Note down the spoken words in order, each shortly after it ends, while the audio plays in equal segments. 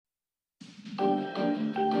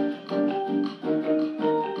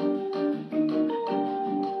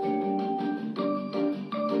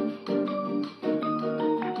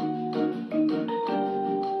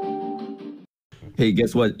Hey,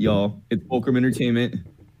 guess what, y'all? It's Fulcrum Entertainment.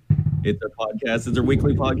 It's our podcast. It's our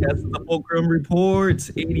weekly podcast. It's the Fulcrum Report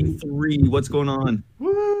 83. What's going on?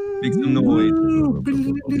 Make some noise.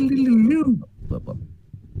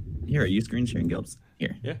 Here, are you screen sharing, Gilbs?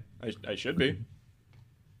 Here. Yeah, I should be.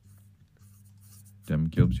 Damn,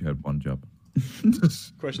 Gilbs, you had one job.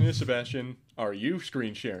 Question is, Sebastian, are you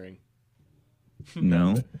screen sharing?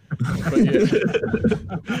 No. But yeah,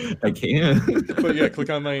 I can't. but yeah,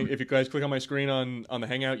 if you guys click on my screen on the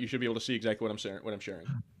Hangout, you should be able to see exactly what I'm sharing.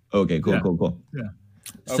 Okay, cool. Yeah.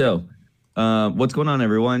 So, what's going on,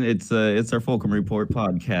 everyone? It's our Fulcrum Report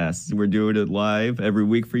podcast. We're doing it live every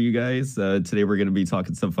week for you guys. Today we're going to be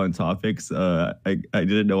talking some fun topics. I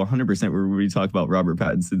didn't know 100% we were going to be talking about Robert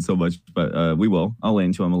Pattinson so much, but we will. I'll lay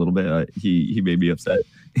into him a little bit. He made me upset.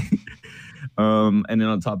 And then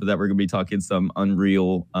on top of that, we're going to be talking some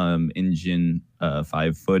Unreal Engine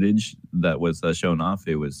 5 footage that was shown off.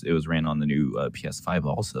 It was ran on the new PS5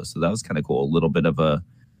 also, so that was kind of cool. A little bit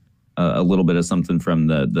of something from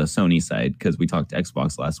the Sony side, because we talked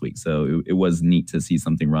Xbox last week, so it was neat to see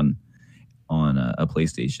something run on a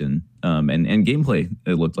PlayStation and gameplay,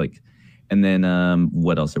 it looked like. And then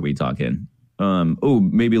what else are we talking?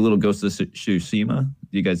 Maybe a little Ghost of Tsushima.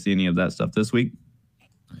 Do you guys see any of that stuff this week?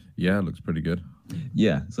 Yeah, it looks pretty good.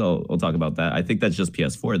 Yeah, so we'll talk about that. I think that's just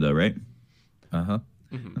PS4 though, right? Uh-huh.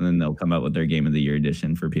 Mm-hmm. And then they'll come out with their Game of the Year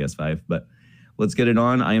edition for PS5. But let's get it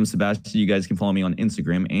on. I am Sebastian. You guys can follow me on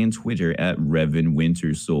Instagram and Twitter at Revan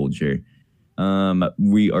Winter Soldier.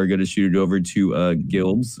 We are going to shoot it over to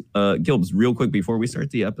Gilbs. Gilbs, real quick before we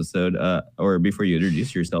start the episode, or before you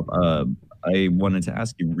introduce yourself, I wanted to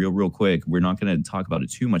ask you real quick. We're not going to talk about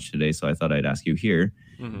it too much today, so I thought I'd ask you here.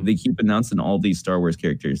 Mm-hmm. They keep announcing all these Star Wars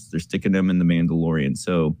characters. They're sticking them in the Mandalorian.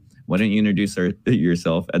 So why don't you introduce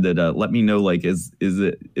yourself, and then let me know, like, is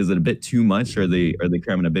it a bit too much? Are they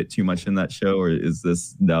cramming a bit too much in that show, or is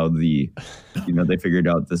this now they figured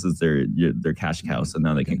out this is their cash cow, so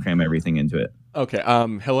now they can cram everything into it? Okay.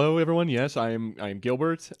 Hello, everyone. Yes, I'm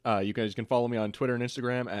Gilbert. You guys can follow me on Twitter and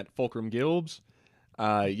Instagram at Fulcrum Gilbs.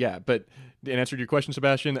 Yeah, but in answer to your question,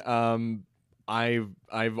 Sebastian,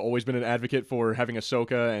 I've always been an advocate for having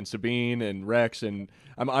Ahsoka and Sabine and Rex, and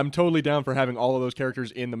I'm totally down for having all of those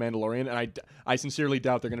characters in The Mandalorian. And I sincerely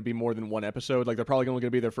doubt they're going to be more than one episode. Like, they're probably only going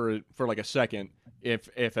to be there for like a second, if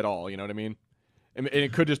at all. You know what I mean? And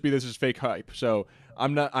it could just be this is fake hype. So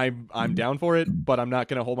I'm down for it, but I'm not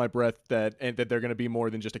going to hold my breath that they're going to be more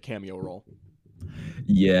than just a cameo role.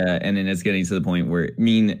 Yeah, and then it's getting to the point where, I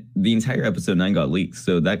mean, the entire episode 9 got leaked,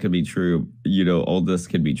 so that could be true. All this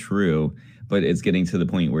could be true, but it's getting to the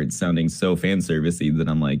point where it's sounding so fan servicey that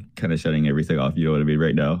I'm like kind of shutting everything off. You know what I mean?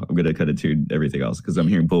 Right now, I'm gonna cut it to everything else because I'm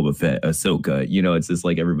hearing Boba Fett, Ahsoka. It's just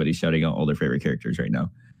like everybody's shouting out all their favorite characters right now,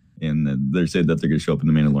 and they're saying that they're gonna show up in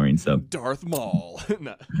the Mandalorian. So Darth Maul,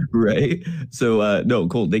 no. Right? So no,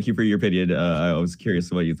 cool. Thank you for your opinion. I was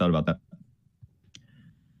curious what you thought about that.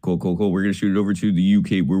 Cool. We're gonna shoot it over to the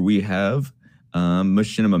UK where we have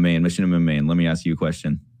Machinima Man. Let me ask you a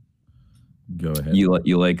question. Go ahead.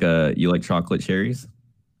 You like chocolate cherries?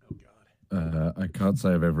 Oh God. I can't say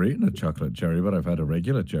I've ever eaten a chocolate cherry, but I've had a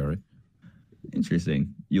regular cherry.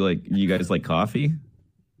 Interesting. You guys like coffee?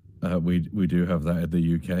 We do have that in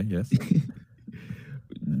the UK, yes.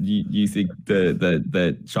 you think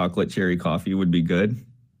that chocolate cherry coffee would be good?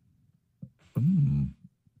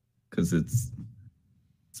 Because it's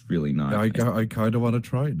really not. I kind of want to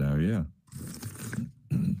try it now, yeah.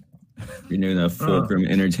 You're doing a Fulcrum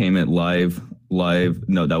Entertainment live.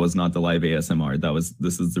 No, that was not the live ASMR.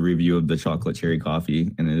 This is the review of the chocolate cherry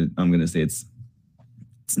coffee, and I'm gonna say it's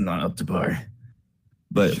not up to par.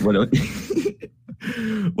 But why don't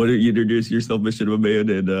you introduce yourself, Machinima Man,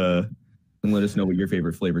 and let us know what your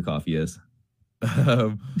favorite flavor coffee is.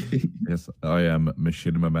 Yes, I am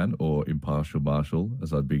Machinima Man, or Impartial Marshall,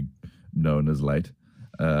 as I'd be known as late.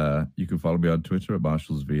 You can follow me on Twitter at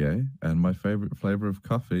MarshallsVA, and my favorite flavor of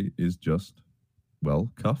coffee is just,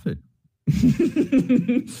 well, coffee.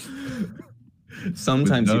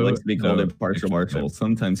 Sometimes he likes to be called Impartial Marshall.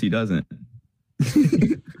 Sometimes he doesn't.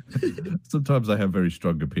 Sometimes I have very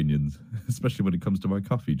strong opinions, especially when it comes to my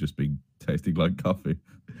coffee just being tasting like coffee.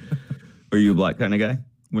 Are you a black kind of guy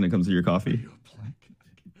when it comes to your coffee? Are you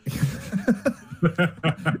a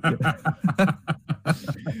black?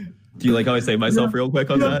 Do you like how I say myself real quick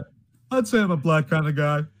on that? I'd say I'm a black kind of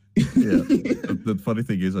guy. Yeah. The funny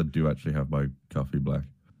thing is I do actually have my coffee black.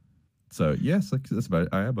 So yes, that's about it.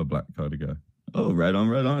 I am a black kind of guy. Oh, right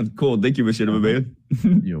on. Cool. Thank you, Machinima Man.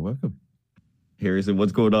 You're welcome. Harrison,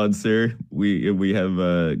 what's going on, sir? We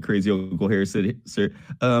have crazy Uncle Harrison, sir.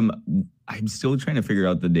 I'm still trying to figure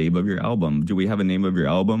out the name of your album. Do we have a name of your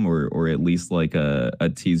album, or at least like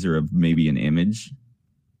a teaser of maybe an image?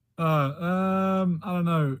 I don't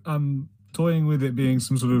know. I'm toying with it being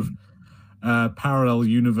some sort of parallel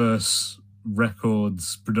universe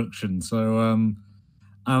records production. So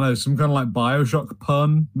I don't know, some kind of like BioShock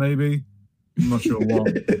pun, maybe. I'm not sure what.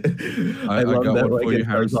 I love got that. one Like for you, it's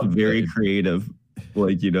Harrison. very creative.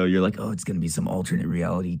 Like, you're like, oh, it's gonna be some alternate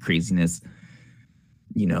reality craziness.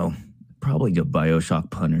 Probably a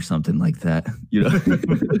BioShock pun or something like that.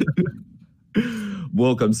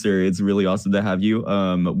 Welcome, sir. It's really awesome to have you.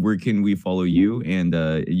 Where can we follow you? And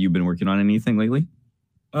you've been working on anything lately?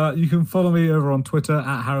 You can follow me over on Twitter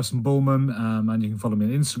at Harrison Bullman, and you can follow me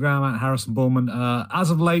on Instagram at Harrison Bullman. As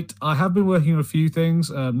of late, I have been working on a few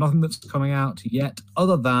things. Nothing that's coming out yet,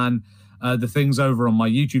 other than the things over on my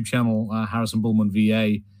YouTube channel, Harrison Bullman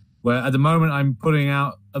VA, where at the moment I'm putting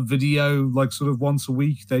out a video like sort of once a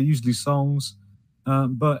week. They're usually songs,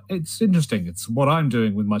 but it's interesting. It's what I'm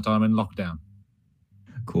doing with my time in lockdown.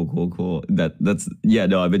 Cool. That's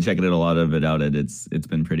no, I've been checking a lot of it out, and it's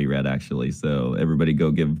been pretty rad actually. So everybody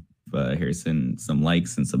go give Harrison some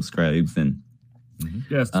likes and subscribes and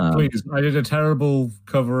yes, please. I did a terrible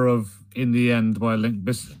cover of "In the End" by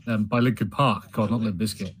by Linkin Park. God, not Limp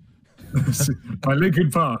Bizkit. By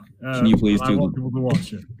Linkin Park. Can you please I want people to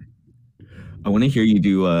watch it. I want to hear you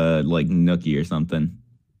do like Nookie or something.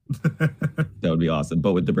 That would be awesome,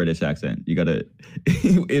 but with the British accent. You gotta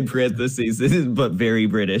in parentheses, but very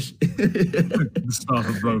British. Start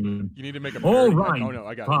of Roman. You need to make a parody. All right. Oh no,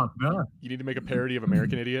 I got partner. it. You need to make a parody of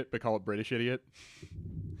American Idiot, but call it British Idiot.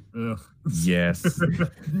 Yes.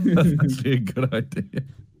 That's actually a good idea.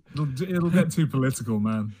 It'll get too political,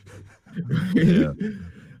 man. Yeah.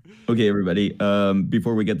 Okay, everybody.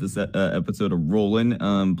 Before we get this episode of rolling,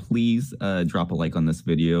 please drop a like on this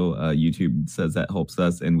video. YouTube says that helps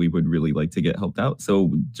us, and we would really like to get helped out.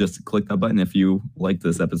 So just click that button if you like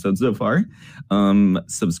this episode so far.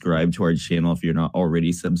 Subscribe to our channel if you're not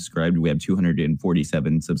already subscribed. We have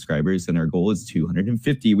 247 subscribers, and our goal is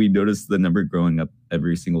 250. We notice the number growing up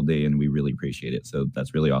every single day, and we really appreciate it. So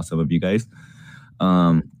that's really awesome of you guys.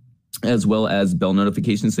 As well as bell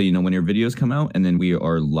notifications so you know when your videos come out. And then we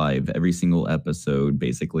are live every single episode,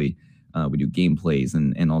 basically. We do gameplays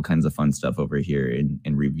and all kinds of fun stuff over here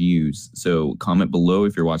and reviews. So comment below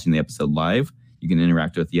if you're watching the episode live. You can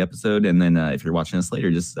interact with the episode. And then if you're watching us later,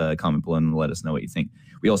 just comment below and let us know what you think.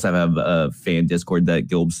 We also have a fan Discord that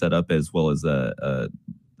Gilb set up, as well as the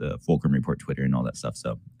Fulcrum Report Twitter and all that stuff.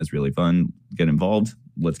 So it's really fun. Get involved.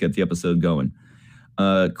 Let's get the episode going.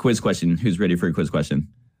 Quiz question. Who's ready for a quiz question?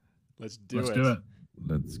 Let's do it.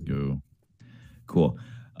 Let's go. Cool.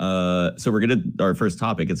 So our first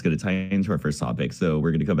topic, it's gonna tie into our first topic. So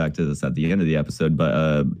we're gonna come back to this at the end of the episode.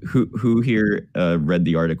 But who here read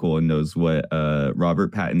the article and knows what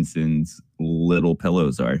Robert Pattinson's little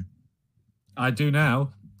pillows are? I do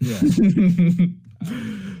now. Yeah.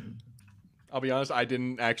 I'll be honest, I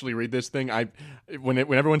didn't actually read this thing.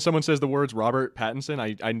 Whenever someone says the words Robert Pattinson,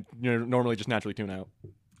 I normally just naturally tune out.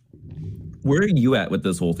 Where are you at with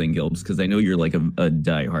this whole thing, Gilbs? Because I know you're like a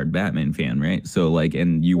diehard Batman fan, right? So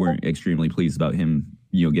and you weren't extremely pleased about him,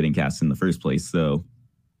 getting cast in the first place. So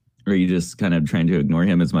are you just kind of trying to ignore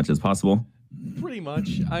him as much as possible? Pretty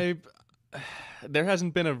much. There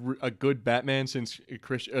hasn't been a good Batman since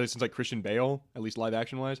like Christian Bale, at least live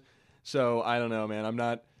action wise. So I don't know, man.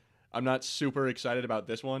 I'm not super excited about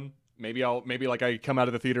this one. Maybe I come out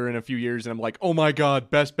of the theater in a few years and I'm like, oh my god,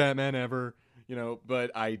 best Batman ever.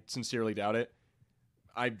 But I sincerely doubt it.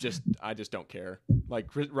 I just don't care. Like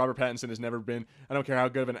Robert Pattinson has never been. I don't care how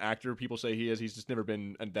good of an actor people say he is. He's just never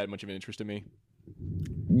been that much of an interest to me.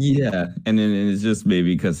 Yeah, and then it's just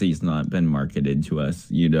maybe because he's not been marketed to us,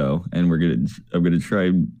 And we're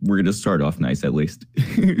gonna start off nice at least.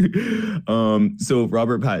 So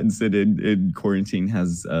Robert Pattinson in quarantine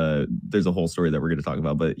has there's a whole story that we're gonna talk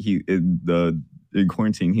about, but in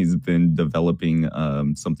quarantine, he's been developing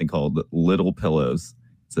something called Little Pillows.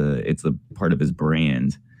 It's a part of his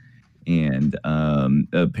brand, and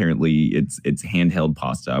apparently it's handheld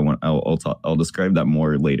pasta. I'll describe that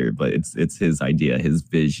more later, but it's his idea, his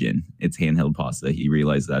vision. It's handheld pasta. He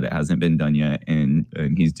realized that it hasn't been done yet, and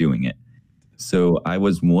he's doing it. So I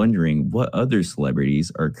was wondering what other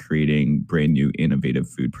celebrities are creating brand new innovative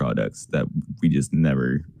food products that we just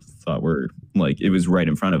never thought were like, it was right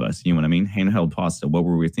in front of us. You know what I mean? Handheld pasta. What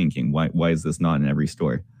were we thinking? Why is this not in every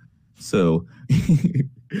store? So,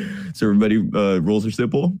 everybody, rules are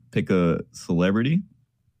simple. Pick a celebrity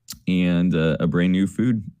and a brand new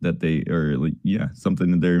food that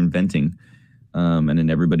something that they're inventing. And then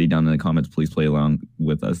everybody down in the comments, please play along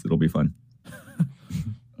with us. It'll be fun.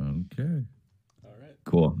 Okay. All right.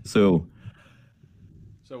 Cool. So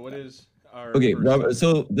what is our okay, first Robert,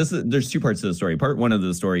 so there's two parts to the story. Part one of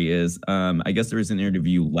the story is I guess there was an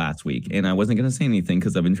interview last week, and I wasn't gonna say anything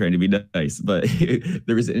because I've been trying to be nice, but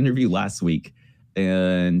there was an interview last week,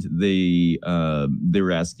 and they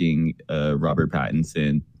were asking Robert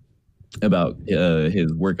Pattinson about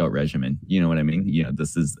his workout regimen. You know what I mean? You know,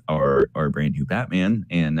 this is our brand new Batman,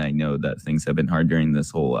 and I know that things have been hard during this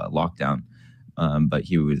whole lockdown. But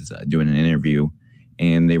he was doing an interview,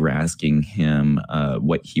 and they were asking him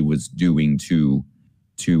what he was doing to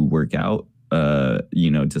work out,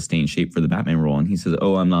 to stay in shape for the Batman role. And he says,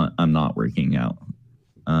 "Oh, I'm not working out.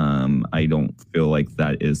 I don't feel like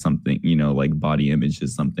that is something, like body image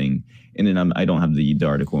is something." And then I don't have the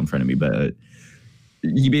article in front of me, but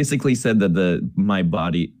he basically said that my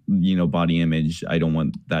body, body image, I don't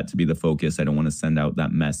want that to be the focus. I don't want to send out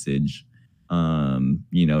that message.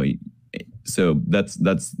 So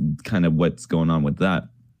that's kind of what's going on with that.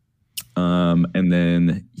 And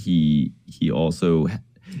then he also,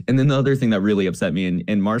 and then the other thing that really upset me,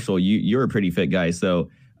 and Marshall, you're a pretty fit guy, so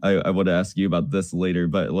I want to ask you about this later,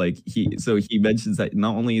 but like he mentions that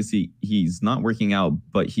not only is he's not working out,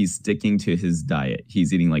 but he's sticking to his diet.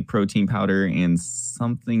 He's eating like protein powder and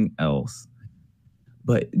something else,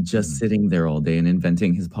 but just sitting there all day and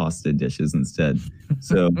inventing his pasta dishes instead.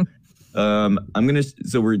 So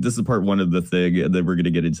this is part one of the thing, and then we're gonna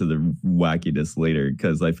get into the wackiness later,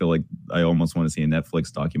 because I feel like I almost want to see a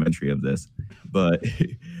Netflix documentary of this. But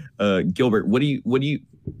Gilbert, what do you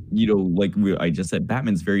I just said,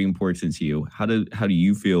 Batman's very important to you. How do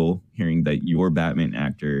you feel hearing that your Batman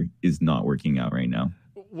actor is not working out right now?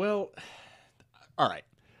 Well, all right.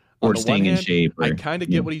 Or staying in shape. I kind of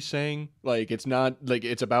get what he's saying. Like, it's not like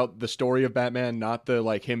it's about the story of Batman, not the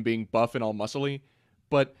like him being buff and all muscly.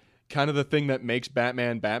 But kind of the thing that makes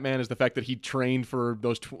Batman is the fact that he trained for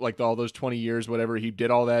those all those 20 years, whatever. He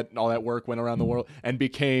did all that work, went around the world, and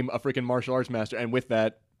became a freaking martial arts master. And with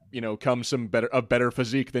that, comes a better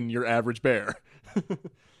physique than your average bear.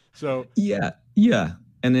 So yeah.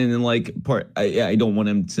 And then I don't want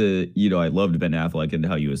him to, I loved Ben Affleck and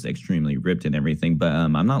how he was extremely ripped and everything, but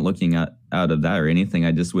I'm not looking out of that or anything.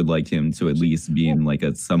 I just would like him to at least be in like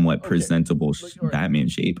a somewhat presentable Batman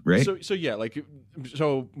shape, right?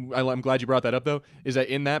 So I'm glad you brought that up, though, is that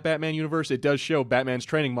in that Batman universe, it does show Batman's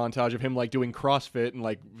training montage of him like doing CrossFit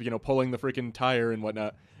and pulling the freaking tire and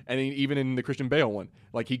whatnot. And even in the Christian Bale one,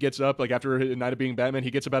 like he gets up, like after a night of being Batman,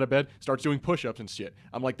 he gets up out of bed, starts doing push-ups and shit.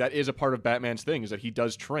 I'm like, that is a part of Batman's thing, is that he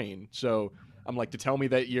does train. So I'm like, to tell me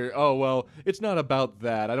that it's not about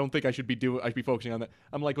that. I don't think I should be focusing on that.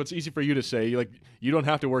 I'm like, what's easy for you to say? You don't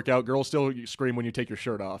have to work out. Girls still scream when you take your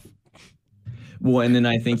shirt off. Well, and then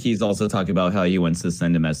I think he's also talking about how he wants to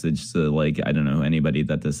send a message to, I don't know, anybody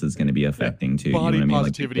that this is going to be affecting too. Body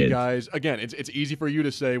positivity, guys. Again, it's easy for you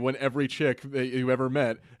to say when every chick that you ever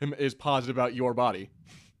met is positive about your body.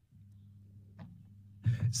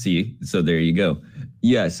 See, so there you go.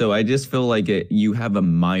 Yeah, so I just feel like you have a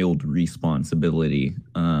mild responsibility.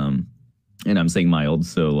 And I'm saying mild,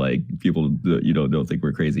 so people don't think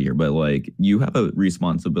we're crazy here, but you have a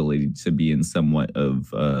responsibility to be in somewhat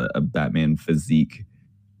of a Batman physique,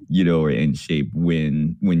 or in shape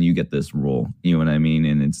when you get this role. You know what I mean?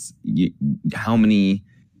 And it's how many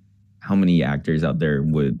actors out there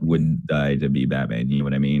would die to be Batman? You know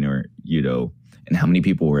what I mean? Or and how many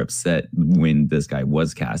people were upset when this guy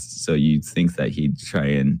was cast? So you'd think that he'd try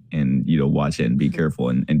and watch it and be careful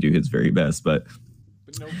and do his very best, but.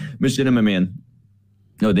 Nope. Machinima Man.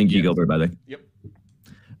 No, thank you, Gilbert, by the way. Yep.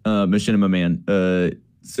 Machinima Man.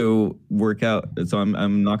 So workout. So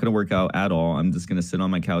I'm not gonna work out at all. I'm just gonna sit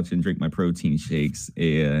on my couch and drink my protein shakes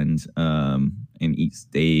and eat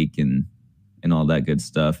steak and all that good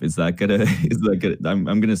stuff. Is that good? I'm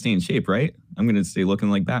gonna stay in shape, right? I'm gonna stay looking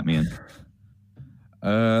like Batman.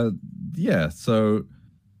 Yeah. So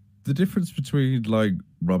the difference between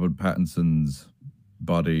Robert Pattinson's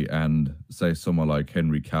body and say someone like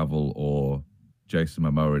Henry Cavill or Jason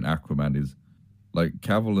Momoa in Aquaman is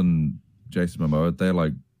Cavill and Jason Momoa, they're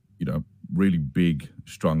really big,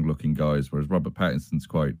 strong looking guys, whereas Robert Pattinson's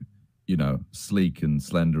quite, sleek and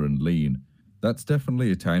slender and lean. That's definitely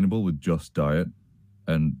attainable with just diet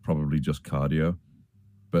and probably just cardio.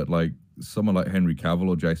 But someone like Henry Cavill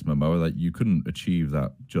or Jason Momoa, you couldn't achieve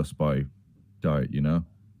that just by diet,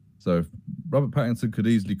 So if Robert Pattinson could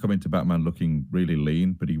easily come into Batman looking really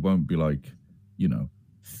lean, but he won't be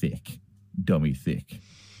thick, dummy thick.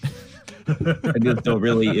 I just don't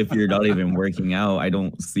really, if you're not even working out, I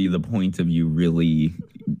don't see the point of you really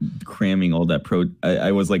cramming all that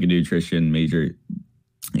I was like a nutrition major,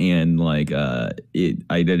 and like I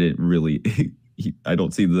didn't really I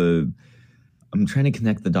don't see I'm trying to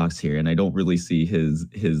connect the dots here, and I don't really see his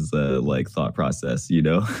like thought process, you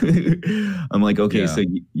know. I'm like, okay, so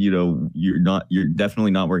you're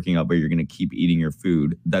definitely not working out, but you're gonna keep eating your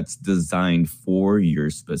food that's designed for your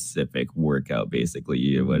specific workout, basically.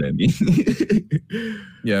 You know what I mean?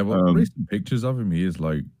 Yeah, well, recent pictures of him, he is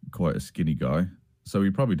like quite a skinny guy, so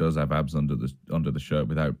he probably does have abs under the shirt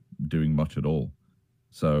without doing much at all.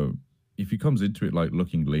 So if he comes into it like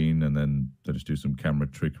looking lean, and then they just do some camera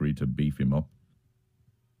trickery to beef him up.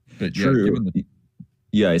 But true.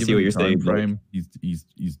 I see what you're saying. Frame,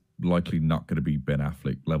 he's likely not going to be Ben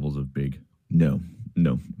Affleck levels of big. No.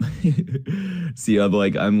 See,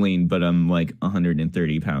 I'm lean, but I'm like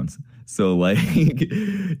 130 pounds. So like,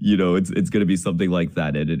 you know, it's going to be something like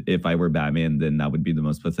that. And if I were Batman, then that would be the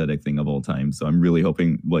most pathetic thing of all time. So I'm really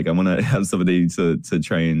hoping, like, I want to have somebody to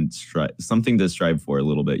try and something to strive for a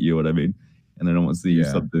little bit. You know what I mean? And I don't want to see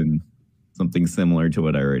something similar to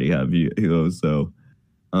what I already have. You know, so.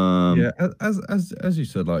 As you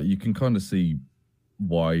said, like, you can kind of see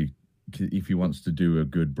why, if he wants to do a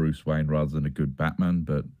good Bruce Wayne rather than a good Batman,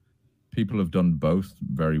 but people have done both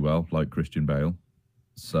very well, like Christian Bale.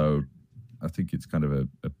 So I think it's kind of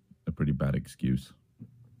a pretty bad excuse.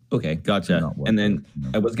 Okay, gotcha. And then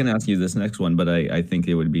I was going to ask you this next one, but I think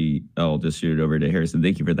it would be, I'll just shoot it over to Harrison.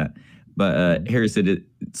 Thank you for that. But Harrison,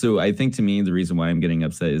 so I think to me, the reason why I'm getting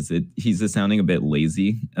upset is that he's just sounding a bit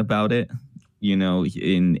lazy about it. You know,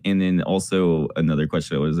 and then also another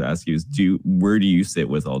question I was ask you is, where do you sit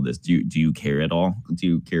with all this? Do you care at all? Do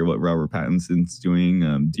you care what Robert Pattinson's doing?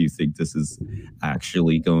 Do you think this is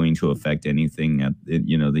actually going to affect anything at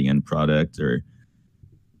the end product? Or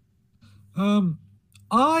I'm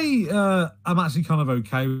actually kind of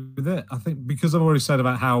okay with it. I think because I've already said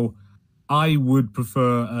about how I would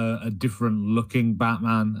prefer a different looking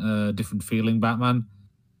Batman, a different feeling Batman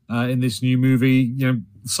in this new movie. You know,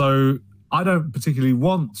 so. I don't particularly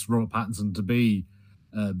want Robert Pattinson to be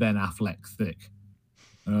Ben Affleck thick,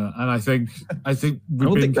 and I think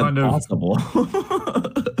we've been kind of possible.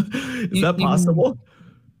 Is that possible?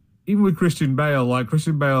 Even with Christian Bale,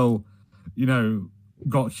 you know,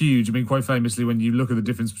 got huge. I mean, quite famously, when you look at the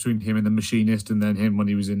difference between him in The Machinist and then him when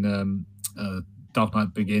he was in Dark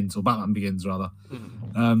Knight Begins, or Batman Begins rather.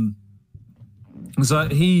 So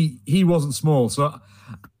he wasn't small. So,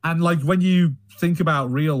 and like when you think about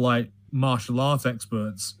real like martial arts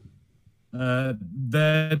experts,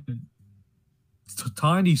 they're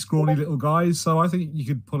tiny, scrawny little guys, so I think you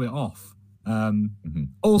could pull it off.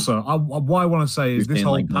 Also, what I want to say is this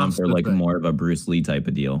whole for like more of a Bruce Lee type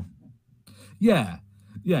of deal. Yeah,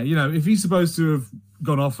 you know, if he's supposed to have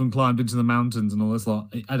gone off and climbed into the mountains and all this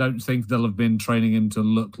lot, I don't think they'll have been training him to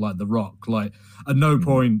look like The Rock. Like, at no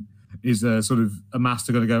point is there sort of a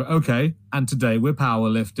master going to go, okay, and today we're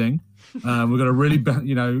powerlifting. We're going to really,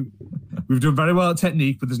 you know, we've done very well at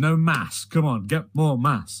technique, but there's no mass. Come on, get more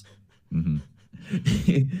mass.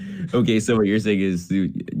 Okay, so what you're saying is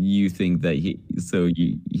you think that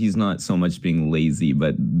he's not so much being lazy,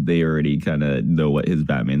 but they already kind of know what his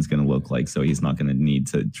Batman's going to look like, so he's not going to need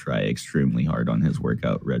to try extremely hard on his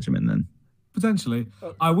workout regimen then? Potentially.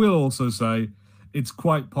 I will also say it's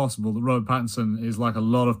quite possible that Robert Pattinson is, like a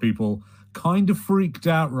lot of people, kind of freaked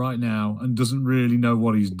out right now and doesn't really know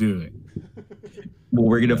what he's doing. Well,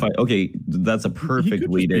 we're gonna find. Okay, that's a perfect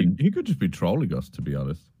lead in. He could just be trolling us, to be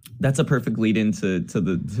honest. That's a perfect lead into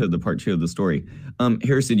the part 2 of the story.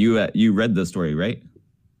 Harrison, you read the story, right?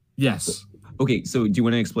 Yes. Okay, so do you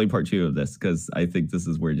want to explain part 2 of this? Because I think this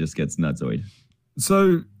is where it just gets nutsoid.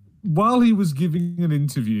 So while he was giving an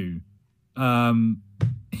interview,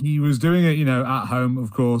 he was doing it, you know, at home,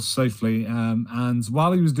 of course, safely. And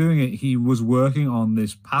while he was doing it, he was working on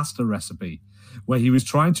this pasta recipe where he was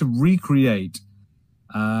trying to recreate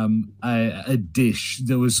a dish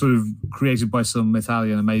that was sort of created by some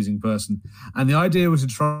Italian amazing person. And the idea was to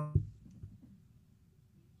try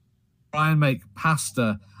and make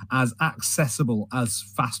pasta as accessible as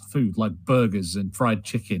fast food, like burgers and fried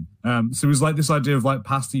chicken. So it was like this idea of like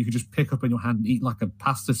pasta you could just pick up in your hand and eat like a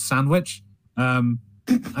pasta sandwich. And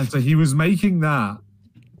so he was making that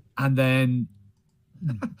and then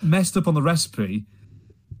messed up on the recipe,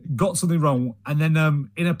 got something wrong, and then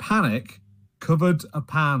in a panic covered a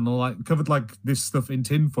pan or covered this stuff in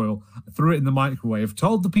tinfoil, threw it in the microwave,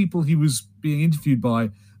 told the people he was being interviewed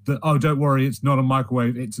by that, oh, don't worry, it's not a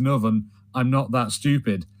microwave, it's an oven. I'm not that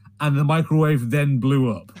stupid. And the microwave then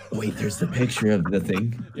blew up. Wait, there's the picture of the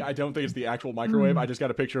thing. Yeah, I don't think it's the actual microwave. I just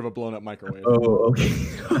got a picture of a blown up microwave. Oh, okay.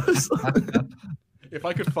 If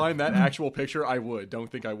I could find that actual picture, I would. Don't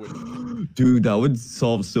think I wouldn't. Dude, that would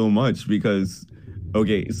solve so much because,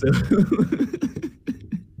 okay, so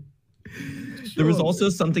there was also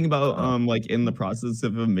something about like in the process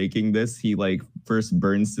of him making this, he like first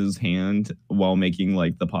burns his hand while making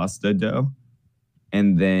like the pasta dough,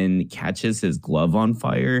 and then catches his glove on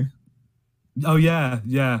fire. Oh yeah.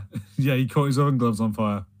 He caught his own gloves on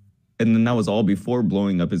fire. And then that was all before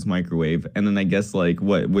blowing up his microwave. And then I guess like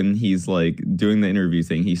when he's like doing the interview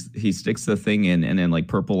thing, he sticks the thing in, and then like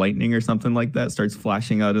purple lightning or something like that starts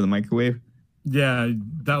flashing out of the microwave. Yeah,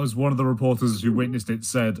 that was one of the reporters who witnessed it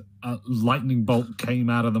said a lightning bolt came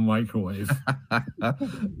out of the microwave.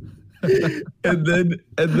 and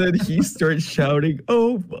then he starts shouting,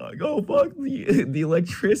 oh fuck, the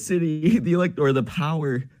electricity, or the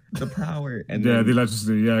power. The power. And yeah, the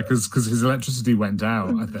electricity, yeah, because his electricity went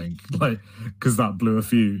out, I think, like because that blew a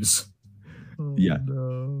fuse. Yeah.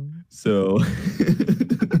 No. So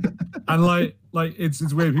and like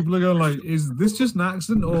it's weird. People are going like, is this just an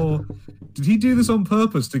accident, or did he do this on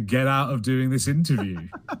purpose to get out of doing this interview?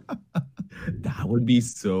 That would be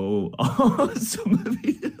so awesome.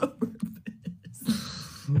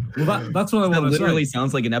 Well, that's what I want to say. Literally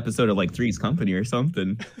sounds like an episode of like Three's Company or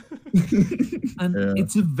something. And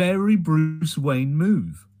it's a very Bruce Wayne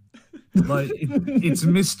move. Like it's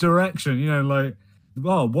misdirection, you know. Like,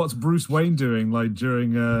 oh, what's Bruce Wayne doing? Like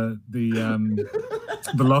during the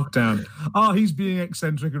lockdown. Oh, he's being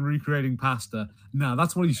eccentric and recreating pasta. No,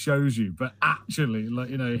 that's what he shows you. But actually, like,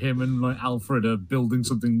 you know, him and like Alfred are building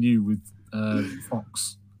something new with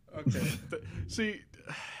Fox. Okay, see.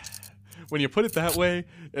 When you put it that way,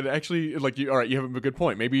 it actually like you. All right, you have a good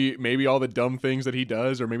point. Maybe all the dumb things that he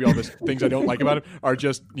does, or maybe all the things I don't like about him, are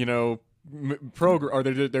just or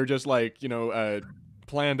they're just like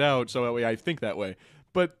planned out. So that way I think that way.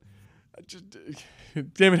 But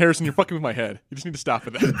damn it, Harrison, you're fucking with my head. You just need to stop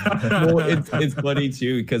with that. Well, it's funny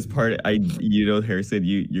too because Harrison,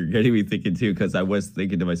 you're getting me thinking too because I was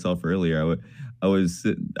thinking to myself earlier. I was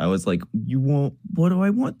like, what do I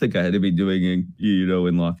want the guy to be doing in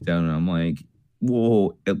lockdown? And I'm like,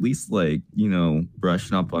 well, at least like,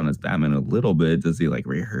 brushing up on his Batman a little bit. Does he like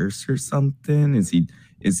rehearse or something? Is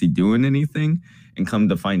he doing anything? And come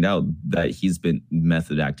to find out that he's been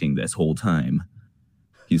method acting this whole time.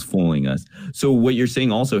 He's fooling us. So what you're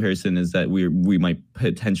saying also, Harrison, is that we might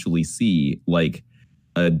potentially see like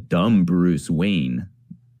a dumb Bruce Wayne.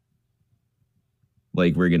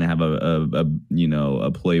 Like we're gonna have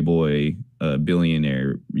a playboy,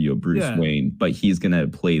 billionaire, Bruce Wayne, but he's gonna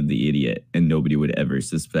play the idiot, and nobody would ever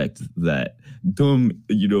suspect that dumb.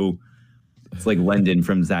 It's like Lendon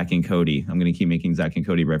from Zack and Cody. I'm gonna keep making Zack and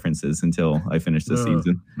Cody references until I finish the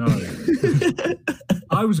season. No.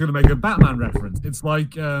 I was gonna make a Batman reference. It's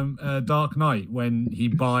like Dark Knight when he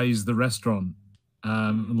buys the restaurant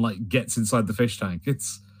and like gets inside the fish tank.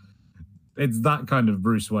 It's that kind of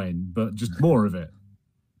Bruce Wayne, but just more of it.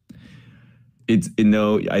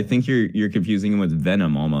 I think you're confusing him with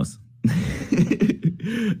Venom almost.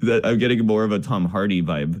 That I'm getting more of a Tom Hardy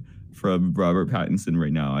vibe from Robert Pattinson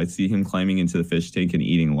right now. I see him climbing into the fish tank and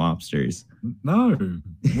eating lobsters. No,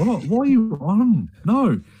 what are you on?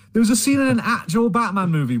 No, there was a scene in an actual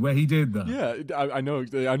Batman movie where he did that. Yeah, I know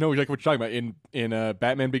exactly what you're talking about in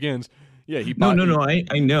Batman Begins. Yeah, he. No.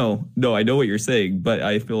 I know. No, I know what you're saying, but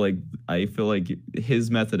I feel like his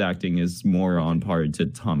method acting is more on par to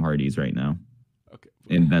Tom Hardy's right now. Okay.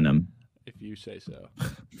 In Venom. If you say so.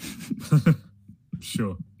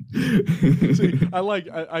 Sure. See,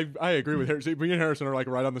 I agree with Harrison. Me and Harrison are like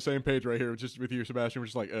right on the same page right here, just with you, Sebastian. We're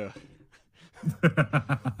just like,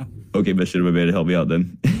 Okay, Mission Made to help me out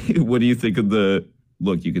then. What do you think of the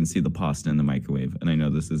look? You can see the pasta in the microwave, and I know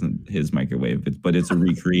this isn't his microwave, but it's a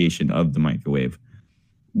recreation of the microwave.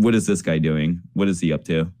 What is this guy doing? What is he up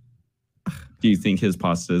to? Do you think his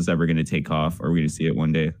pasta is ever going to take off? Or are we going to see it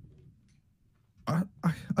one day?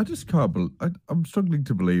 I just can't believe. I'm struggling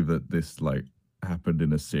to believe that this like happened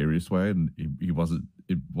in a serious way, and he wasn't.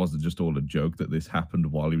 It wasn't just all a joke that this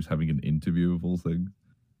happened while he was having an interview of all things.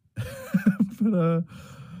 But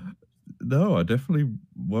no, I definitely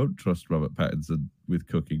won't trust Robert Pattinson with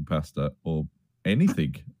cooking pasta or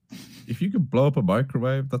anything. If you can blow up a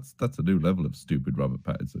microwave, that's a new level of stupid, Robert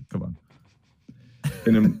Pattinson. Come on.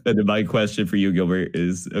 And then my question for you, Gilbert,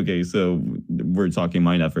 is okay. So we're talking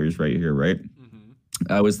mind effers right here, right?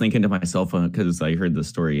 I was thinking to myself because I heard the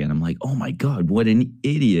story and I'm like, oh my God, what an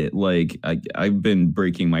idiot. Like I've been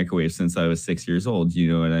breaking microwaves since I was 6 years old.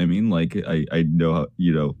 You know what I mean? Like I know how,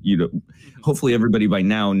 hopefully everybody by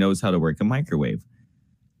now knows how to work a microwave.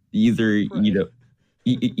 Either,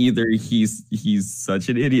 either he's such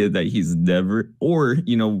an idiot that he's never, or,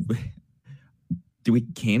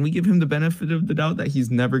 can we give him the benefit of the doubt that he's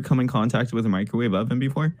never come in contact with a microwave oven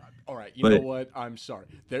before? All right, you know what? I'm sorry.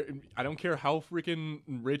 I don't care how freaking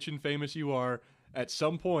rich and famous you are. At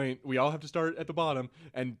some point, we all have to start at the bottom.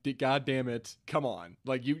 And God damn it, come on!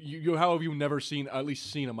 Like you, how have you never at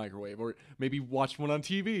least seen a microwave, or maybe watched one on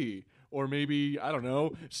TV, or maybe I don't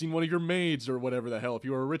know, seen one of your maids or whatever the hell? If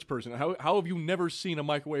you are a rich person, how have you never seen a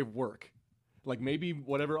microwave work? Like maybe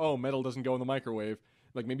whatever. Oh, metal doesn't go in the microwave.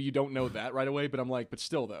 Like maybe you don't know that right away. But I'm like, but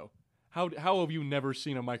still though, how have you never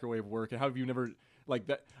seen a microwave work? And how have you never like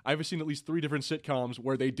that? I've seen at least 3 different sitcoms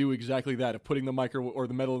where they do exactly that, of putting the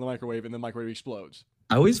the metal in the microwave and the microwave explodes.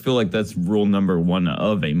 I always feel like that's rule number 1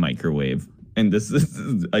 of a microwave. And this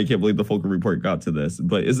is, I can't believe the Fulcrum report got to this,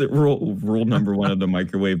 but is it rule number 1 of the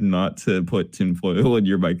microwave not to put tinfoil in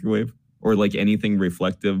your microwave or like anything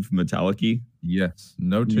reflective metallic-y? Yes.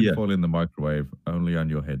 No tinfoil in the microwave, only on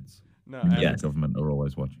your heads. No, the government are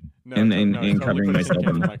always watching. No, and totally covering myself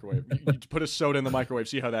in the microwave. You put a soda in the microwave,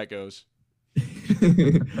 see how that goes.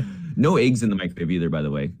 No eggs in the microwave either, by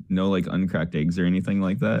the way. No like uncracked eggs or anything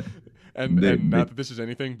like that. And not that this is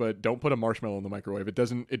anything, but don't put a marshmallow in the microwave. It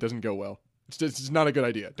doesn't go well. It's not a good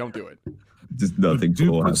idea. Don't do it. Just nothing.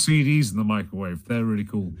 Do put CDs in the microwave. They're really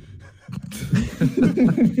cool.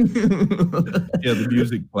 Yeah, the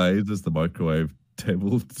music plays as the microwave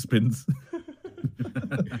table spins.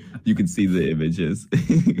 You can see the images.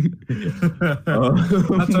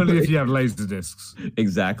 That's only if you have laser discs.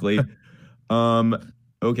 Exactly.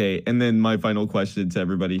 Okay, and then my final question to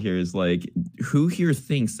everybody here is like, who here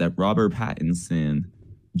thinks that Robert Pattinson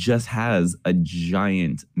just has a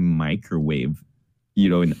giant microwave,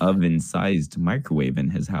 an oven-sized microwave in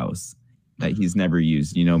his house that he's never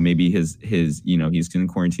used? Maybe his he's in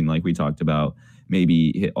quarantine like we talked about.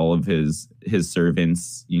 Maybe all of his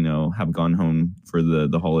servants, have gone home for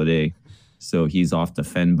the holiday, so he's off to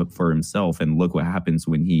fend for himself. And look what happens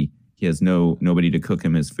when he has nobody to cook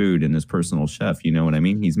him his food and his personal chef. You know what I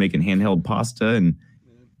mean? He's making handheld pasta and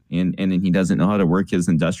he doesn't know how to work his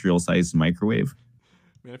industrial sized microwave.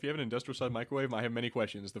 Man, if you have an industrial sized microwave, I have many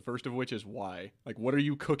questions. The first of which is why? Like, what are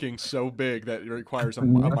you cooking so big that it requires a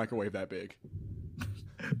microwave that big?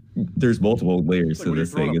 There's multiple layers to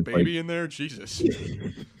this thing. It's a baby in there? Jesus.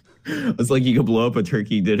 It's like you could blow up a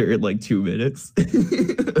turkey dinner in like 2 minutes.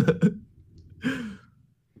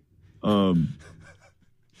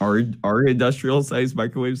 Are industrial sized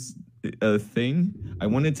microwaves a thing? I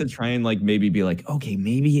wanted to try and like maybe be like, okay,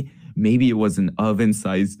 maybe it was an oven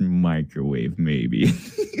sized microwave, maybe.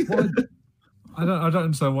 I don't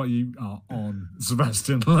understand what you are on,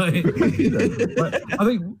 Sebastian. Like, I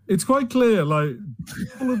think it's quite clear. Like,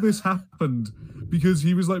 all of this happened because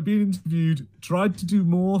he was like being interviewed, tried to do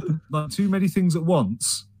more, like too many things at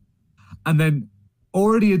once, and then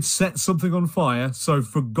already had set something on fire, so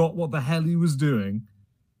forgot what the hell he was doing,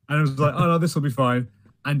 and it was like, oh no, this will be fine,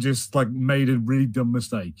 and just like made a really dumb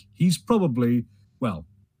mistake. He's probably, well,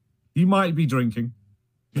 he might be drinking.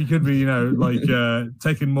 He could be,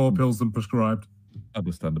 taking more pills than prescribed.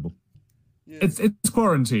 Understandable. Yeah. It's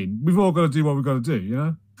quarantine. We've all got to do what we've got to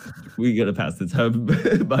do, We got to pass the time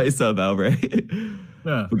by somehow, right?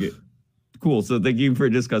 Yeah. Okay. Cool. So thank you for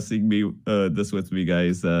discussing this with me,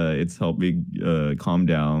 guys. It's helped me calm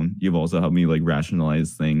down. You've also helped me like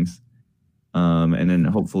rationalize things. And then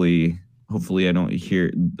hopefully I don't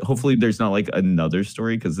hear. Hopefully there's not like another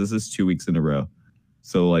story because this is 2 weeks in a row.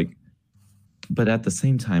 So like. But at the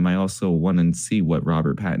same time, I also want to see what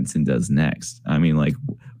Robert Pattinson does next. I mean, like,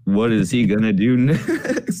 what is he gonna do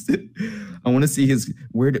next? I want to see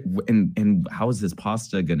and how is his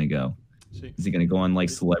pasta gonna go? Is he gonna go on like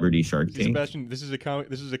Celebrity Shark Tank? Sebastian, this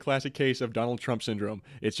is a classic case of Donald Trump syndrome.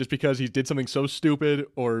 It's just because he did something so stupid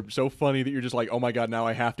or so funny that you're just like, oh my god, now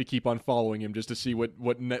I have to keep on following him just to see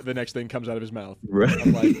the next thing comes out of his mouth. Right.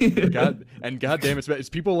 I'm like, god damn it's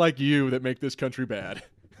people like you that make this country bad.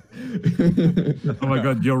 Oh my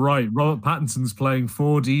god, you're right. Robert Pattinson's playing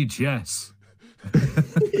 4D chess.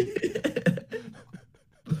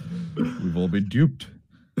 We've all been duped.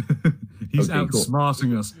 He's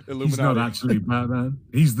outsmarting us. Illuminati. He's not actually Batman.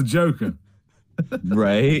 He's the Joker.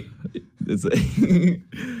 Right?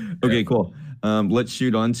 Okay, cool. Let's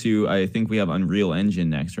shoot on to, I think we have Unreal Engine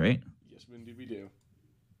next, right? Yes, indeed we do.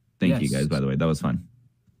 Thank you guys, by the way. That was fun.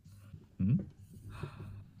 Mm-hmm.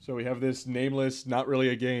 So we have this nameless, not really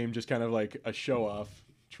a game, just kind of like a show-off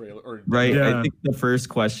trailer. Right. Yeah. I think the first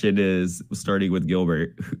question is, starting with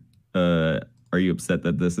Gilbert, Are you upset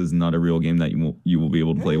that this is not a real game that you will be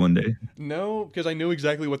able to play one day? No, because I knew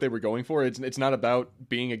exactly what they were going for. It's not about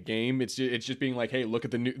being a game. It's just being like, hey, look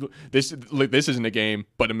at the new this isn't a game,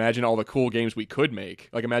 but imagine all the cool games we could make.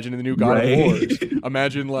 Like imagine the new God of Wars.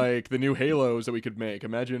 Imagine like the new Halos that we could make.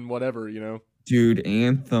 Imagine whatever, you know. Dude,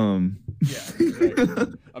 Anthem. Yeah.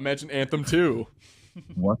 Exactly. Imagine Anthem 2.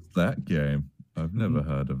 What's that game? I've never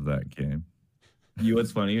heard of that game. You know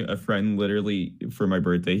what's funny? A friend literally for my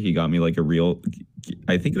birthday, he got me like a real.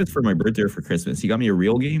 I think it was for my birthday or for Christmas. He got me a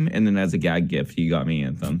real game, and then as a gag gift, he got me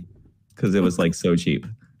Anthem because it was like so cheap.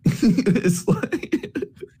 It's like,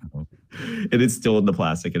 and it's still in the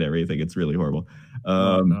plastic and everything. It's really horrible.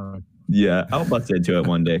 Yeah, I'll bust into it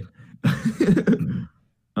one day.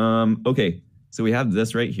 Okay, so we have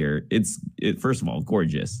this right here. First of all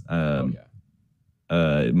gorgeous.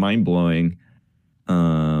 Mind blowing.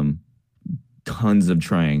 Tons of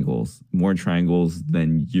triangles, more triangles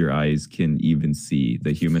than your eyes can even see.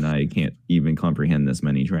 The human eye can't even comprehend this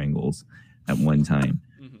many triangles at one time.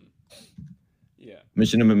 Mm-hmm. Yeah.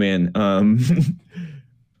 Mission of a Man.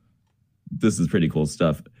 This is pretty cool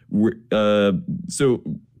stuff. So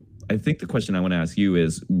I think the question I want to ask you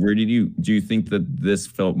is, do you think that this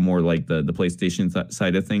felt more like the PlayStation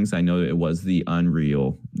side of things? I know it was the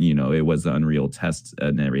Unreal, it was the Unreal test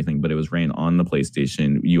and everything, but it was ran on the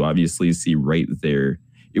PlayStation. You obviously see right there,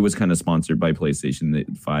 it was kind of sponsored by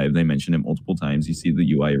PlayStation 5. They mentioned it multiple times. You see the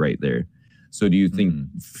UI right there. So do you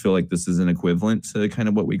feel like this is an equivalent to kind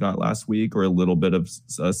of what we got last week, or a little bit of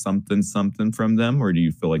something from them? Or do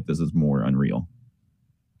you feel like this is more Unreal?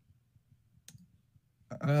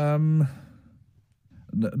 Not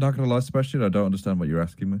gonna lie, Sebastian, I don't understand what you're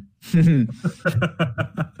asking me.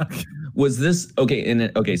 Was this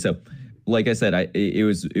okay? So, like I said, it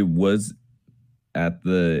was at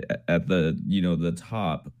the the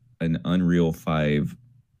top an Unreal 5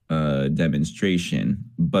 demonstration,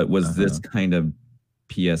 but was this kind of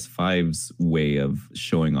PS5's way of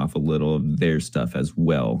showing off a little of their stuff as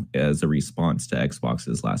well as a response to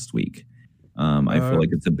Xbox's last week? I feel like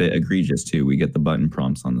it's a bit egregious too. We get the button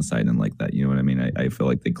prompts on the side and like that. You know what I mean? I feel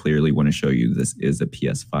like they clearly want to show you this is a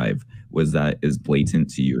PS5. Was that as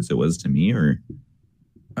blatant to you as it was to me, or?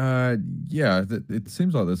 Yeah, it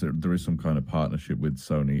seems like there is some kind of partnership with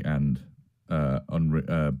Sony and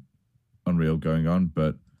Unreal going on,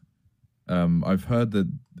 but I've heard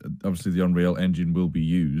that obviously the Unreal Engine will be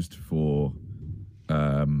used for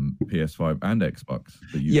PS5 and Xbox.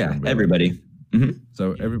 Yeah, everybody. Mm-hmm.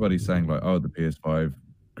 So everybody's saying like, oh, the PS5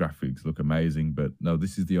 graphics look amazing, but no,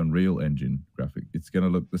 this is the Unreal Engine graphic. It's going to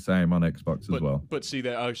look the same on Xbox as well. But see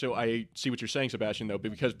that, so I see what you're saying, Sebastian, though,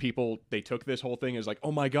 because they took this whole thing as like,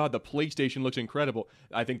 oh my God, the PlayStation looks incredible.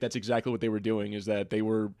 I think that's exactly what they were doing, is that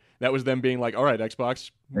that was them being like, all right,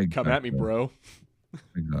 Xbox, come at me, bro.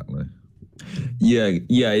 Exactly. Yeah,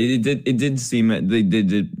 it did seem they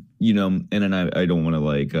did, and then I don't want to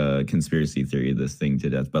like conspiracy theory this thing to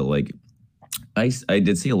death, but like I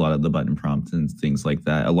did see a lot of the button prompts and things like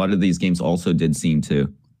that. A lot of these games also did seem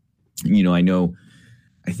to,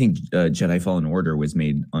 I think Jedi Fallen Order was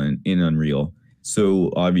made in Unreal,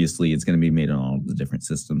 so obviously it's going to be made on all the different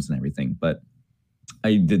systems and everything. But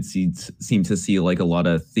I did seem to see like a lot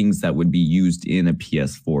of things that would be used in a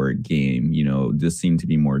PS4 game. This seemed to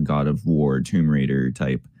be more God of War, Tomb Raider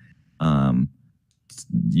type,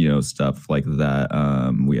 stuff like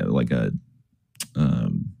that. We had like a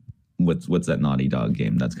what's that Naughty Dog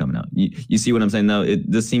game that's coming out? You see what I'm saying? Though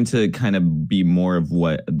this seemed to kind of be more of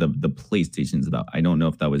what the PlayStation's about. I don't know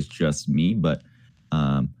if that was just me, but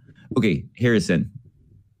okay, Harrison,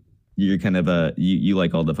 you're kind of you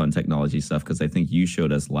like all the fun technology stuff, because I think you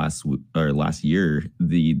showed us last year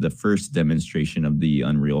the first demonstration of the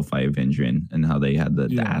Unreal 5 engine and how they had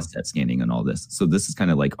the asset scanning and all this. So this is kind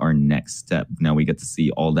of like our next step. Now we get to see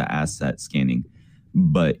all the asset scanning,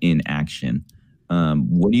 but in action.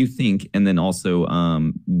 What do you think? And then also,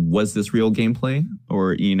 was this real gameplay,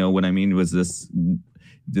 or what I mean?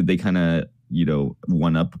 Did they kind of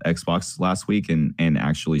one up Xbox last week and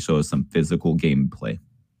actually show us some physical gameplay?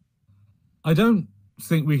 I don't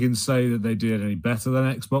think we can say that they did any better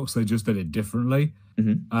than Xbox. They just did it differently.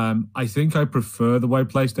 Mm-hmm. I think I prefer the way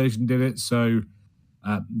PlayStation did it. So,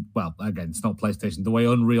 well, again, it's not PlayStation. The way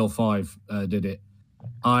Unreal 5 did it,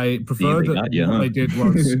 I prefer that. What they did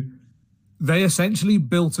was they essentially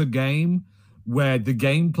built a game where the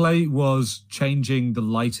gameplay was changing the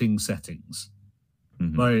lighting settings.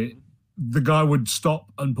 Mm-hmm. Like the guy would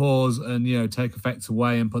stop and pause and take effects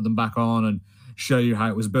away and put them back on and show you how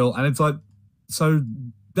it was built. And it's like, so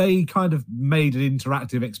they kind of made an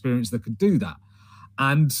interactive experience that could do that.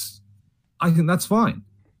 And I think that's fine.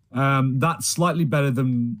 That's slightly better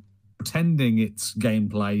than pretending it's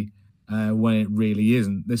gameplay when it really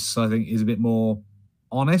isn't. This, I think, is a bit more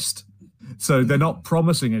honest. So they're not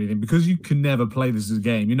promising anything because you can never play this as a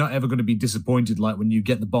game. You're not ever going to be disappointed like when you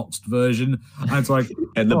get the boxed version. And it's like,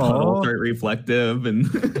 and the puddles are reflective and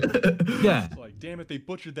yeah. It's like, damn it, they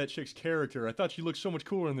butchered that chick's character. I thought she looked so much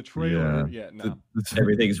cooler in the trailer. Yeah, no.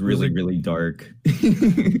 Everything's really, really dark.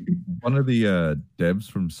 One of the devs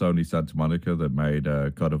from Sony Santa Monica that made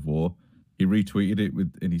God of War, he retweeted it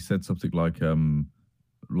and he said something like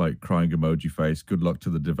crying emoji face. Good luck to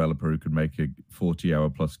the developer who could make a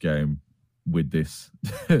 40-hour plus game with this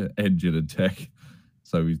engine and tech.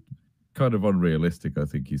 So he's kind of unrealistic, I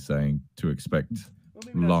think he's saying, to expect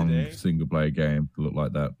long single-player game to look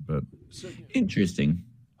like that. But interesting.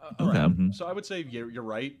 Right. So I would say you're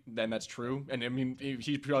right, then that's true. And I mean,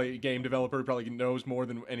 he's probably a game developer, probably knows more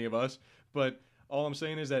than any of us. But all I'm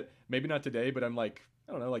saying is that maybe not today, but I'm like,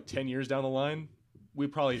 I don't know, like 10 years down the line, we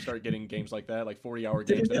probably start getting games like that, like 40-hour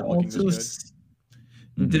games that are looking this good.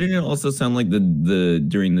 Didn't it also sound like the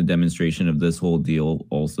during the demonstration of this whole deal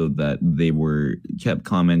also that they kept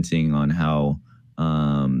commenting on how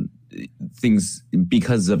things,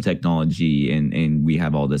 because of technology and we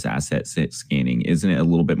have all this asset scanning, isn't it a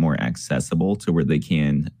little bit more accessible to where they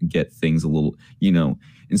can get things a little,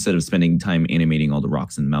 instead of spending time animating all the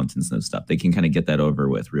rocks and the mountains and stuff, they can kind of get that over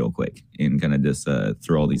with real quick and kind of just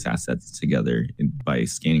throw all these assets together by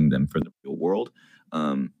scanning them for the real world.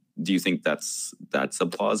 Do you think that's a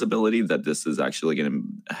plausibility that this is actually going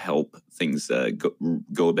to help things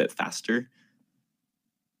go a bit faster?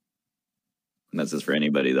 And that's just for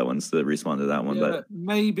anybody that wants to respond to that one. Yeah, but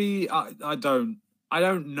maybe I don't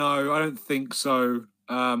know. I don't think so.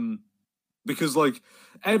 Because like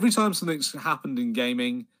every time something's happened in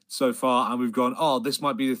gaming so far, and we've gone, oh, this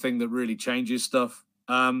might be the thing that really changes stuff.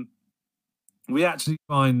 We actually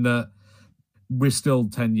find that we're still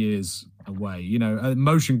 10 years away.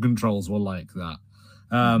 Motion controls were like that.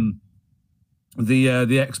 The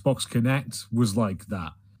Xbox Kinect was like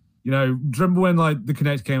that. Do you remember when like the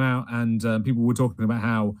Kinect came out and people were talking about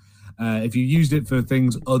how if you used it for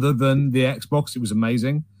things other than the Xbox, it was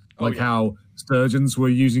amazing. How surgeons were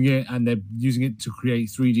using it and they're using it to create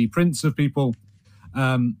 3D prints of people.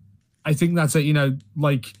 I think that's it.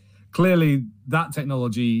 Clearly that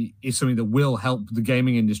technology is something that will help the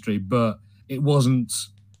gaming industry, but it wasn't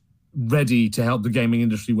ready to help the gaming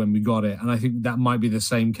industry when we got it. And I think that might be the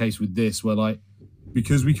same case with this, where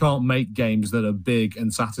because we can't make games that are big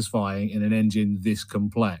and satisfying in an engine this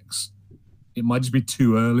complex, it might just be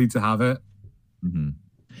too early to have it.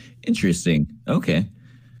 Interesting. Okay.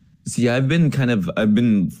 See, I've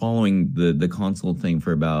been following the console thing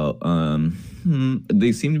for about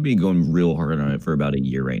they seem to be going real hard on it for about a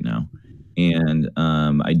year right now. And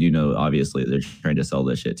I do know, obviously, they're trying to sell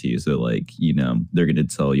this shit to you. So, they're going to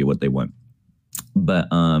tell you what they want. But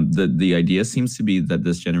the idea seems to be that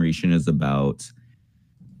this generation is about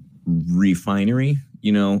refinery,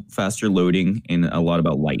 faster loading, and a lot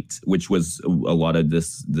about light, which was a lot of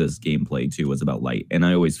this gameplay, too, was about light. And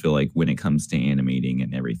I always feel like when it comes to animating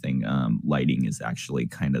and everything, lighting is actually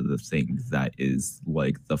kind of the thing that is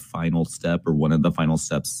like the final step or one of the final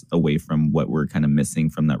steps away from what we're kind of missing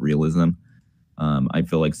from that realism. I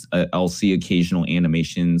feel like I'll see occasional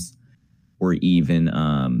animations or even,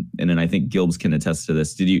 and then I think Gilbs can attest to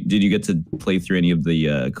this. Did you get to play through any of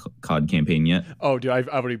the COD campaign yet? Oh, dude, I've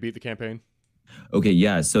already beat the campaign. Okay,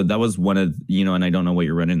 yeah. So that was one of, and I don't know what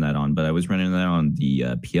you're running that on, but I was running that on the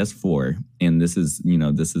PS4. And this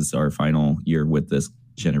is our final year with this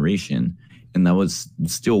generation. And that was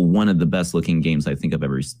still one of the best looking games I think I've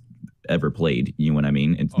ever played. You know what I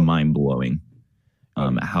mean? It's mind blowing.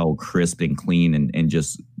 How crisp and clean and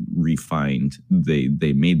just refined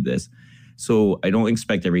they made this. So I don't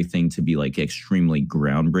expect everything to be like extremely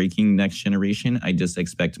groundbreaking next generation. I just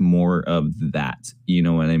expect more of that. You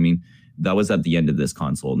know what I mean? That was at the end of this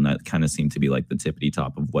console, and that kind of seemed to be like the tippity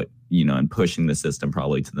top of what, and pushing the system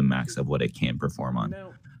probably to the max of what it can perform on.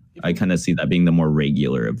 Now, I kind of see that being the more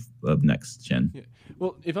regular of next gen. Yeah.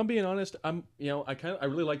 Well, if I'm being honest, I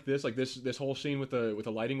really like this. Like this whole scene with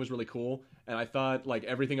the lighting was really cool, and I thought like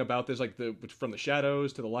everything about this, like from the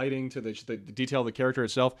shadows to the lighting to the detail of the character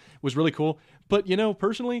itself was really cool. But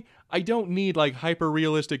personally, I don't need like hyper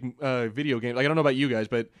realistic video games. Like I don't know about you guys,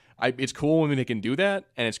 but it's cool when they can do that,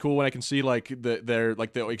 and it's cool when I can see like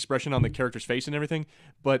the expression on the character's face and everything.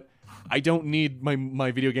 But I don't need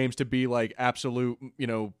my video games to be like absolute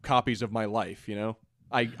copies of my life.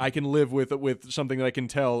 I can live with something that I can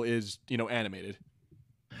tell is animated.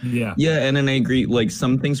 Yeah, and then I agree. Like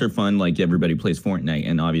some things are fun, like everybody plays Fortnite,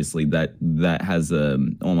 and obviously that has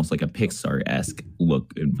almost like a Pixar-esque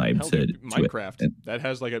look and vibe Hell, to dude, it. Minecraft that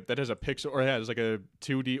has like a pixel, or it has like a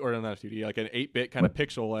 2D, or not a 2D, like an 8-bit kind of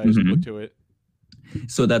pixelized Mhm. look to it.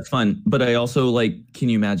 So that's fun. But I also like, can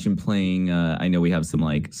you imagine playing, I know we have some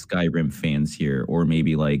like Skyrim fans here, or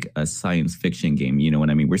maybe like a science fiction game, you know what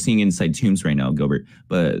I mean? We're seeing Inside Tombs right now, Gilbert,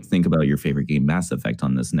 but think about your favorite game, Mass Effect,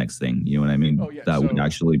 on this next thing, you know what I mean? Oh, yeah, That would so-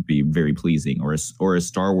 actually be very pleasing, or a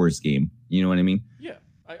Star Wars game, you know what I mean? Yeah.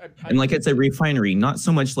 And like it's a refinery, not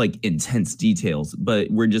so much like intense details, but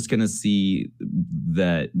we're just going to see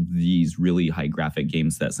that these really high graphic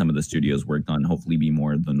games that some of the studios worked on hopefully be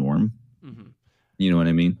more the norm. Mm-hmm. You know what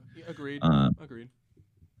I mean? Yeah, agreed. Agreed.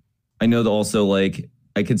 I know that also, like,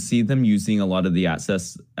 I could see them using a lot of the asset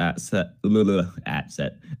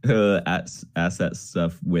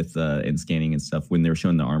stuff with and scanning and stuff when they're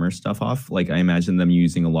showing the armor stuff off. Like, I imagine them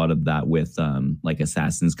using a lot of that with like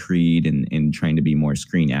Assassin's Creed and trying to be more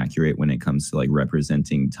screen accurate when it comes to like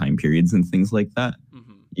representing time periods and things like that.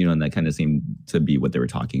 Mm-hmm. You know, and that kind of seemed to be what they were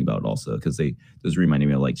talking about also, because those reminded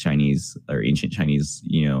me of like Chinese or ancient Chinese,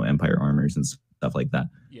 you know, empire armors and stuff like that.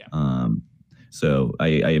 Yeah. So I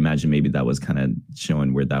imagine maybe that was kind of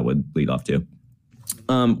showing where that would lead off to.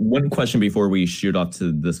 One question before we shoot off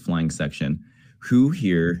to this flying section. Who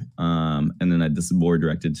here, and then this is more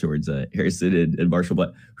directed towards Harrison and Marshall,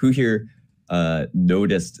 but who here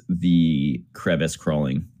noticed the crevice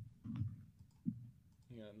crawling?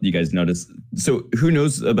 You guys notice? So who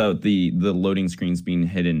knows about the loading screens being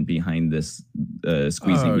hidden behind this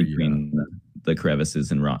squeezing between the crevices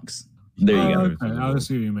and rocks? There you go. Okay, I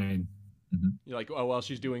see what you mean. You're like, oh, while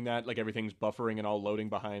she's doing that, like everything's buffering and all loading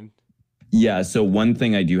behind. Yeah, so one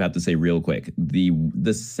thing I do have to say real quick,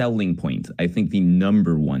 the selling point, I think the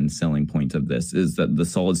number one selling point of this is that the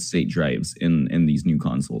solid state drives in these new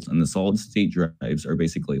consoles, and the solid state drives are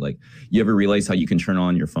basically like, you ever realize how you can turn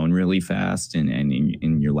on your phone really fast and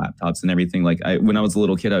in your laptops and everything? Like when I was a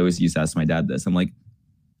little kid, I always used to ask my dad this. I'm like,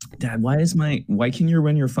 Dad, why can you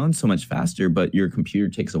run your phone so much faster, but your computer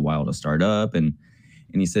takes a while to start up? And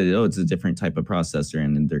he said, oh, it's a different type of processor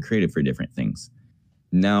and they're created for different things.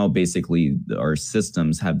 Now, basically, our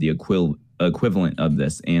systems have the equivalent of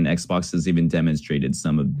this, and Xbox has even demonstrated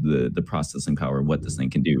some of the processing power of what this thing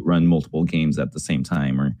can do. Run multiple games at the same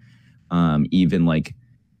time, or even like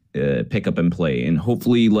pick up and play. And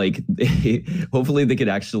hopefully, like, hopefully they could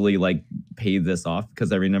actually like pay this off,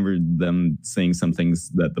 because I remember them saying some things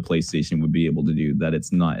that the PlayStation would be able to do that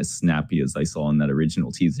it's not as snappy as I saw in that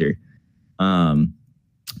original teaser.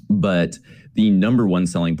 But the number one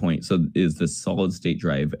selling point is the solid state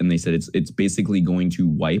drive, and they said it's basically going to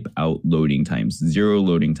wipe out loading times, zero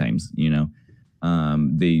loading times. You know,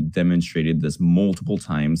 they demonstrated this multiple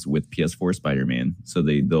times with PS4 Spider-Man. So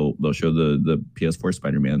they'll show the PS4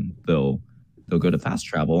 Spider-Man. They'll go to fast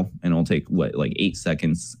travel, and it'll take like 8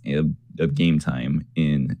 seconds of game time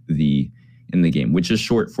in the game, which is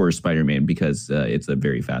short for Spider-Man because it's a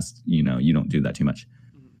very fast. You know, you don't do that too much.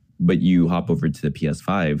 But you hop over to the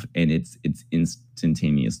PS5 and it's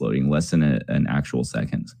instantaneous loading, less than an actual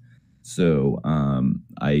second. So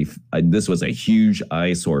I this was a huge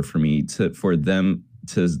eyesore for me for them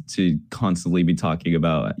to constantly be talking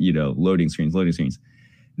about, you know, loading screens.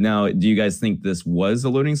 Now, do you guys think this was a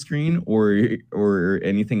loading screen or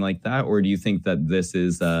anything like that? Or do you think that this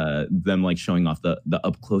is them like showing off the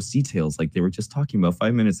up close details like they were just talking about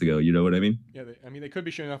 5 minutes ago? You know what I mean? Yeah, they could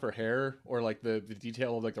be showing off her hair, or like the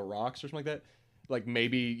detail of like the rocks or something like that. Like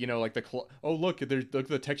maybe, you know, like look at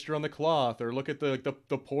the texture on the cloth, or look at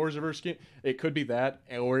the pores of her skin. It could be that,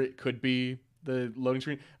 or it could be the loading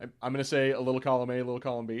screen. I'm gonna say a little column A, a little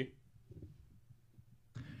column B.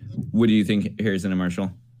 What do you think, Harrison and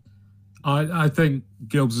Marshall? I think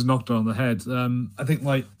Gilbs has knocked it on the head. I think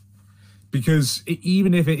because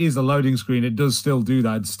even if it is a loading screen, it does still do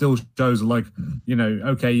that. It still shows like, you know,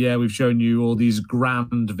 okay, yeah, we've shown you all these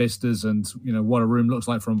grand vistas and, you know, what a room looks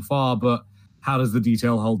like from far, but how does the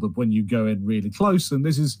detail hold up when you go in really close? And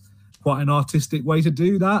this is quite an artistic way to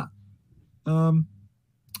do that.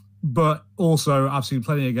 But also, I've seen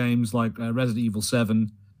plenty of games like Resident Evil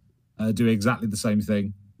 7 do exactly the same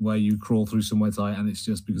thing, where you crawl through somewhere tight, and it's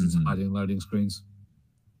just because it's hiding loading screens.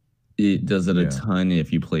 It does it a ton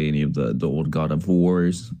if you play any of the old God of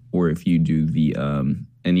Wars, or if you do the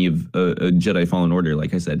any of Jedi Fallen Order.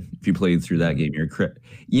 Like I said, if you play through that game,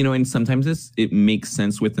 you know, and sometimes it makes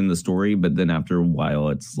sense within the story, but then after a while,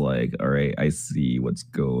 it's like, all right, I see what's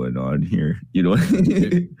going on here. You know,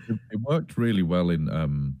 it worked really well in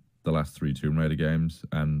the last 3 Tomb Raider games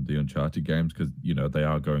and the Uncharted games, because, you know, they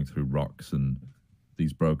are going through rocks and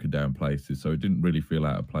these broken down places, so it didn't really feel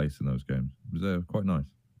out of place in those games. It was quite nice.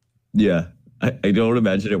 Yeah. I don't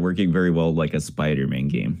imagine it working very well like a Spider-Man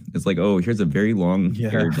game. It's like, oh, here's a very long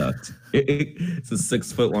air duct. It's a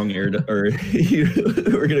 6-foot long air duct, or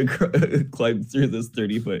we're going to climb through this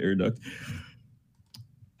 30-foot air duct.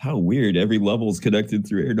 How weird. Every level is connected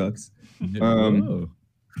through air ducts. Can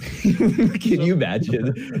you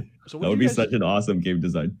imagine? So that would be such an awesome game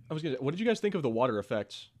design. I was gonna say, what did you guys think of the water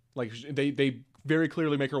effects? Like they very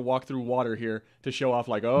clearly make her walk through water here to show off,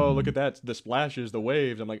 like, oh, look at that, the splashes, the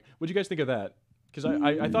waves. I'm like, what did you guys think of that? Because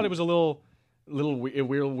I thought it was a little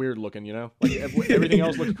weird looking, you know? Like everything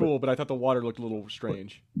else looked cool, but I thought the water looked a little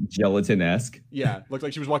strange. Gelatin-esque. Yeah, looked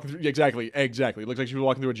like she was walking through. Exactly. Looked like she was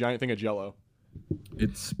walking through a giant thing of Jello.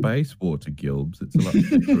 It's space water, Gilbs. It's a lot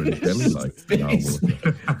thicker and jelly-like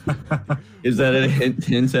water. Is that a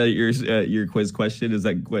hint at your quiz question? Is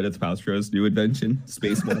that Gwyneth Paltrow's new invention,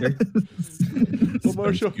 space water? Well,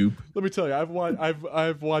 Marshall, let me tell you,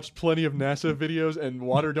 I've watched plenty of NASA videos, and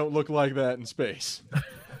water don't look like that in space.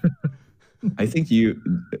 I think you,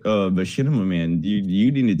 Machinima Man,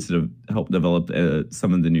 you needed to help develop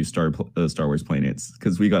some of the new Star Wars planets,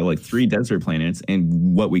 because we got like 3 desert planets,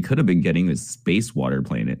 and what we could have been getting is space water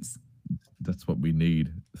planets. That's what we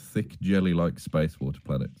need: thick jelly-like space water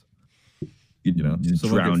planets. You know,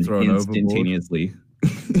 drown instantaneously.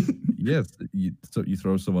 Yes, so you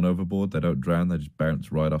throw someone overboard, they don't drown, they just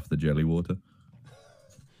bounce right off the jelly water.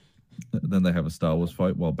 And then they have a Star Wars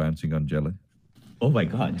fight while bouncing on jelly. Oh my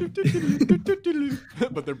god.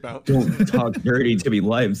 But they're bouncing. Don't talk dirty to me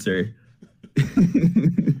live, sir.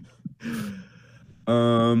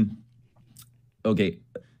 Okay,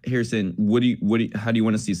 Harrison, how do you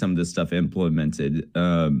want to see some of this stuff implemented?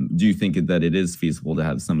 Do you think that it is feasible to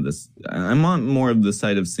have some of this? I'm on more of the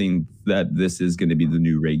side of seeing that this is going to be the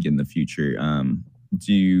new rig in the future.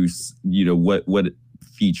 Do you know, what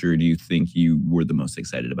feature do you think you were the most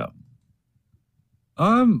excited about?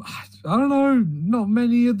 I don't know. Not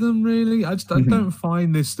many of them, really. I don't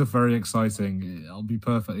find this stuff very exciting. I'll be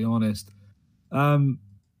perfectly honest.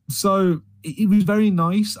 So it was very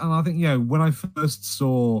nice, and I think, you know, when I first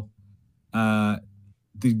saw the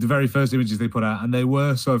very first images they put out, and they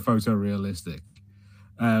were so photorealistic,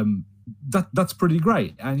 that's pretty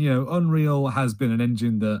great. And, you know, Unreal has been an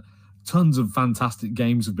engine that tons of fantastic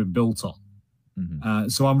games have been built on.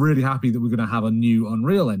 So I'm really happy that we're going to have a new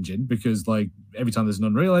Unreal Engine, because, like, every time there's an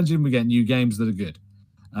Unreal Engine, we get new games that are good.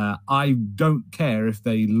 I don't care if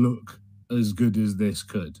they look as good as this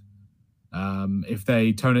could. If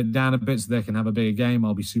they tone it down a bit so they can have a bigger game,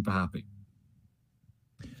 I'll be super happy.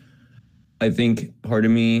 I think part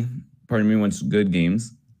of me wants good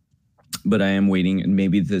games, but I am waiting, and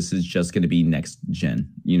maybe this is just going to be next gen,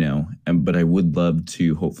 you know. But I would love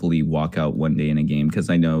to hopefully walk out one day in a game, because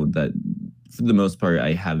I know that for the most part,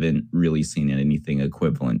 I haven't really seen anything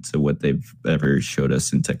equivalent to what they've ever showed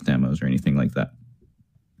us in tech demos or anything like that.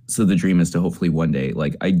 So the dream is to hopefully one day,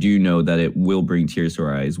 like, I do know that it will bring tears to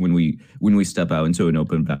our eyes when we step out into an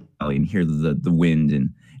open valley and hear the wind and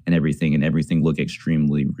everything look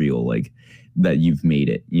extremely real, like that you've made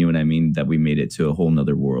it, you know what I mean? That we made it to a whole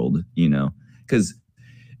nother world, you know? Because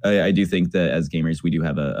I do think that as gamers, we do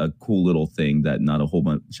have a cool little thing that not a whole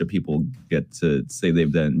bunch of people get to say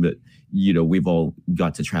they've done, but, you know, we've all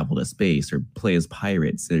got to travel to space or play as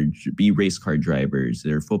pirates or be race car drivers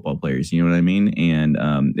or football players, you know what I mean? And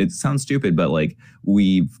it sounds stupid, but, like,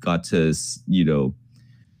 we've got to, you know,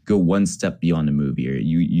 go one step beyond a movie, or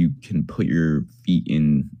you can put your feet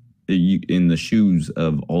in the shoes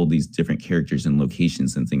of all these different characters and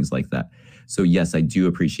locations and things like that. So yes, I do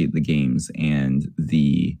appreciate the games and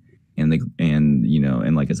you know,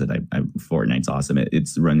 and like I said, Fortnite's awesome.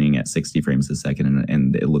 It's running at 60 frames a second,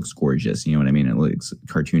 and it looks gorgeous. You know what I mean? It looks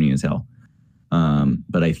cartoony as hell.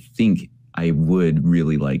 But I think I would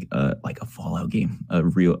really like a Fallout game, a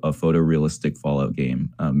photorealistic Fallout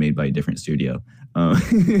game made by a different studio. I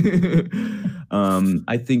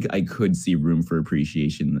think I could see room for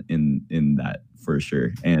appreciation in that for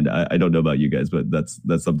sure. And I don't know about you guys, but that's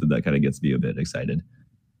something that kind of gets me a bit excited.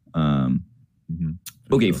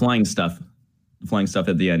 Okay, flying stuff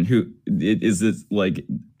at the end. Is this like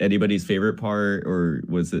anybody's favorite part, or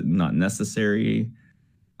was it not necessary?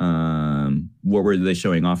 What were they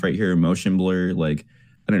showing off right here? Motion blur, like,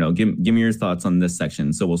 I don't know. Give me your thoughts on this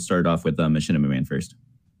section. So we'll start off with Machinima Man first.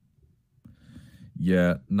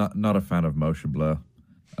 Yeah, not a fan of motion blur.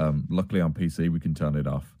 Luckily on PC we can turn it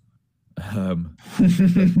off.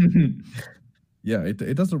 Yeah,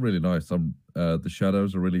 it does look really nice. The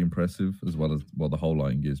shadows are really impressive, as well as, well, the whole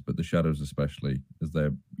lighting is, but the shadows especially, as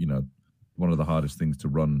they're, you know, one of the hardest things to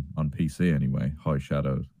run on PC anyway, high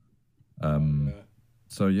shadows.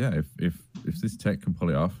 So yeah, if this tech can pull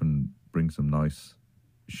it off and bring some nice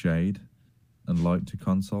shade and light to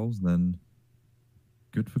consoles, then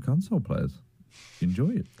good for console players. Enjoy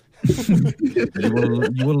it.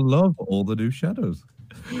 you will love all the new shadows.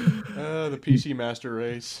 The PC master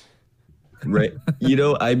race. Right. You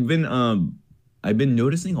know, I've been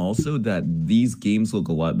noticing also that these games look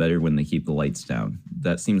a lot better when they keep the lights down.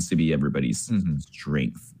 That seems to be everybody's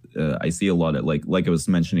strength. I see a lot of like I was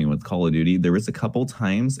mentioning with Call of Duty, there was a couple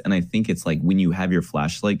times, and I think it's like when you have your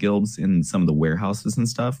flashlight guilds in some of the warehouses and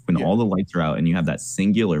stuff, when all the lights are out and you have that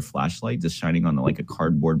singular flashlight just shining on like a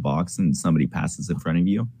cardboard box and somebody passes in front of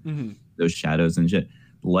you, those shadows and shit.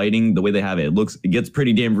 Lighting, the way they have it, it gets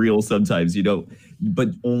pretty damn real sometimes, you know, but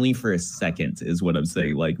only for a second is what I'm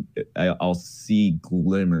saying. Like I'll see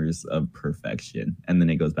glimmers of perfection and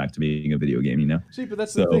then it goes back to being a video game, you know? See, but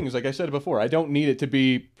that's the thing is, like I said before, I don't need it to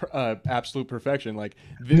be absolute perfection. Like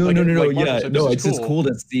no, yeah, no, it's just cool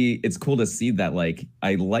to see. It's cool to see that. Like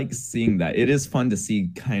I like seeing that. It is fun to see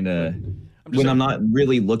kind of when I'm not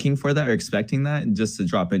really looking for that or expecting that, and just to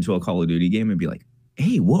drop into a Call of Duty game and be like,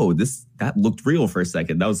 hey, whoa, that looked real for a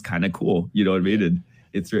second. That was kind of cool. You know what I mean? And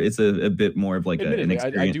it's a bit more of like an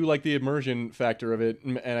experience. I do like the immersion factor of it,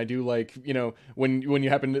 and I do like, you know, when you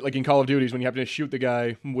happen to, like in Call of Duties, when you happen to shoot the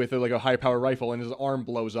guy with like a high power rifle and his arm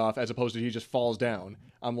blows off as opposed to he just falls down.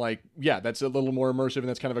 I'm like, yeah, that's a little more immersive, and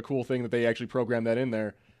that's kind of a cool thing that they actually programmed that in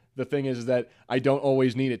there. The thing is that I don't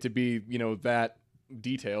always need it to be, you know, that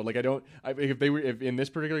detailed. Like if in this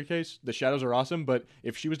particular case the shadows are awesome, but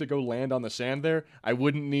if she was to go land on the sand there, I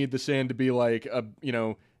wouldn't need the sand to be like a, you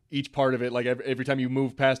know, each part of it, like every time you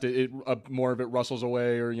move past it, more of it rustles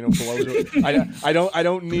away or, you know, blows. I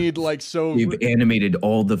don't need like so. We've animated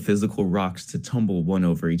all the physical rocks to tumble one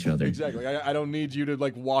over each other. Exactly. I don't need you to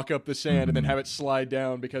like walk up the sand and then have it slide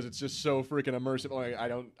down because it's just so freaking immersive. Like I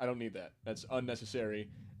don't need that. That's unnecessary.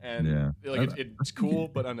 And like it's cool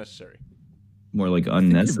but unnecessary. More like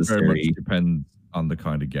unnecessary. It very much depends on the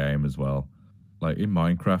kind of game as well. Like in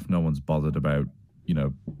Minecraft, no one's bothered about, you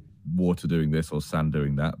know, water doing this or sand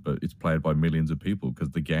doing that, but it's played by millions of people because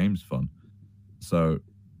the game's fun. So,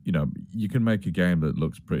 you know, you can make a game that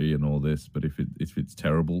looks pretty and all this, but if it's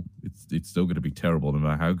terrible, it's still going to be terrible no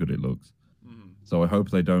matter how good it looks. So I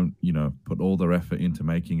hope they don't, you know, put all their effort into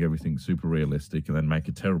making everything super realistic and then make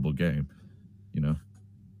a terrible game, you know.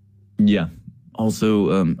 Yeah.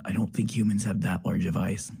 Also, I don't think humans have that large of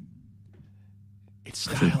eyes. It's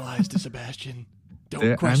stylized, Sebastian.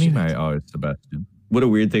 Don't question anime eyes, Sebastian. What a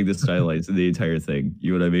weird thing to stylize the entire thing.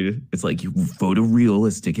 You know what I mean? It's like you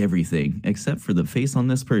photorealistic everything, except for the face on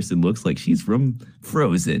this person looks like she's from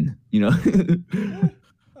Frozen. You know?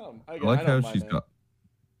 I like how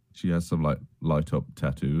she has some like light up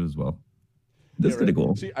tattoo as well. That's kind of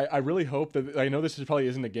cool. See, I really hope that, I know this probably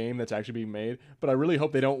isn't a game that's actually being made, but I really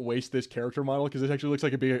hope they don't waste this character model because this actually looks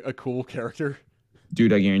like it'd be a cool character.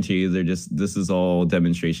 Dude, I guarantee you, this is all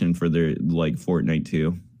demonstration for their like Fortnite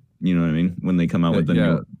 2. You know what I mean? When they come out with the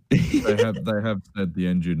new... they have said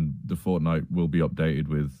the Fortnite will be updated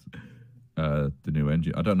with the new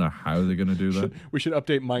engine. I don't know how they're going to do that. We should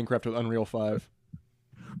update Minecraft with Unreal 5.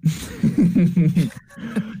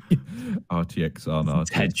 RTX on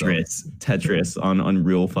RTX. Tetris on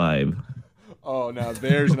Unreal 5. Oh, now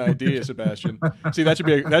there's an idea, Sebastian. See, that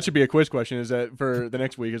should be a quiz question. Is that for the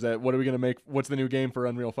next week? Is that what are we gonna make? What's the new game for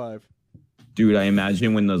Unreal 5? Dude, I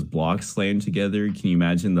imagine when those blocks slam together. Can you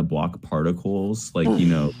imagine the block particles? Like, you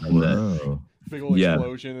know, big old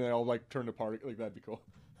explosion, and they all like turn to particle. Like that'd be cool.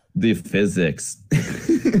 The physics.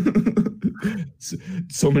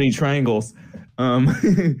 So many triangles.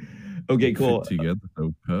 Okay, cool. Fit together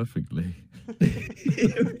so perfectly.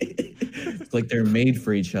 It's like they're made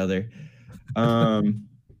for each other.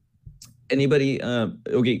 Anybody?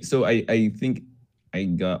 Okay, so I think I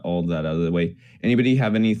got all that out of the way. Anybody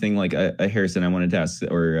have anything like Harrison? I wanted to ask,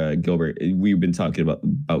 or Gilbert. We've been talking about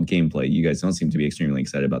gameplay. You guys don't seem to be extremely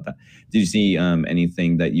excited about that. Did you see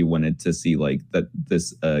anything that you wanted to see, like that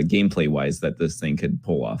this gameplay wise, that this thing could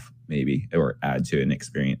pull off, maybe, or add to an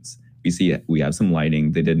experience? We have some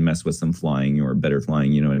lighting. They did mess with some flying, or better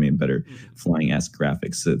flying. You know what I mean? Better flying-esque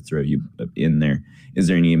graphics to throw you in there. Is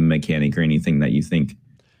there any mechanic or anything that you think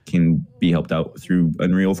can be helped out through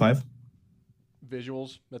Unreal 5?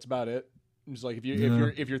 Visuals. That's about it. It's like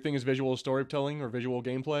if your thing is visual storytelling or visual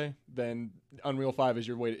gameplay, then Unreal 5 is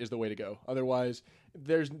the way to go. Otherwise,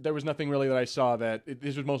 there was nothing really that I saw that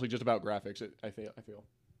this was mostly just about graphics. I feel.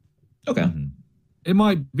 Okay. It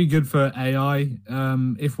might be good for AI.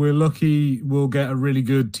 If we're lucky, we'll get a really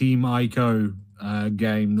good Team Ico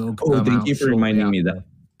game that'll come out. Thank you for reminding me that.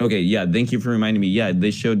 Okay, yeah, thank you for reminding me. Yeah,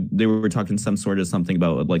 they were talking some sort of something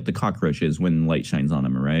about like the cockroaches when light shines on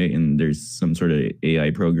them, right? And there's some sort of AI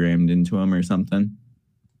programmed into them or something.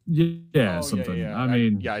 Yeah, Oh, something. yeah. I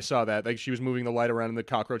mean, I saw that. Like she was moving the light around, and the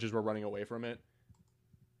cockroaches were running away from it.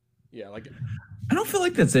 Yeah, like I don't feel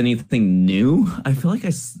like that's anything new. I feel like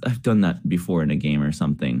I've done that before in a game or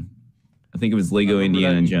something. I think it was Lego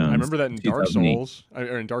Indiana Jones. I remember that in Dark 2008. Souls,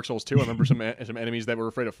 or in Dark Souls 2. I remember some enemies that were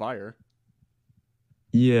afraid of fire.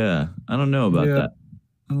 Yeah, I don't know about that.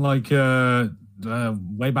 And like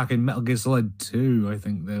way back in Metal Gear Solid 2, I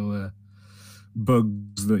think there were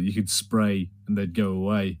bugs that you could spray and they'd go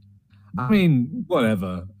away. I mean,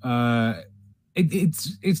 whatever.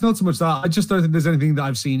 It's not so much that. I just don't think there's anything that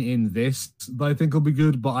I've seen in this that I think will be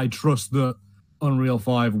good, but I trust that Unreal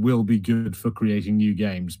 5 will be good for creating new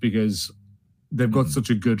games because they've got such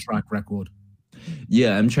a good track record.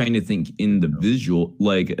 Yeah, I'm trying to think in the visual,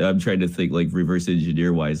 like I'm trying to think like reverse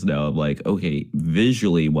engineer wise now. I'm like, okay,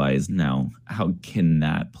 visually wise now, how can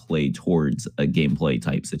that play towards a gameplay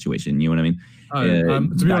type situation? You know what I mean?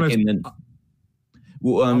 To be honest,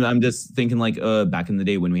 I'm just thinking like back in the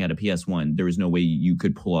day when we had a PS1, there was no way you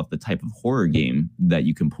could pull off the type of horror game that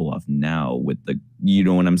you can pull off now with the, you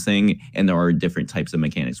know what I'm saying? And there are different types of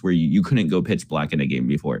mechanics where you couldn't go pitch black in a game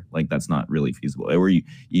before. Like that's not really feasible. Or you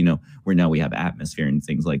know, where now we have atmosphere and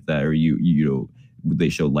things like that, or you know, they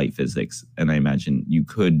show light physics. And I imagine you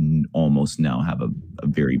could almost now have a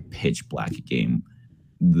very pitch black game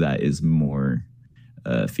that is more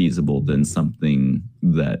feasible than something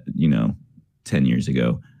that, you know, 10 years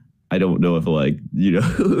ago. I don't know if like, you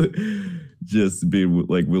know, just being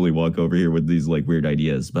like Willy Wonka over here with these like weird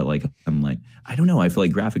ideas, but like I'm like, I don't know. I feel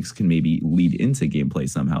like graphics can maybe lead into gameplay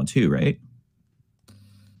somehow too, right?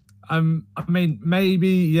 I mean, maybe,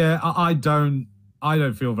 yeah. I don't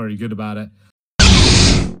feel very good about it.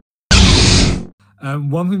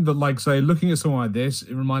 One thing that, like, say, looking at something like this,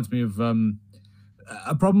 it reminds me of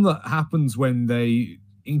a problem that happens when they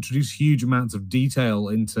introduce huge amounts of detail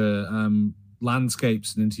into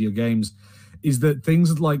landscapes and into your games, is that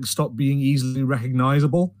things like stop being easily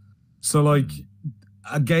recognizable. So like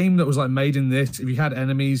a game that was like made in this, if you had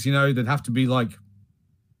enemies, you know, they'd have to be like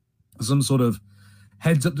some sort of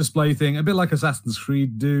heads-up display thing, a bit like Assassin's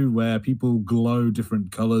Creed do, where people glow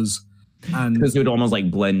different colors, and because it would almost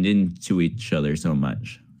like blend into each other so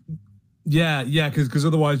much. Yeah, because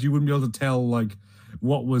otherwise you wouldn't be able to tell like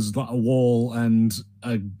what was like a wall and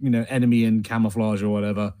a, you know, enemy in camouflage or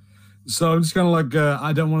whatever. So I'm just kind of like,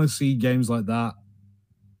 I don't want to see games like that.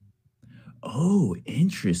 Oh,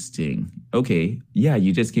 interesting. Okay. Yeah,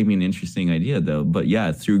 you just gave me an interesting idea though. But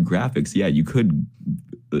yeah, through graphics, yeah, you could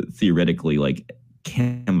theoretically like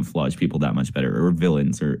camouflage people that much better, or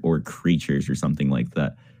villains or creatures or something like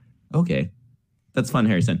that. Okay. That's fun,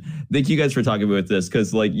 Harrison. Thank you guys for talking about this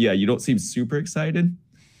because like, yeah, you don't seem super excited.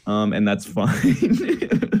 And that's fine.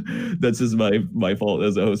 That's just my fault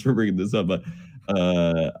as a host for bringing this up. But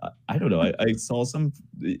I don't know.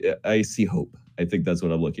 I see hope. I think that's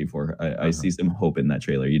what I'm looking for. I see some hope in that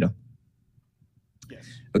trailer, you know? Yes.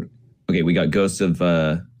 Okay, we got Ghost of,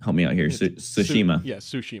 help me out here, Tsushima.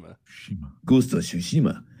 Tsushima. Ghost of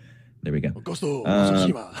Tsushima. There we go. Ghost of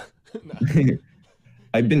Tsushima.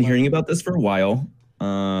 I've been hearing about this for a while.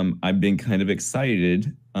 I've been kind of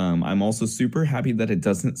excited. I'm also super happy that it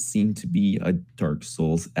doesn't seem to be a Dark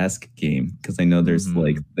Souls-esque game, because I know there's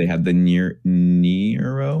like, they have the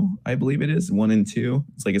Nero, I believe it is, 1 and 2.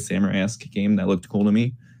 It's like a samurai-esque game that looked cool to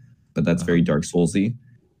me, but that's very Dark Souls-y.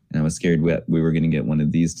 And I was scared we were going to get one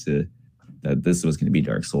of these that this was going to be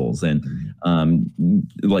Dark Souls. And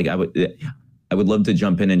like I would love to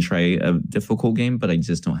jump in and try a difficult game, but I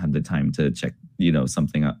just don't have the time to check, you know,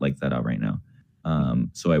 something like that out right now.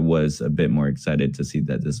 So I was a bit more excited to see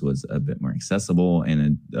that this was a bit more accessible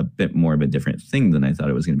and a bit more of a different thing than I thought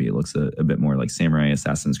it was going to be. It looks a bit more like Samurai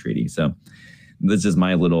Assassin's Creed. So this is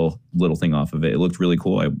my little thing off of it. It looked really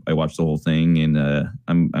cool. I watched the whole thing, and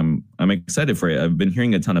I'm excited for it. I've been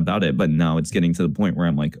hearing a ton about it, but now it's getting to the point where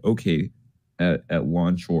I'm like, okay, at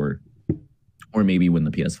launch or maybe when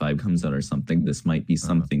the PS5 comes out or something, this might be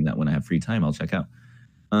something that when I have free time, I'll check out.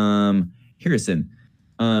 Harrison,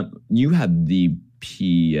 you have the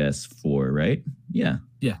PS4, right? Yeah.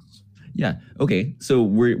 Yeah. Yeah. Okay. So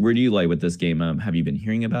where do you lie with this game? Have you been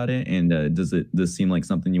hearing about it? And does this seem like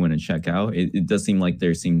something you want to check out? It does seem like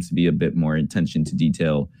there seems to be a bit more attention to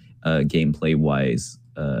detail, gameplay wise,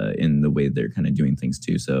 in the way they're kind of doing things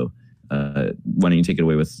too. So why don't you take it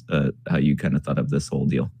away with how you kind of thought of this whole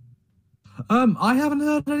deal? I haven't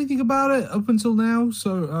heard anything about it up until now,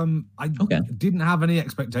 so I didn't have any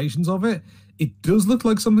expectations of it. It does look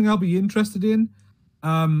like something I'll be interested in.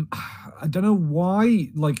 I don't know why.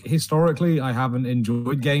 Like historically, I haven't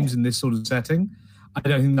enjoyed games in this sort of setting. I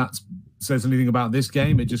don't think that says anything about this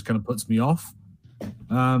game. It just kind of puts me off.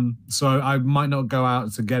 So I might not go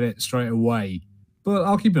out to get it straight away, but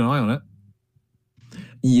I'll keep an eye on it.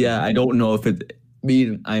 Yeah, I don't know if it. I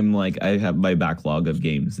mean, I'm like, I have my backlog of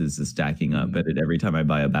games is just stacking up, and every time I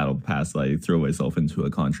buy a battle pass, I throw myself into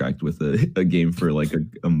a contract with a game for like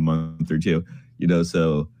a month or two,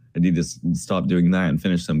 so I need to stop doing that and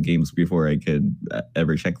finish some games before I could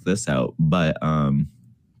ever check this out. But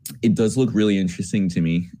it does look really interesting to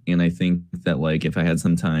me, and I think that like if I had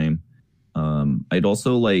some time, I'd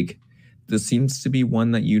also like, this seems to be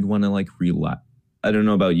one that you'd want to like relax. I don't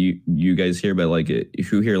know about you guys here, but like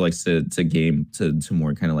who here likes to game to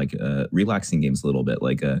more kind of like relaxing games a little bit,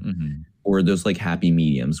 like or those like happy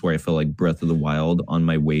mediums where I feel like Breath of the Wild on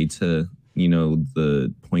my way to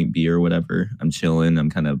the point B or whatever. I'm chilling.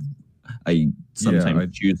 I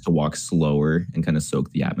sometimes choose to walk slower and kind of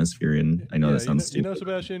soak the atmosphere in. I know that sounds stupid.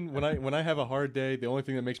 Sebastian, when I have a hard day, the only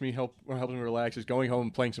thing that makes me help me relax is going home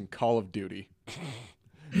and playing some Call of Duty.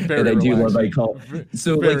 And I do love my Call.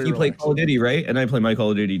 So like you play Call of Duty, right? And I play my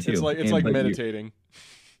Call of Duty too. It's like meditating.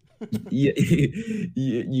 Yeah,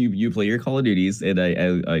 you play your Call of Duties, and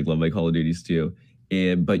I love my Call of Duties too.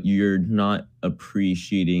 But you're not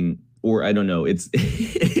appreciating, or I don't know, it's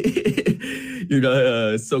you're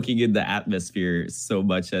not soaking in the atmosphere so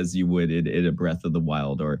much as you would in a Breath of the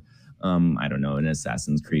Wild, or I don't know, an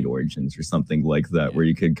Assassin's Creed Origins or something like that, where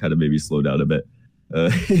you could kind of maybe slow down a bit.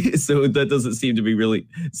 So that doesn't seem to be really.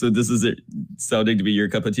 So this is it sounding to be your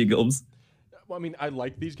cup of tea, Gilbs? Well, I mean, I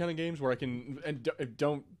like these kind of games where I can, and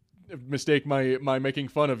don't mistake my making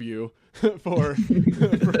fun of you for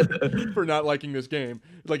not liking this game.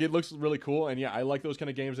 Like, it looks really cool, and yeah, I like those kind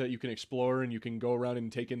of games that you can explore and you can go around and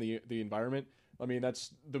take in the environment. I mean,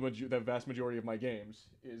 that's the vast majority of my games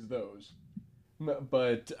is those.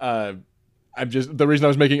 But I'm just, the reason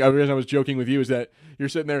I was joking with you is that you're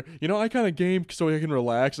sitting there, I kind of game so I can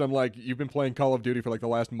relax. I'm like, you've been playing Call of Duty for like the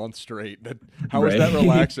last month straight. How is that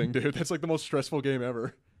relaxing, dude? That's like the most stressful game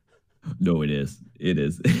ever. No, it is. It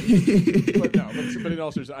is. but in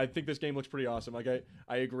all seriousness, I think this game looks pretty awesome. Like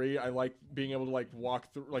I agree. I like being able to walk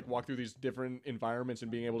through these different environments and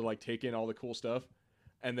being able to like take in all the cool stuff.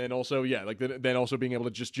 And then also, then also being able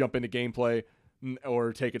to just jump into gameplay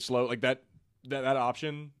or take it slow. Like that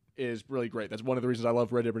option is really great. That's one of the reasons I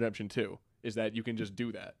love Red Dead Redemption 2, is that you can just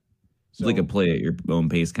do that. So, it's like a play at your own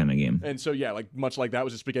pace kind of game. And so yeah, like much like that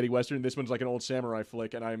was a spaghetti western, this one's like an old samurai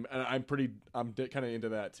flick, and I'm kind of into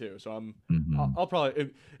that too. So I'll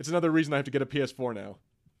probably, it's another reason I have to get a PS4 now.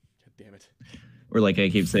 God damn it. Or like I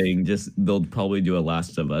keep saying, they'll probably do a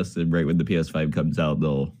Last of Us, and right when the PS5 comes out,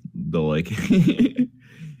 they'll like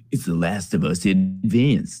it's the Last of Us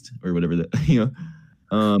Advanced or whatever that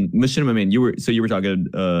Machinima Man, you were talking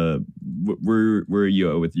where are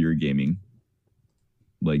you at with your gaming?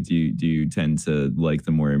 Like do you tend to like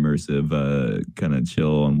the more immersive kind of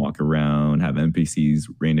chill and walk around, have random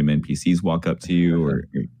NPCs walk up to you, or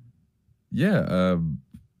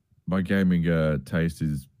my gaming taste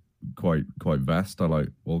is quite vast. I like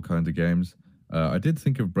all kinds of games. I did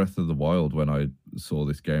think of Breath of the Wild when I saw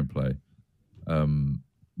this gameplay.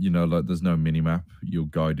 Like there's no mini-map. You're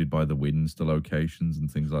guided by the winds to locations and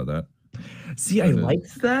things like that. See, I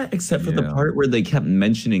liked that, except for the part where they kept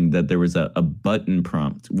mentioning that there was a button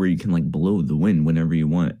prompt where you can like blow the wind whenever you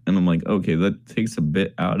want. And I'm like, okay, that takes a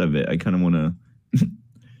bit out of it. I kind of want to,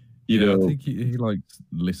 I think he like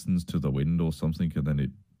listens to the wind or something, and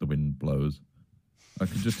then the wind blows. I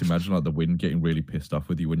can just imagine like the wind getting really pissed off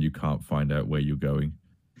with you when you can't find out where you're going.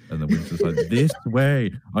 And the wind's just like, this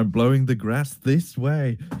way. I'm blowing the grass this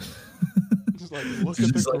way. Just like, look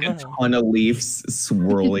at the like a ton of leaves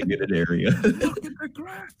swirling in an area. Look at the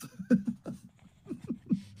grass.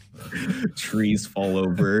 Trees fall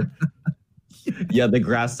over. Yeah, the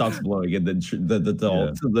grass stops blowing, and then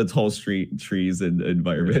the tall street trees and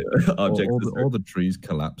environment objects. All the trees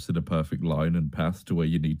collapse in a perfect line and path to where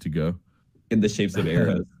you need to go. In the shapes of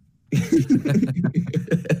arrows.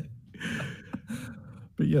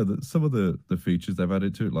 But yeah, some of the features they've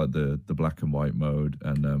added to it, like the black and white mode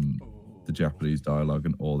and the Japanese dialogue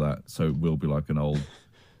and all that. So it will be like an old,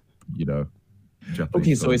 Japanese.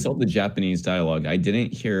 Okay, so I saw the Japanese dialogue. I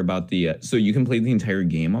didn't hear about the. So you can play the entire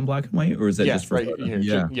game on black and white, or is that just for? Right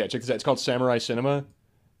here. Check this out. It's called Samurai Cinema,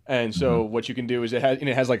 and so what you can do is it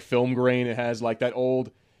has like film grain. It has like that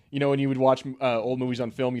old. When you would watch old movies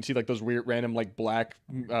on film, you'd see like those weird random like black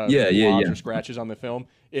blobs or scratches on the film.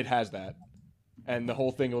 It has that. And the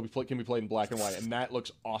whole thing can be played in black and white, and that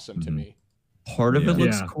looks awesome to me. Part of it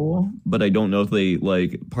looks Yeah. cool, but I don't know if they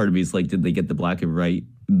like. Part of me is like, did they get the black and white,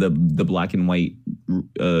 the black and white,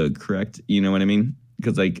 correct? You know what I mean?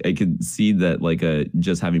 Because I could see that like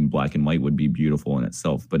just having black and white would be beautiful in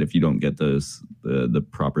itself, but if you don't get those the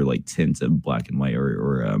proper like tint of black and white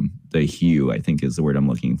or the hue, I think is the word I'm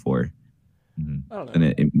looking for. I don't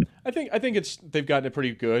know. And I think it's they've gotten it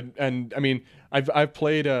pretty good, and I mean I've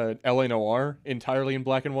played LA Noir entirely in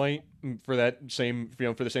black and white for that same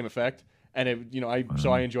for the same effect, and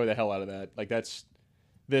so I enjoy the hell out of that. Like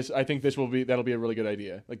I think that'll be a really good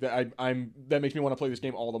idea. Like that makes me want to play this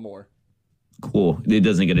game all the more. cool. It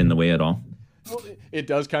doesn't get in the way at all. Well, it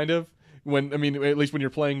does kind of. At least when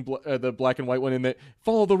you're playing the black and white one, in that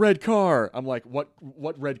follow the red car. I'm like, what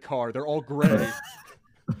red car? They're all gray.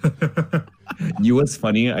 You what's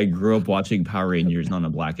funny? I grew up watching Power Rangers on a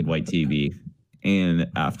black and white TV, and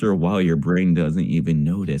after a while, your brain doesn't even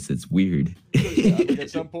notice. It's weird. Yeah, like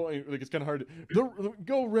at some point, like it's kind of hard.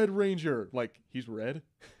 Go Red Ranger. Like he's red.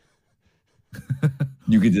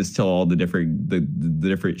 You could just tell all the different the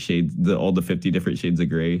different shades, all the 50 different shades of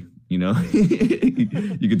gray. You know,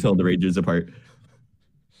 you could tell the Rangers apart.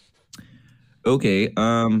 Okay,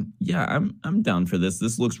 yeah, I'm down for this.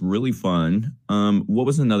 This looks really fun. What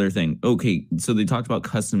was another thing? Okay, so they talked about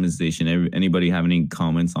customization. Anybody have any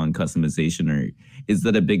comments on customization, or is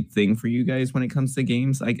that a big thing for you guys when it comes to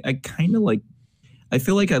games? I kind of like. I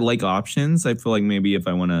feel like I like options. I feel like maybe if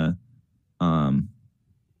I want to, I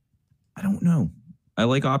don't know. I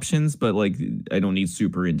like options, but like I don't need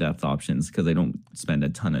super in-depth options because I don't spend a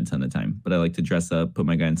ton of time. But I like to dress up, put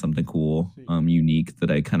my guy in something cool, unique that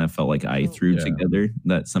I kind of felt like I threw together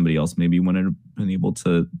that somebody else maybe wouldn't have been able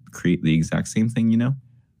to create the exact same thing, you know?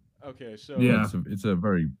 Okay, so Yeah, it's a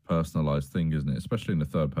very personalized thing, isn't it? Especially in a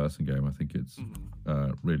third-person game, I think it's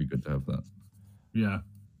really good to have that. Yeah.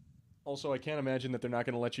 Also, I can't imagine that they're not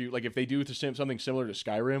going to let you, like, if they do something similar to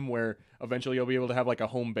Skyrim, where eventually you'll be able to have like a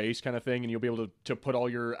home base kind of thing, and you'll be able to put all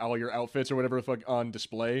your outfits or whatever the fuck on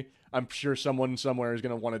display. I'm sure someone somewhere is going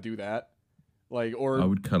to want to do that. Like, or I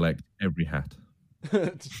would collect every hat.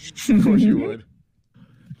 of course you would.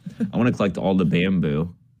 I want to collect all the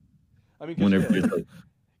bamboo. I mean,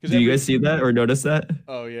 Do you guys see that or notice that?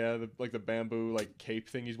 Oh yeah, the bamboo like cape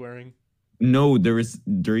thing he's wearing. No, there was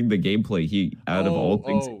during the gameplay. He out of all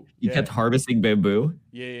things, he kept harvesting bamboo.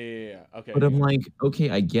 Yeah. Okay. But I'm like, okay,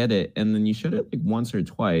 I get it. And then you showed it like once or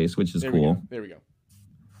twice, which is cool. There we go.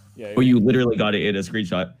 Yeah. Oh, you literally got it in a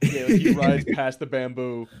screenshot. Yeah, like he rides past the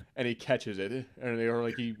bamboo and he catches it, and they are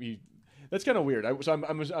like he. That's kind of weird.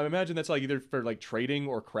 I imagine that's like either for like trading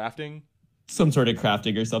or crafting. Some sort of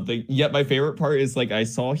crafting or something. Yet my favorite part is like I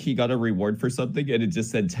saw he got a reward for something and it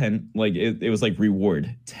just said 10, like it was like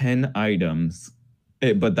reward 10 items.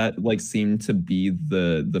 But that like seemed to be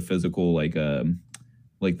the physical like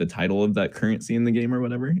the title of that currency in the game or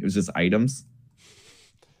whatever. It was just items.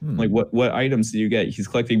 Like what items do you get? He's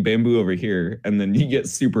collecting bamboo over here, and then he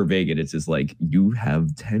gets super vague and it's just like you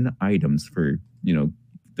have 10 items for,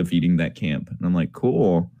 defeating that camp. And I'm like,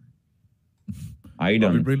 cool.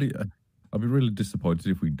 Item. I'll be really disappointed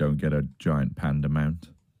if we don't get a giant panda mount.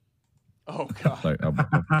 Oh god! Like,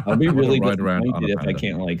 I'll be really ride around disappointed if I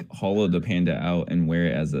can't like hollow the panda out and wear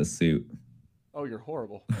it as a suit. Oh, you're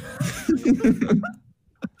horrible.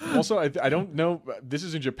 Also, I don't know. This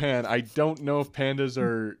is in Japan. I don't know if pandas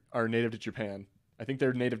are native to Japan. I think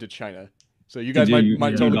they're native to China. So you guys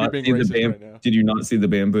might totally be being racist right now. Did you not see the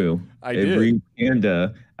bamboo? Every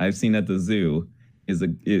panda I've seen at the zoo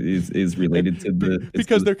is related to the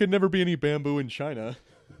because there could never be any bamboo in China.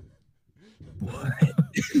 What?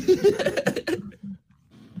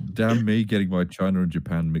 Damn me, getting my China and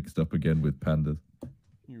Japan mixed up again with pandas.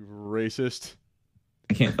 You racist.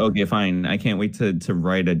 I can't. Okay, fine. I can't wait to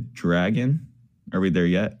ride a dragon. Are we there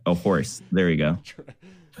yet? A horse. There we go.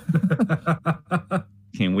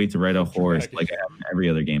 Can't wait to ride a horse like I have in every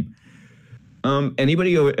other game.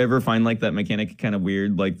 Anybody ever find like that mechanic kind of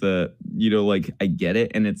weird? Like like I get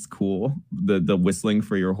it and it's cool, the whistling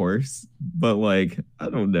for your horse, but like I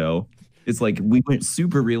don't know. It's like we went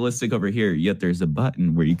super realistic over here, yet there's a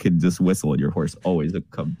button where you could just whistle and your horse always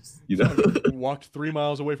comes. Walked 3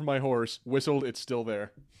 miles away from my horse, whistled, it's still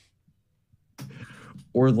there.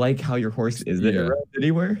 Or like how your horse isn't around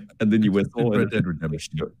anywhere, and then you whistle. Red Dead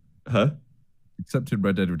Redemption. Huh? Except in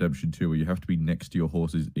Red Dead Redemption 2, where you have to be next to your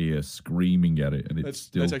horse's ear, screaming at it, and that's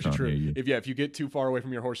actually can't true. Hear you. If you get too far away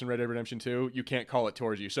from your horse in Red Dead Redemption 2, you can't call it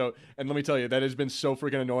towards you. So, and let me tell you, that has been so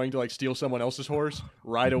freaking annoying to like steal someone else's horse,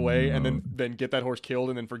 ride away, and then get that horse killed,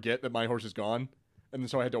 and then forget that my horse is gone, and then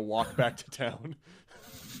so I had to walk back to town.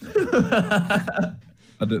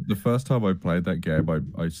 The first time I played that game,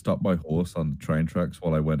 I stopped my horse on the train tracks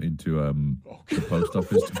while I went into the post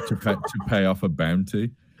office to pay off a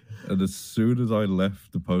bounty. And as soon as I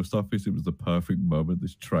left the post office, it was the perfect moment.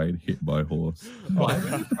 This train hit my horse. Oh,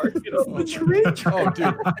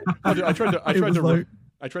 dude!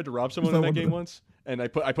 I tried to rob someone in that game once, and I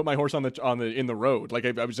put my horse in the road. Like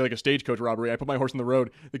I was like a stagecoach robbery. I put my horse in the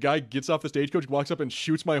road. The guy gets off the stagecoach, walks up, and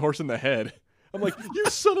shoots my horse in the head. I'm like, you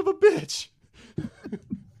son of a bitch!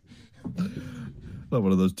 Not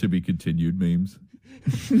one of those to be continued memes.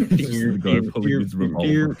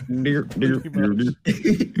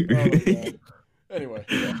 Anyway.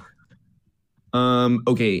 Yeah.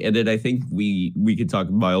 Okay, and then I think we could talk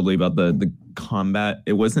mildly about the combat.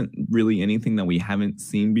 It wasn't really anything that we haven't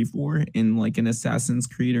seen before in like an Assassin's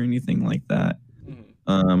Creed or anything like that.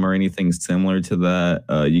 Or anything similar to that.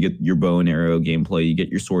 You get your bow and arrow gameplay, you get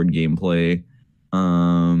your sword gameplay,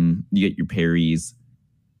 you get your parries.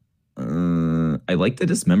 I like the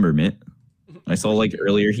dismemberment. I saw like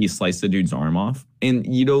earlier he sliced the dude's arm off, and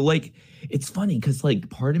like it's funny because like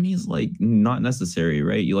part of me is like not necessary,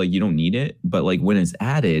 right? You don't need it, but like when it's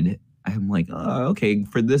added, I'm like, oh, okay,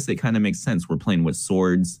 for this it kind of makes sense. We're playing with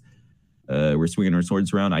swords, we're swinging our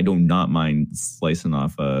swords around. I do not mind slicing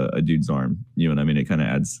off a dude's arm. You know what I mean? It kind of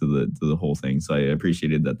adds to the whole thing. So I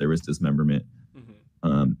appreciated that there was dismemberment.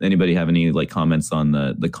 Anybody have any like comments on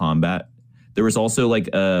the combat? There was also like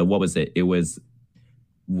what was it? It was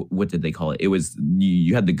what did they call it? It was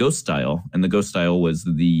you had the ghost style, and the ghost style was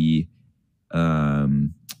the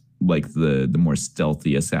like the more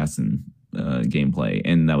stealthy assassin gameplay,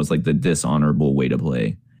 and that was like the dishonorable way to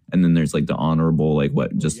play. And then there's like the honorable, like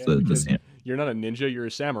what the you're not a ninja, you're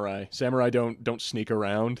a samurai. Samurai don't sneak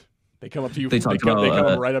around. They come up to you. They come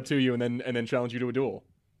right up to you and then challenge you to a duel.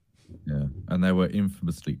 Yeah, and they were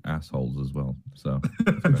infamously assholes as well. So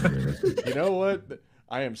you know what?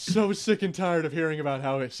 I am so sick and tired of hearing about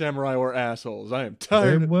how samurai were assholes. I am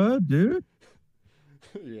tired. They were, dude.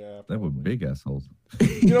 Yeah, they were big assholes.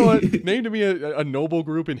 You know what? Name to me a noble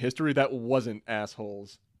group in history that wasn't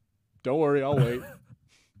assholes. Don't worry, I'll wait.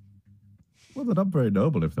 Well, they're not very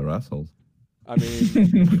noble if they're assholes. I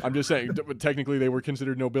mean, I'm just saying, technically they were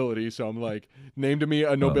considered nobility, so I'm like, name to me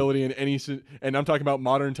a nobility in any, and I'm talking about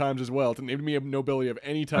modern times as well. Name to me a nobility of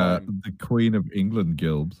any time. The Queen of England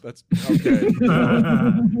guilds. That's okay.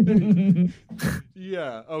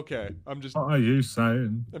 Yeah, okay. What are you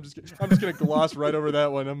saying? I'm just gonna gloss right over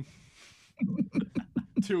that one.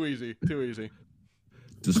 Too easy.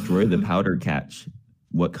 Destroy the powder catch.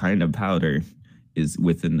 What kind of powder is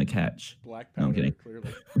within the catch? Black powder, no, clearly.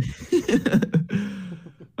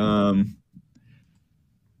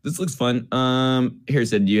 This looks fun.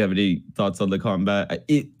 Harrison, do you have any thoughts on the combat?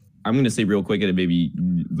 I'm gonna say real quick, and maybe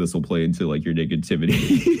this will play into like your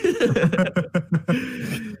negativity.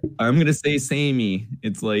 I'm gonna say samey.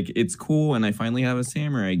 It's like it's cool, and I finally have a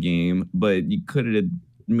samurai game, but you could have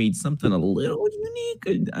made something a little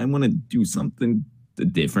unique. I want to do something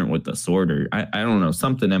different with the sword, or I don't know,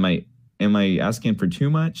 something. Am I asking for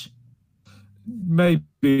too much? Maybe,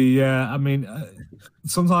 yeah. I mean,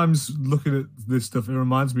 sometimes looking at this stuff, it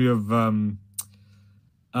reminds me of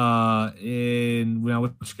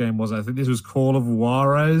which game was it? I think this was Call of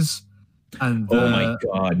Juarez, and oh my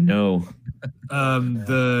god, no!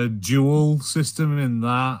 The duel system in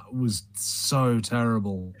that was so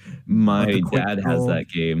terrible. My dad has that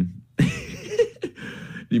game.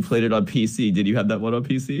 You played it on PC. Did you have that one on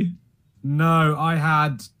PC? No, I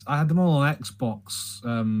had them all on Xbox.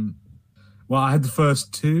 Well, I had the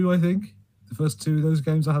first two, I think. The first two of those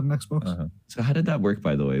games I had on Xbox. So how did that work,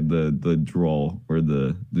 by the way? The draw or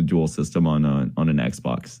the dual system on an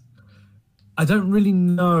Xbox? I don't really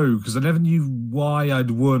know because I never knew why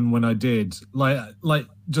I'd won when I did. Like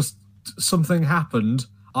just something happened.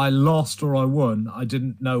 I lost or I won. I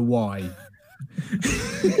didn't know why.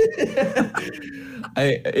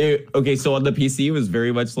 Okay, so on the PC it was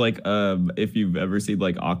very much like if you've ever seen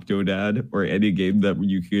like Octodad or any game that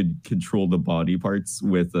you could control the body parts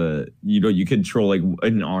with you control like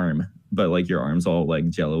an arm, but like your arm's all like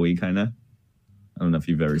jello-y kind of. I don't know if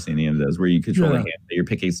you've ever seen any of those where you control a hand, you're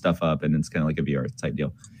picking stuff up, and it's kind of like a VR type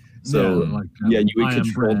deal. So you would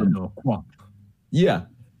control the yeah.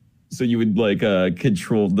 So you would like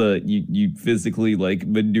control you physically like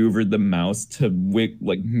maneuver the mouse to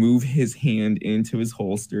like move his hand into his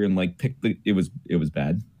holster and like pick it was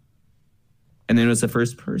bad. And then it was a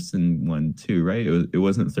first person one too, right? It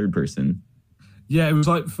wasn't third person. Yeah, it was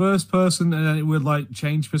like first person, and then it would like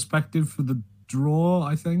change perspective for the draw,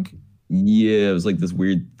 I think. Yeah, it was like this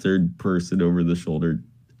weird third person over the shoulder.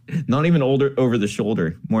 Not even over the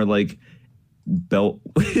shoulder, more like belt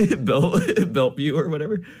belt view or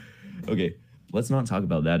whatever. Okay, let's not talk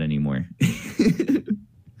about that anymore.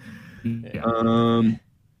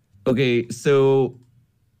 Okay, so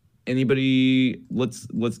anybody, let's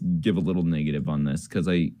give a little negative on this, because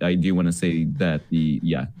I do want to say that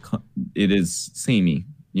it is samey.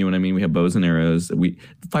 You know what I mean? We have bows and arrows.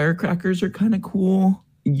 Firecrackers are kind of cool,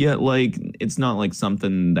 yet like it's not like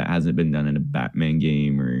something that hasn't been done in a Batman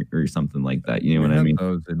game or something like that. You know what I mean?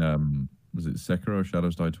 Those in was it Sekiro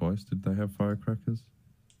Shadows Die Twice? Did they have firecrackers?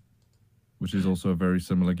 Which is also a very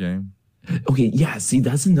similar game. Okay, yeah. See,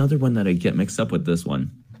 that's another one that I get mixed up with this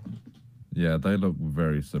one. Yeah, they look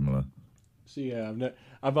very similar. See, yeah,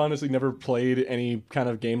 I've honestly never played any kind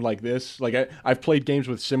of game like this. Like I've played games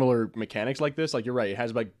with similar mechanics like this. Like you're right, it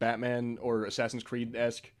has like Batman or Assassin's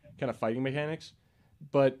Creed-esque kind of fighting mechanics,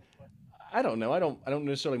 but I don't know. I don't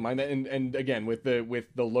necessarily mind that. And again, with the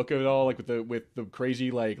look of it all, like with the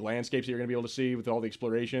crazy like landscapes that you're gonna be able to see with all the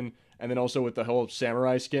exploration, and then also with the whole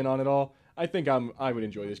samurai skin on it all, I think I would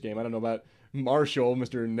enjoy this game. I don't know about Marshall,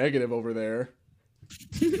 Mr. Negative over there.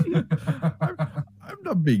 I'm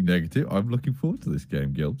not being negative. I'm looking forward to this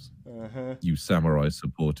game, Gilbs. You samurai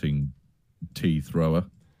supporting tea thrower.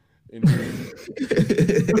 I'm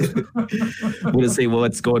gonna say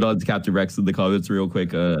what's going on to Captain Rex in the comments real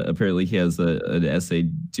quick. Apparently he has an essay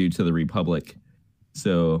due to the Republic.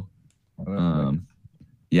 So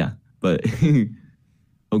yeah, but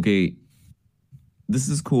okay. This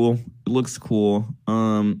is cool. It looks cool.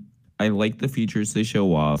 I like the features they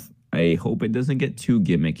show off. I hope it doesn't get too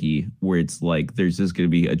gimmicky where it's like there's just going to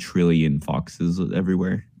be a trillion foxes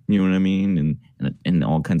everywhere. You know what I mean? And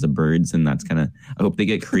all kinds of birds. And that's kind of, I hope they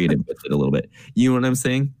get creative with it a little bit. You know what I'm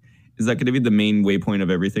saying? Is that going to be the main waypoint of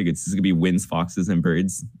everything? It's just going to be winds, foxes, and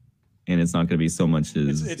birds. And it's not going to be so much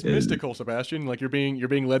as... It's mystical, Sebastian. Like you're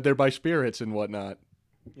being led there by spirits and whatnot.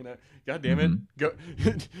 You know, God damn it. Go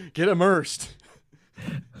get immersed.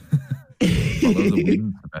 Follow the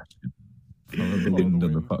wind, Sebastian. Follow the wind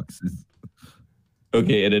and the foxes.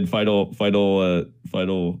 Okay, and then final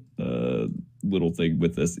little thing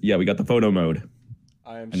with this. Yeah, we got the photo mode.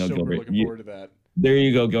 I am super looking forward to that. There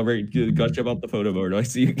you go, Gilbert. Gotcha about the photo mode. I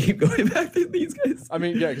see you keep going back to these guys. I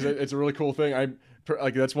mean, yeah, because it's a really cool thing.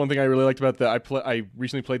 That's one thing I really liked about I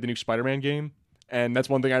recently played the new Spider-Man game, and that's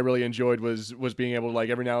one thing I really enjoyed was being able to like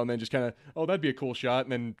every now and then just kind of, oh, that'd be a cool shot,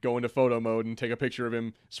 and then go into photo mode and take a picture of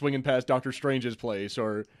him swinging past Doctor Strange's place,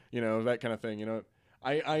 or that kind of thing.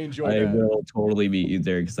 I enjoy that. I will totally meet you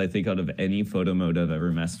there, because I think out of any photo mode I've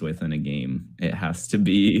ever messed with in a game, it has to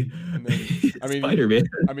be Spider-Man.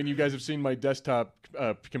 I mean, you guys have seen my desktop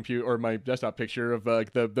compute or my desktop picture of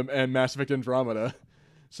the Mass Effect Andromeda.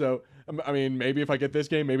 So I mean, maybe if I get this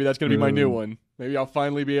game, maybe that's going to be my new one. Maybe I'll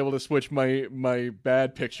finally be able to switch my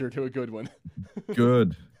bad picture to a good one.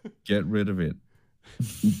 Good. Get rid of it.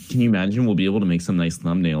 Can you imagine we'll be able to make some nice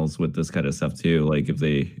thumbnails with this kind of stuff too? Like if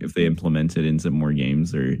they implement it into more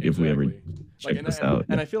games, or if we ever check this out.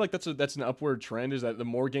 And I feel like that's an upward trend, is that the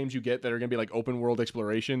more games you get that are going to be like open world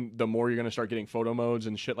exploration, the more you're going to start getting photo modes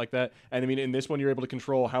and shit like that. And I mean, in this one, you're able to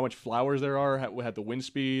control how much flowers there are, at the wind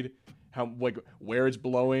speed, how like where it's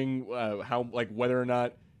blowing, how like whether or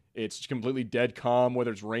not it's completely dead calm,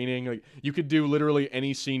 whether it's raining. Like you could do literally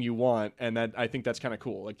any scene you want, and that I think that's kind of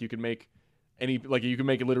cool. Like you can make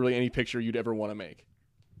literally any picture you'd ever want to make.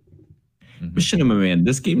 Machinima Man,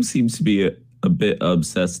 this game seems to be a bit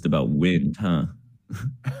obsessed about wind, huh?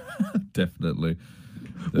 Definitely.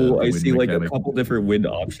 Well, I see like a couple different wind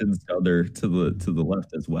options down there to the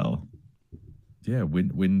left as well. Yeah,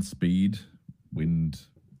 wind speed, wind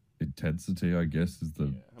intensity, I guess is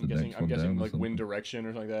the. I'm guessing like wind direction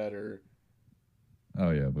or something like that, or.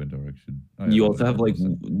 Oh yeah, wind direction. You also have like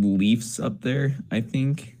leaves up there, I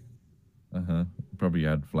think. Probably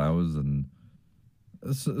add flowers, and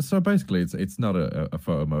so basically it's not a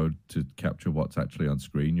photo mode to capture what's actually on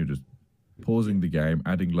screen. You're just pausing the game,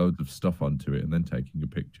 adding loads of stuff onto it, and then taking a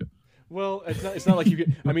picture. Well, it's not like you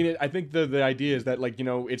can. I mean, I think the idea is that like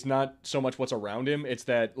it's not so much what's around him. It's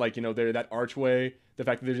that like there that archway. The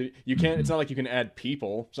fact that you can't. It's not like you can add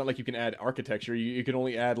people. It's not like you can add architecture. You can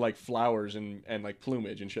only add like flowers and like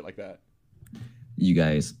plumage and shit like that. You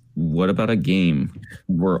guys, what about a game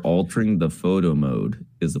where altering the photo mode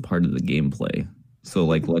is a part of the gameplay? So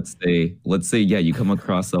like let's say yeah, you come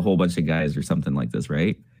across a whole bunch of guys or something like this,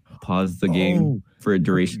 right? Pause the game for a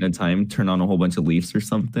duration of time, turn on a whole bunch of leaves or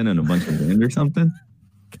something and a bunch of wind or something.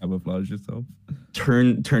 Camouflage yourself.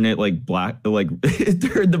 Turn it like black, like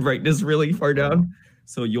turn the brightness really far down.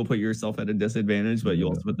 So you'll put yourself at a disadvantage, but you'll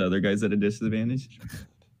also put the other guys at a disadvantage.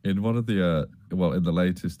 In one of the in the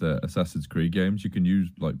latest Assassin's Creed games, you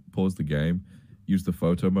can pause the game, use the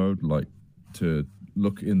photo mode, like to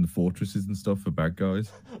look in the fortresses and stuff for bad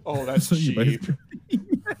guys. Oh, that's So you cheap.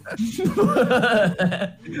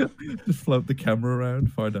 Just float the camera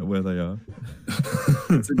around, find out where they are.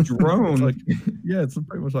 It's a drone. It's like, yeah, it's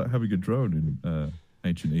pretty much like having a drone in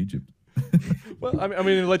ancient Egypt. Well, I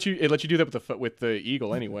mean, it lets you do that with the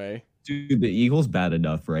eagle anyway. Dude, the eagle's bad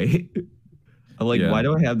enough, right? Like, Yeah. why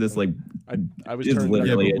do I have this, like, I was it's turned.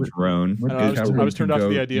 literally Yeah, a drone? With I the was- camera, I was you turned can off to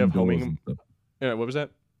the go idea of indoors homing- and stuff. Yeah, what was that?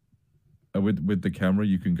 With the camera,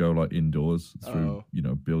 you can go like indoors through,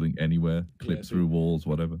 Oh. building anywhere, clip Yeah, see. through walls,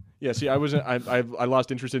 whatever. Yeah, see, I lost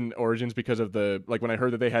interest in Origins because of when I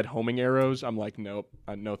heard that they had homing arrows, I'm like, nope,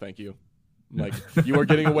 no, thank you. Like, you are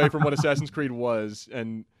getting away from what Assassin's Creed was,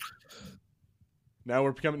 and now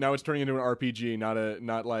it's turning into an RPG,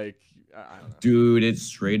 not like, I don't know. Dude, it's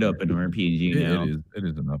straight up an RPG now. It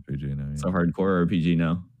is an RPG now. It's Yeah. a hardcore RPG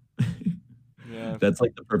now. Yeah. That's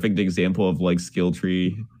like the perfect example of like skill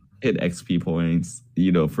tree and XP points,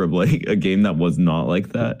 from like a game that was not like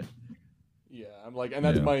that. Yeah, I'm like, and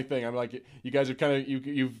that's Yeah. my thing. I'm like, you guys have kind of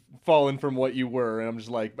you've fallen from what you were, and I'm just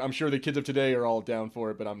like, I'm sure the kids of today are all down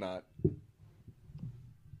for it, but I'm not.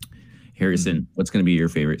 Harrison, what's going to be your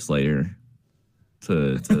favorite slider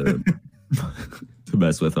to to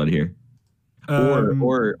mess with on here?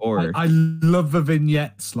 Or I love the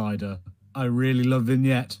vignette slider. I really love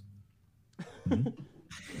vignette.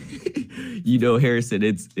 Harrison,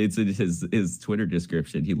 it's in his Twitter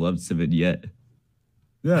description. He loves the vignette.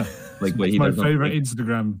 Yeah, Like what it's he my does on favorite Twitter.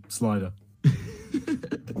 Instagram slider.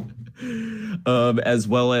 As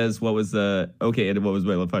well as what was and what was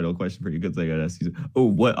my final question for you? Because I got to ask you. Oh,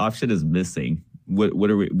 what option is missing?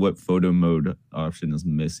 What photo mode option is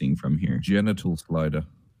missing from here? Genital slider.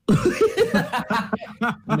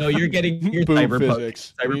 No, you're Boob cyberpunk.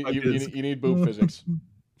 physics. Cyberpunk You need boob physics.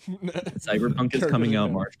 Cyberpunk is coming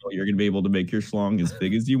out, Marshall. You're gonna be able to make your schlong as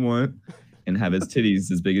big as you want and have its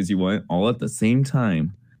titties as big as you want, all at the same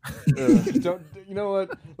time. Don't, you know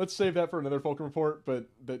what? Let's save that for another Fulcrum report. But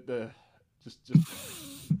just.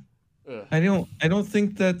 I don't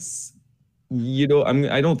think that's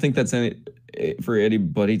I don't think that's for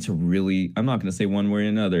anybody to really. I'm not gonna say one way or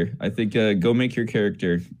another. I think go make your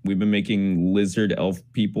character. We've been making lizard elf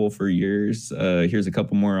people for years. Here's a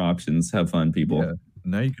couple more options. Have fun, people. Yeah.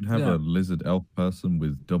 Now you can have Yeah. a lizard elf person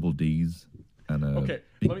with double D's and a Okay,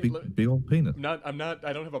 big old penis. I don't have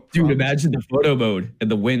a problem. Dude, imagine the photo mode and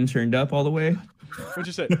the wind turned up all the way. What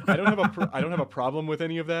you say? I don't have a problem with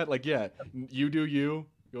any of that. Like, yeah, you do you.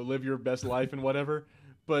 Go live your best life and whatever.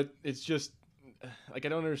 But it's just like I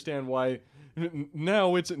don't understand why.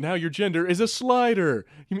 Now your gender is a slider.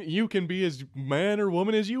 You can be as man or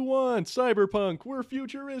woman as you want. Cyberpunk. We're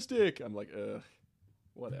futuristic. I'm like,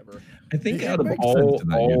 whatever. I think It out of makes sense in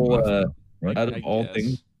that universe, right? out of I all guess.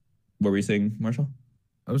 things, what were you saying, Marshall?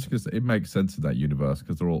 I was just gonna say it makes sense in that universe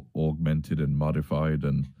because they're all augmented and modified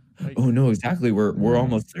and Oh no, exactly. We're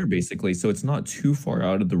almost there basically. So it's not too far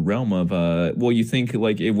out of the realm of you think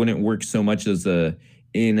like it wouldn't work so much as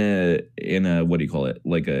in a what do you call it?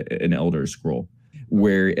 Like an Elder Scroll.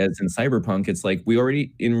 Whereas in Cyberpunk, it's like we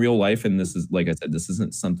already in real life, and this is like I said, this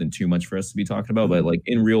isn't something too much for us to be talking about, but like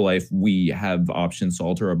in real life, we have options to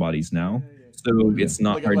alter our bodies now. So it's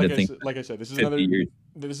not hard to think. Like I said, this is 50 another. years.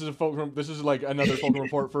 This is a Fulcrum. This is like another Fulcrum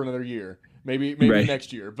report for another year. Maybe Right.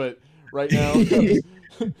 next year. But right now,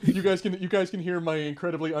 you guys can hear my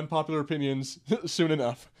incredibly unpopular opinions soon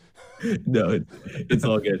enough. No, it's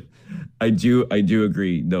all good. I do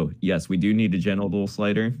agree. No, yes, we do need a genital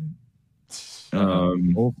slider.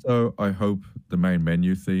 also I hope the main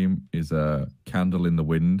menu theme is a Candle in the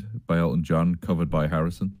Wind by Elton John covered by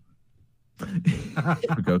Harrison.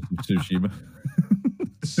 For Ghost of Tsushima.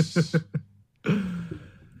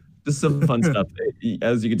 Just some fun stuff.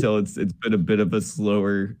 As you can tell, it's been a bit of a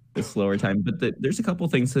slower time, but there's a couple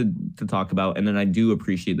things to talk about, and then I do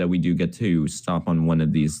appreciate that we do get to stop on one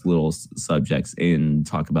of these little subjects and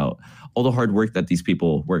talk about all the hard work that these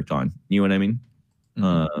people worked on. You know what I mean?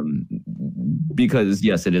 Because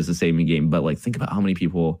yes, it is the same game, but like think about how many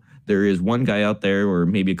people there is. One guy out there, or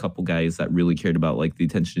maybe a couple guys that really cared about like the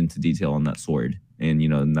attention to detail on that sword, and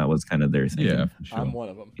and that was kind of their thing. Yeah, for sure. I'm one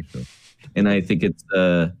of them. For sure. And I think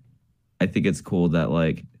it's cool that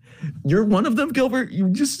like you're one of them, Gilbert. You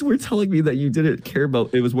just were telling me that you didn't care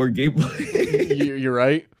about it was more gameplay. You're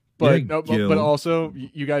right. But Yeah, no, Gil. but also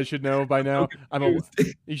you guys should know by now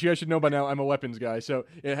you guys should know by now I'm a weapons guy. So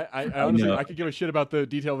I honestly know. I could give a shit about the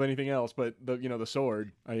detail of anything else, but the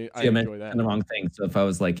sword I See, I meant enjoy that. the wrong thing. So if I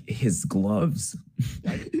was like his gloves,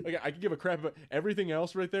 I could give a crap about everything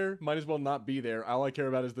else right there. Might as well not be there. All I care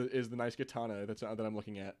about is the nice katana that I'm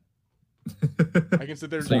looking at. I can sit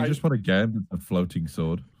there. So you just want a game that's a floating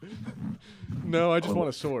sword? No, I just want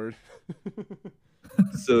a sword.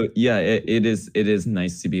 So yeah, it is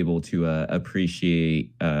nice to be able to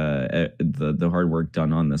appreciate the hard work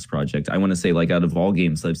done on this project. I want to say, like, out of all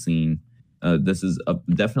games I've seen, this is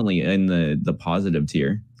definitely in the positive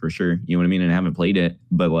tier for sure. You know what I mean? And I haven't played it,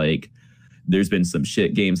 but like, there's been some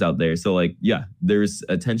shit games out there. So like, yeah, there's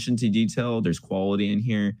attention to detail. There's quality in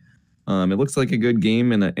here. It looks like a good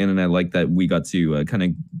game, and I like that we got to kind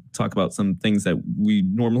of talk about some things that we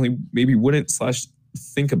normally maybe wouldn't /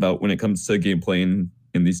 think about when it comes to gameplay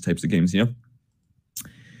in these types of games, you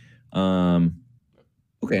know?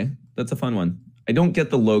 Okay, that's a fun one. I don't get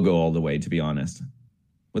the logo all the way, to be honest.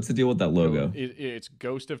 What's the deal with that logo? It's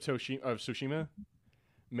Ghost of Tsushima.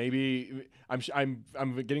 Maybe I'm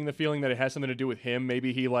getting the feeling that it has something to do with him.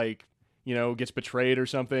 Maybe he, like, you know, gets betrayed or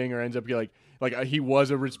something, or ends up like he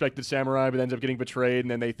was a respected samurai, but ends up getting betrayed,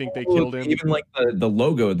 and then they think they killed him. Even like the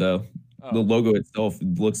logo, though. Oh. The logo itself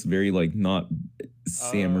looks very like not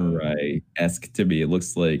samurai-esque to me. It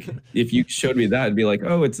looks like if you showed me that, I'd be like,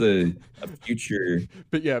 oh, it's a future.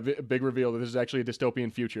 But yeah, big reveal that this is actually a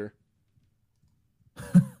dystopian future.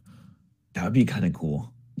 That would be kind of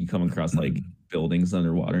cool. You come across like buildings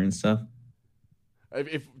underwater and stuff.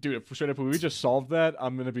 If straight up, we just solved that, I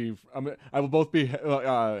will both be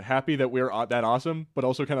happy that we're that awesome, but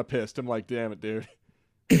also kind of pissed. I'm like, damn it, dude.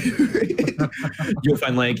 You'll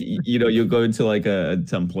find, like, you know, you'll go into like a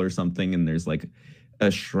temple or something, and there's like a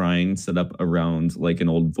shrine set up around like an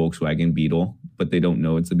old Volkswagen Beetle, but they don't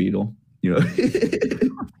know it's a Beetle. You know,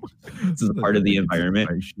 this is part of the environment.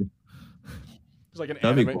 It's like an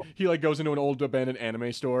anime. Cool. He like goes into an old abandoned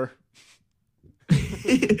anime store.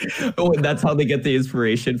 Oh, and that's how they get the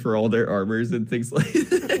inspiration for all their armors and things like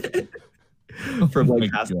that. From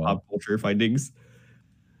like past pop culture findings.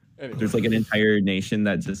 Anyway. There's like an entire nation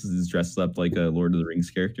that just is dressed up like a Lord of the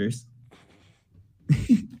Rings characters.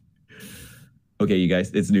 Okay, you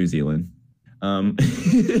guys, it's New Zealand.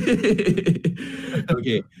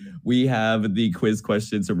 Okay, we have the quiz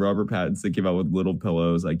questions from Robert Pattinson came out with Little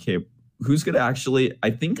Pillows. Who's gonna actually?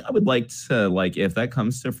 I think I would like to, like, if that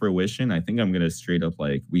comes to fruition, I think I'm gonna straight up,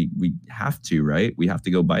 like, we have to, right? We have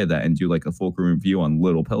to go buy that and do like a Fulcrum review on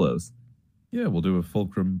Little Pillows. Yeah, we'll do a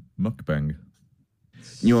Fulcrum mukbang.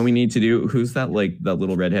 You know what we need to do? Who's that, like, that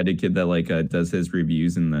little redheaded kid that like does his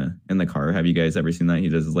reviews in the car? Have you guys ever seen that? He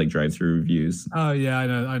does his like drive-through reviews. Oh yeah,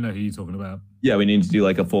 I know who you're talking about. Yeah, we need to do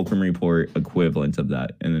like a Fulcrum report equivalent of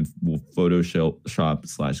that, and then we'll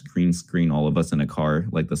Photoshop / green screen all of us in a car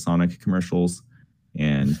like the Sonic commercials,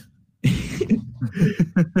 and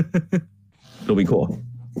it'll be cool.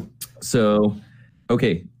 So,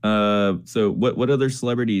 okay, so what other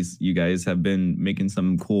celebrities you guys have been making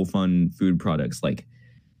some cool, fun food products? Like,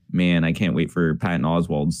 man, I can't wait for Patton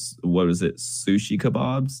Oswalt's, what was it, sushi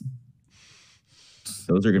kebabs?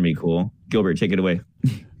 Those are gonna be cool. Gilbert, take it away.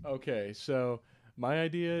 Okay, so my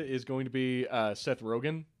idea is going to be Seth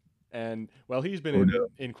Rogen, and well, he's been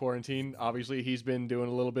in quarantine. Obviously, he's been doing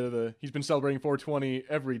a little bit of he's been celebrating 420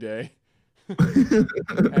 every day,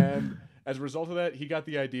 and as a result of that, he got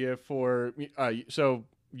the idea for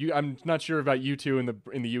I'm not sure about you two in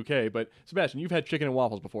the UK, but Sebastian, you've had chicken and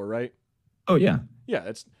waffles before, right? Oh yeah, yeah,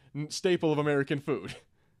 it's a staple of American food,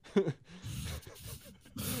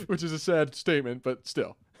 which is a sad statement, but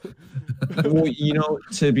still. Well, you know,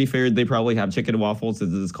 to be fair, they probably have chicken and waffles. This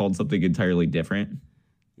is called something entirely different.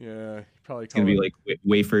 Yeah, probably. It's gonna be like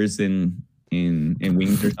wafers and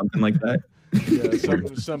wings or something like that.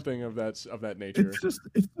 Yeah, something of that nature. It's just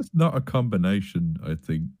not a combination. I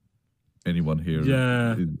think anyone here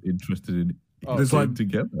is interested in putting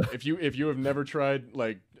together. If you have never tried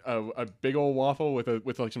like a big old waffle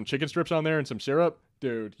with like some chicken strips on there and some syrup,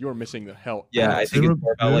 dude, you're missing the hell. Yeah, I think it's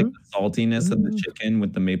more about like the saltiness of the chicken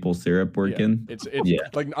with the maple syrup working. It's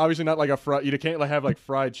like obviously not like a fry. You can't have like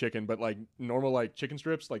fried chicken, but like normal like chicken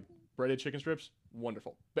strips, like breaded chicken strips,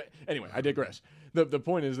 wonderful. But anyway, I digress. The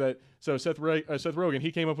point is that Seth Rogen,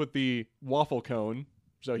 he came up with the waffle cone.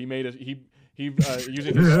 So he made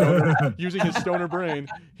using his stoner brain,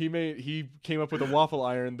 he came up with a waffle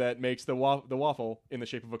iron that makes the waffle in the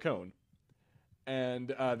shape of a cone.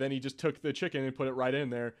 And then he just took the chicken and put it right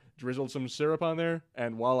in there, drizzled some syrup on there,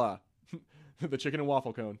 and voila, the chicken and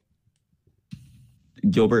waffle cone.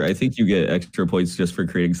 Gilbert, I think you get extra points just for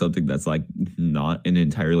creating something that's like not an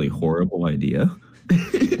entirely horrible idea.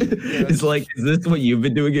 It's like, is this what you've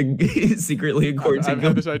been doing secretly in quarantine? I've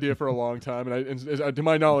had this idea for a long time, and to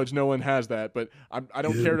my knowledge, no one has that. But I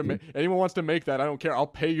don't care to anyone wants to make that. I don't care. I'll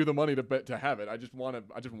pay you the money to have it. I just want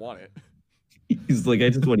it. He's like, I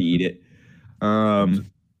just want to eat it.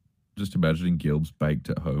 just imagining Gilbs baked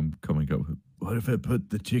at home coming up with, what if I put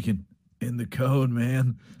the chicken in the cone,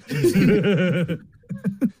 man?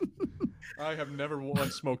 I have never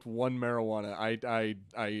once smoked one marijuana.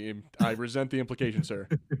 I resent the implication, sir.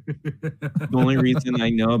 The only reason I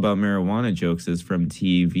know about marijuana jokes is from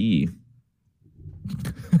TV.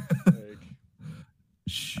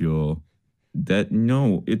 Sure.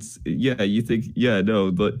 You think,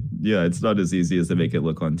 but yeah, it's not as easy as to make it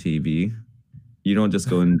look on TV. You don't just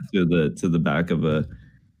go into the back of a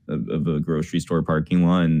grocery store parking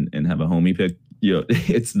lot and have a homie pick.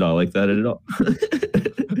 It's not like that at all.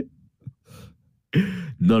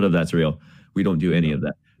 None of that's real. We don't do any of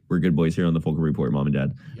that. We're good boys here on the Fulcrum Report, Mom and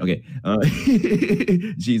Dad. Okay.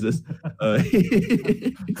 Jesus.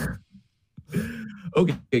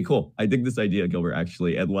 Okay, cool. I dig this idea, Gilbert,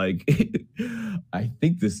 actually. And I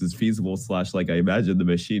think this is feasible / I imagine the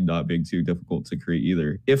machine not being too difficult to create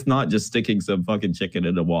either. If not, just sticking some fucking chicken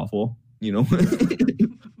in a waffle, in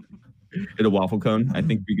a waffle cone. I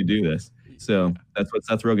think we could do this. So that's what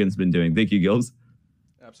Seth Rogen's been doing. Thank you, Gilbs.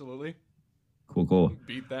 Absolutely. Cool.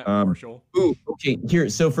 Beat that, Marshall. Ooh, okay. Here,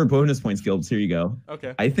 so for bonus points, Gilbs, here you go.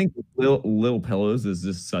 Okay. I think Lil Pillows is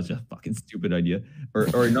just such a fucking stupid idea,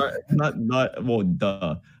 or not. Well,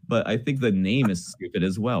 duh. But I think the name is stupid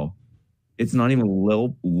as well. It's not even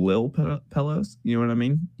Lil Pillows. You know what I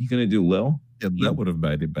mean? You're gonna do Lil. Yeah, that would have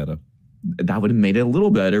made it better. That would have made it a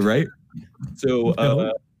little better, right?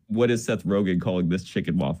 So, what is Seth Rogen calling this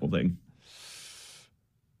chicken waffle thing?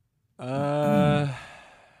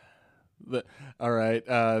 All right.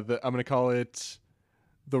 I'm gonna call it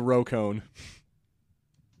the row cone.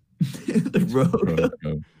 The row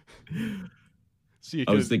cone. See,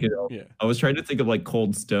 I was thinking. Yeah. I was trying to think of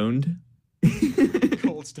Cold Stoned.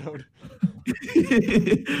 Cold Stone.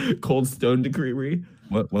 Cold Stone Creamery.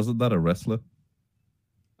 What wasn't that a wrestler?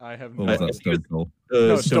 I have Or no was that idea. Stone Cold?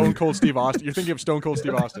 No, Stone Cold Steve Austin. You're thinking of Stone Cold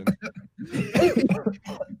Steve Austin.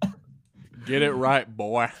 Get it right,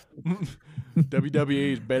 boy.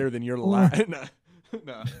 WWE is better than your life.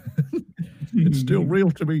 No. It's still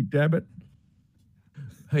real to me, damn it.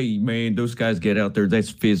 Hey man, those guys get out there. That's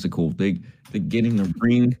physical. They get in the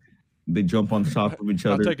ring. They jump on top of each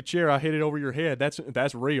I'll other. take a chair. I hit it over your head. That's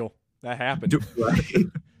real. That happened. Right.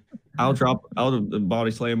 I'll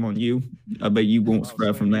body slam on you. I bet you won't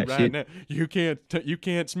spread from that shit. Now. You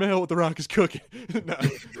can't smell what the Rock is cooking. No.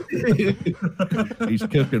 He's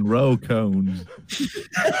cooking roll cones.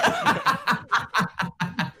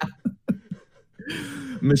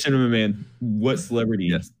 Mission of a Man. What celebrity?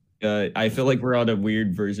 Yes. I feel like we're on a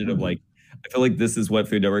weird version of I feel like this is what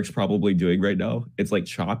Food Network's probably doing right now. It's like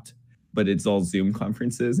Chopped, but it's all Zoom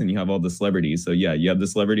conferences and you have all the celebrities. So yeah, you have the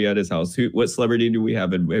celebrity at his house. What celebrity do we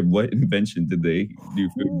have and what invention did they do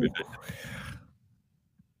food with?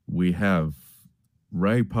 We have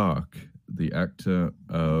Ray Park, the actor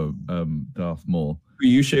of Darth Maul. Who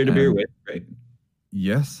you shared a beer with, right?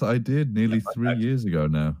 Yes, I did nearly 3 years ago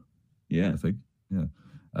now. Yeah. I think. Yeah.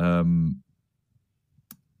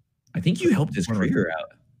 I think you helped his career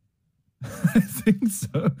out. I think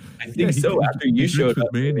so. I think so. After you showed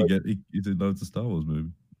up, me and he did loads of Star Wars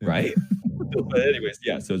movies, right? But anyways,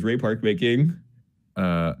 yeah. So it's Ray Park making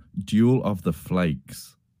Duel of the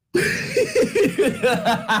Flakes,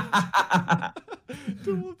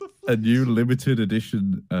 a new limited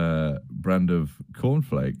edition brand of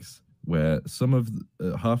cornflakes, where some of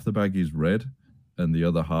half the bag is red and the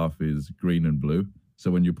other half is green and blue. So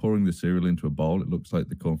when you're pouring the cereal into a bowl, it looks like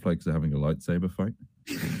the cornflakes are having a lightsaber fight.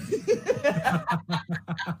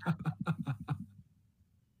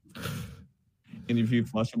 And if you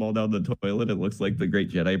flush them all down the toilet, it looks like the Great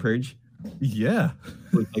Jedi Purge. Yeah.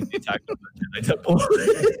 It looks like the attack of the Jedi Temple.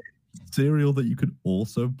 Cereal that you could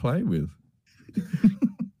also play with.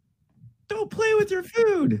 Don't play with your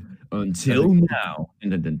food until now.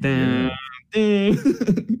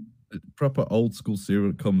 Proper old school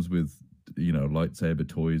cereal comes with, lightsaber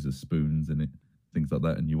toys as spoons in it, things like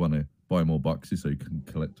that, and you want to buy more boxes so you can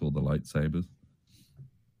collect all the lightsabers.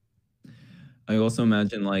 I also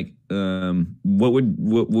imagine what would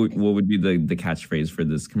be the catchphrase for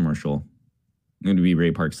this commercial? It would be Ray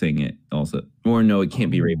Park saying it also, or no, it can't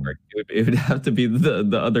be Ray Park. It would have to be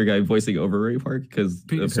the other guy voicing over Ray Park because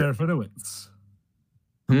Peter Serafinowicz.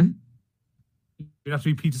 Hmm. It'd have to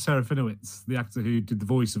be Peter Serafinowicz, the actor who did the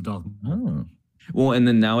voice of Darth Maul. Oh. Well, and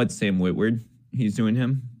then now it's Sam Witwer. He's doing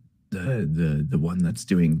him. The one that's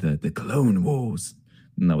doing the Clone Wars.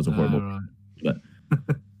 And that was a horrible. Right. But,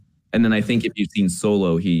 and then I think if you've seen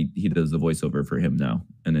Solo, he does the voiceover for him now.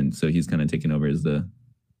 And then so he's kind of taken over as the.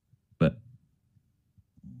 But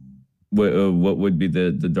what would be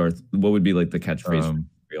the Darth? What would be like the catchphrase for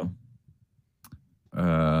real?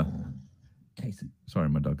 Sorry,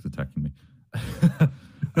 my dog's attacking me.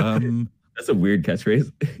 That's a weird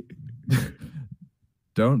catchphrase.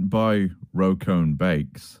 Don't buy Rocone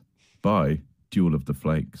Bakes. Buy Duel of the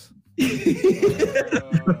Flakes.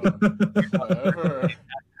 Whatever.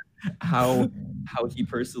 How he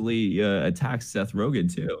personally attacks Seth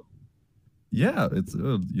Rogen too. Yeah, it's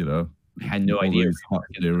I had no all idea. these hot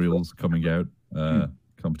cereals coming out,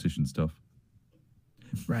 competition stuff.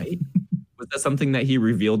 Right? Was that something that he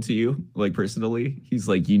revealed to you, like personally? He's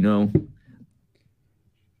like, that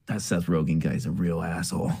Seth Rogen guy's a real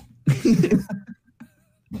asshole.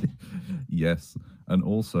 Yes, and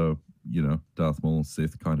also, Darth Maul,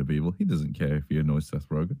 Sith kind of evil. He doesn't care if he annoys Seth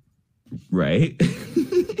Rogen. Right?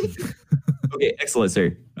 Okay, excellent,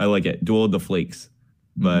 sir. I like it. Duel of the Flakes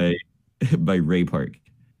by Ray Park.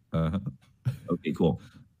 Uh-huh. Okay, cool.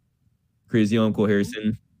 Crazy Uncle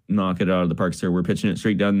Harrison, knock it out of the park, sir. We're pitching it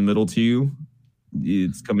straight down the middle to you.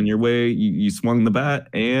 It's coming your way. You swung the bat,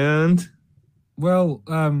 and... Well,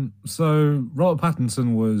 so Robert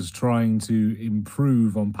Pattinson was trying to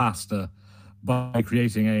improve on pasta by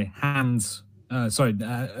creating a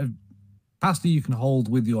pasta you can hold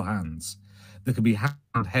with your hands. That could be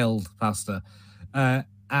handheld pasta.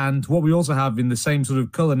 And what we also have in the same sort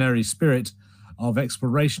of culinary spirit of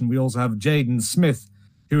exploration, we also have Jaden Smith,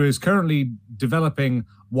 who is currently developing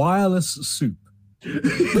wireless soup.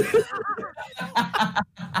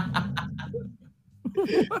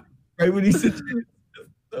 Right when he said it,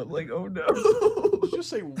 I'm like, oh no. Did you just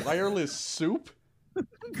say wireless soup?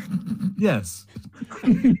 Yes.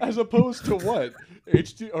 As opposed to what?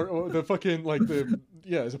 HD or the fucking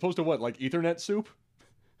as opposed to what? Like Ethernet soup?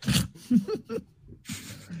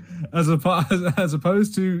 As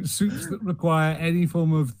opposed to soups that require any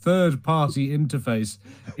form of third-party interface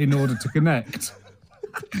in order to connect.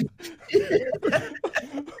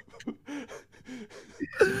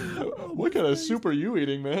 What kind of soup are you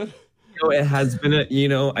eating, man? It has been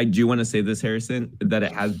I do want to say this, Harrison, that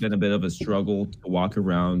it has been a bit of a struggle to walk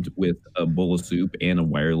around with a bowl of soup and a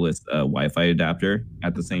wireless Wi-Fi adapter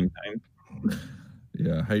at the same time.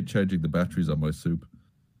 Yeah, I hate changing the batteries on my soup.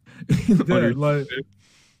 Yeah, like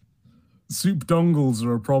soup dongles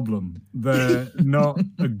are a problem. They're not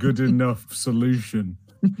a good enough solution.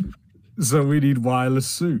 So we need wireless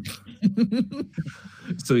soup.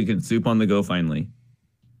 So you can soup on the go finally.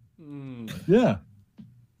 Yeah.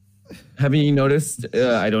 Have you noticed?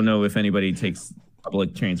 I don't know if anybody takes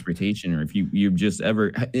public transportation or if you've just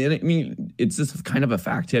ever. And I mean, it's just kind of a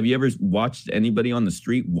fact. Have you ever watched anybody on the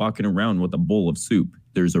street walking around with a bowl of soup?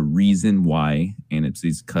 There's a reason why, and it's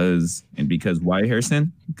because why,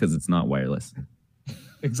 Harrison? Because it's not wireless.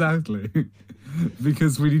 Exactly.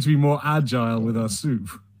 Because we need to be more agile with our soup.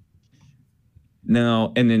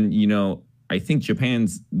 Now, and then I think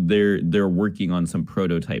they're working on some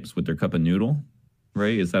prototypes with their cup of noodle.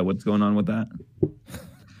 Right? Is that what's going on with that?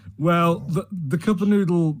 Well, the cup of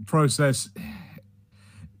noodle process,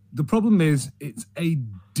 the problem is it's a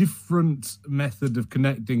different method of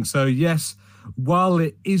connecting. So yes, while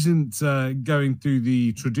it isn't going through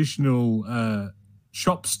the traditional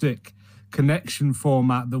chopstick connection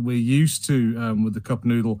format that we're used to with the cup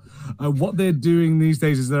noodle, what they're doing these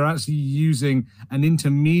days is they're actually using an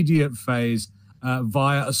intermediate phase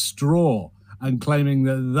via a straw, and claiming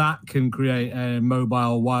that can create a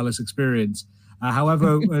mobile wireless experience.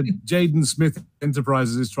 However, Jaden Smith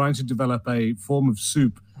Enterprises is trying to develop a form of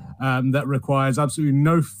soup that requires absolutely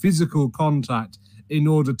no physical contact in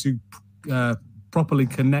order to properly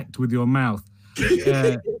connect with your mouth.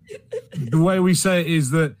 The way we say it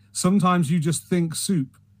is that sometimes you just think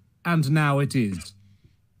soup, and now it is.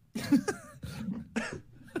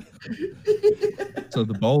 So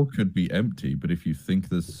the bowl could be empty, but if you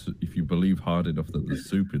believe hard enough that there's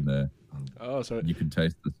soup in there, you can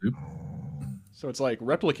taste the soup. So it's like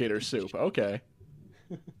replicator soup. Okay.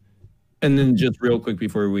 And then just real quick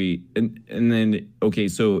before so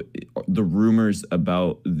the rumors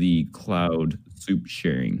about the cloud soup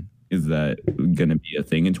sharing, is that going to be a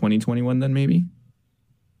thing in 2021 then maybe?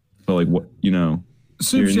 So like what,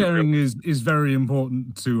 soup sharing is very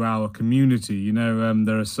important to our community.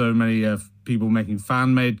 There are so many people making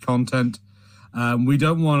fan-made content. We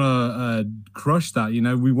don't want to crush that.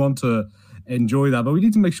 We want to enjoy that, but we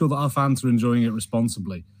need to make sure that our fans are enjoying it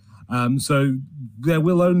responsibly. So there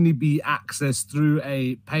will only be access through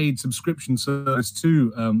a paid subscription service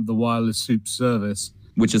to the wireless soup service.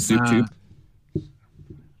 Which is SoupTube?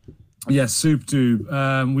 Yes,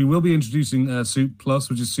 SoupTube. We will be introducing Soup Plus,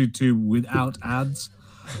 which is SoupTube without ads.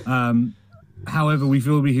 However, we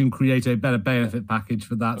feel we can create a better benefit package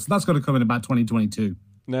for that. So that's got to come in about 2022.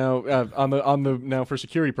 Now, now for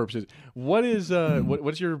security purposes, what is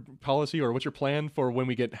what's your policy or what's your plan for when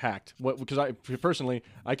we get hacked? Because I personally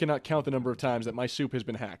I cannot count the number of times that my soup has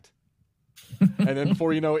been hacked, and then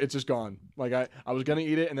before you know it, it's just gone. Like I was gonna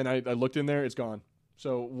eat it, and then I looked in there, it's gone.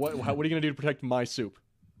 So what are you gonna do to protect my soup?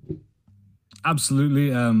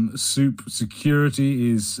 Absolutely. Soup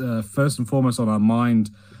security is first and foremost on our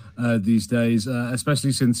mind these days,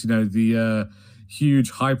 especially since the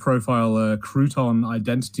huge high-profile crouton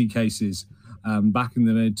identity cases back in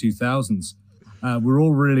the mid-2000s. We're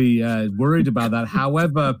all really worried about that.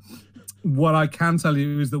 However, what I can tell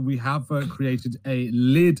you is that we have created a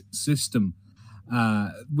lid system,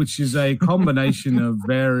 which is a combination of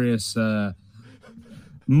various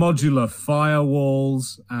modular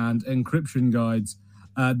firewalls and encryption guides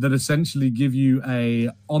that essentially give you a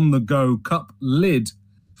on-the-go cup lid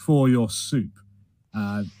for your soup.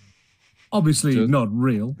 Obviously not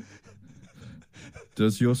real.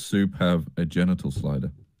 Does your soup have a genital slider?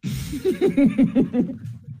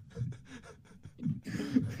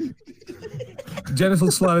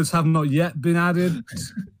 Genital sliders have not yet been added.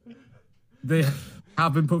 They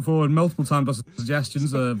have been put forward multiple times as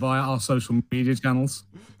suggestions via our social media channels.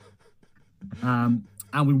 And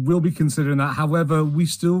we will be considering that. However, we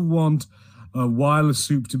still want wireless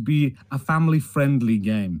soup to be a family-friendly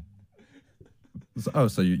game.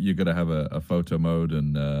 So you're going to have a photo mode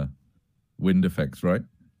and wind effects, right?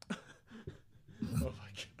 Oh my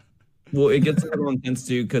god. Well, it gets a little intense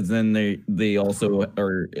too, because then they also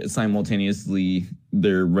are simultaneously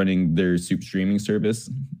they're running their soup streaming service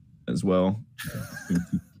as well.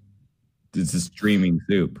 It's a streaming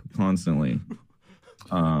soup constantly.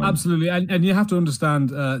 Absolutely, and you have to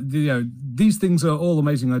understand, these things are all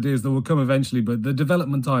amazing ideas that will come eventually, but the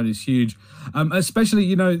development time is huge.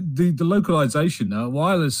 Especially, the localization.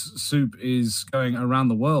 Wireless soup is going around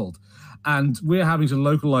the world, and we're having to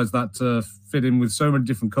localize that to fit in with so many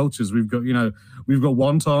different cultures. We've got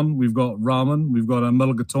wonton, we've got ramen, we've got a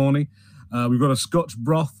mulligatawny, we've got a Scotch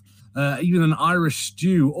broth, even an Irish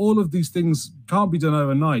stew. All of these things can't be done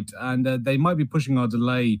overnight, and they might be pushing our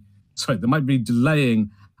delay. Sorry, they might be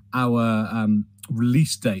delaying our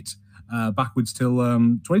release date backwards till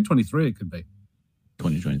 2023. It could be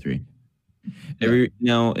 2023.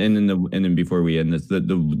 Now and then before we end this,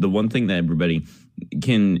 the one thing that everybody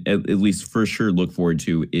can at least for sure look forward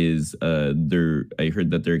to is I heard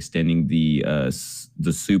that they're extending the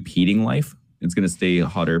soup heating life. It's going to stay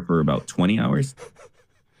hotter for about 20 hours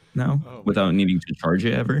now without needing to charge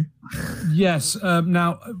it ever. Yes.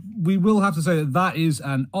 Now we will have to say that is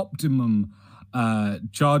an optimum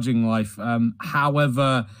charging life.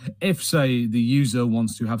 However, if say the user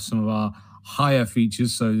wants to have some of our higher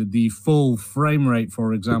features, so the full frame rate,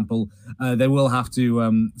 for example, they will have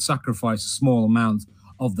to sacrifice a small amount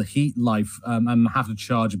of the heat life and have to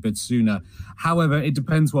charge a bit sooner. However, it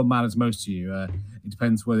depends what matters most to you. It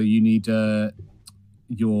depends whether you need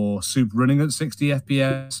your soup running at 60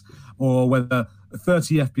 FPS or whether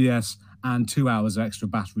 30 FPS and 2 hours of extra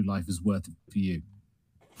battery life is worth it for you.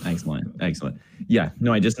 Excellent. Yeah,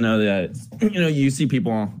 no, I just know that, you see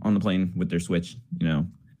people on the plane with their Switch,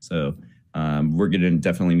 so we're going to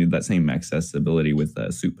definitely need that same accessibility with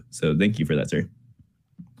soup. So thank you for that, sir.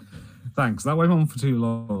 Thanks. That went on for too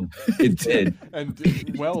long. It did. And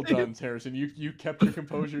well done, Harrison. You kept your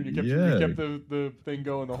composure. You kept the thing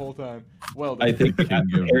going the whole time. Well done. I think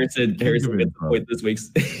Harrison gets the point this week.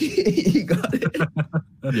 He got it.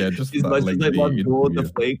 Yeah, just as much as I love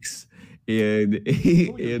the flakes and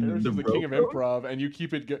Harrison's the king of improv, and you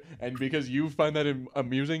keep it and because you find that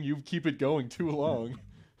amusing, you keep it going too long.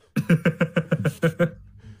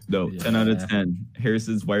 No, 10 out of 10.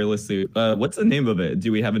 Harrison's wireless suit. What's the name of it?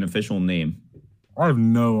 Do we have an official name? I have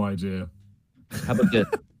no idea. How about this?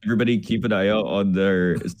 Everybody keep an eye out on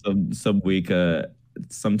their some week.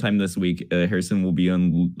 Sometime this week, Harrison will be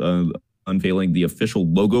unveiling the official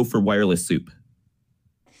logo for wireless soup.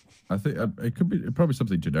 I think it could be probably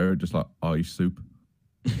something generic, just like ice soup.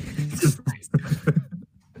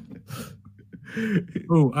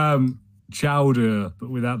 Chowder, but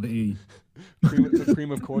without the E.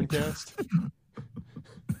 Cream of corn cast.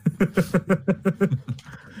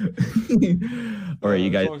 All right, you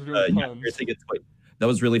guys. That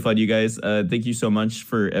was really fun, you guys. Thank you so much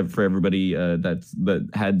for everybody that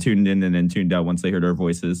had tuned in and then tuned out once they heard our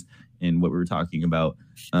voices and what we were talking about.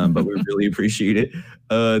 But we really appreciate it.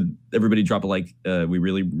 Everybody drop a like. We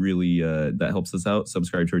really that helps us out.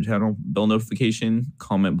 Subscribe to our channel, bell notification,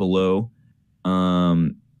 comment below.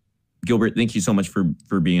 Gilbert, thank you so much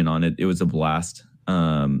for being on it. It was a blast.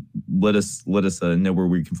 Let us know where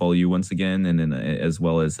we can follow you once again, and then as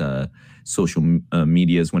well as social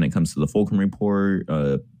medias when it comes to the Fulcrum Report,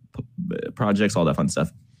 projects, all that fun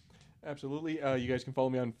stuff. Absolutely. You guys can follow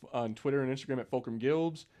me on Twitter and Instagram at Fulcrum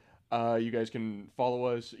Guilds. You guys can follow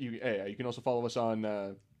us. You can also follow us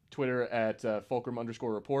on Twitter at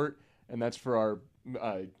Fulcrum_report, and that's for our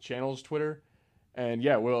channel's Twitter. And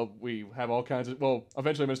yeah, we have all kinds of. Well,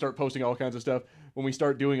 eventually I'm gonna start posting all kinds of stuff when we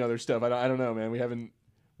start doing other stuff. I don't know, man. We haven't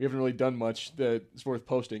really done much that's worth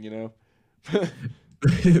posting, you know.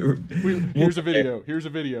 Here's a video. Here's a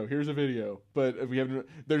video. Here's a video. But we haven't.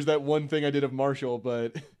 There's that one thing I did of Marshall,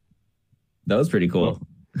 but that was pretty cool.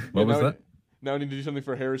 What was that? Now I need to do something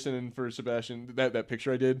for Harrison and for Sebastian. That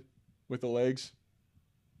picture I did with the legs.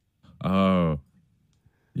 Oh.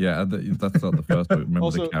 Yeah, that's not the first one. Remember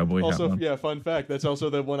also, the cowboy hat one? Yeah, fun fact. That's also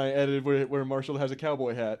the one I edited where Marshall has a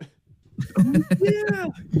cowboy hat. Oh, yeah,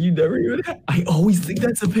 you never even. I always think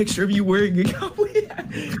that's a picture of you wearing a cowboy hat.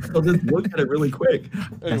 I'll just look at it really quick.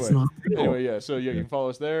 That's not real. Anyway, yeah. So yeah, you can follow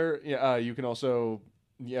us there. Yeah, you can also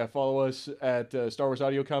follow us at Star Wars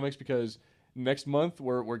Audio Comics, because next month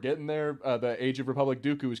we're getting there. The Age of Republic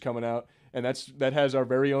Dooku is coming out, and that has our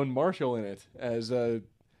very own Marshall in it as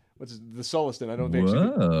what's the Sulliston. I don't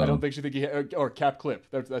think she think he or Cap Clip.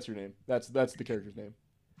 That's your name. That's the character's name.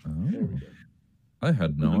 Oh. There we go. I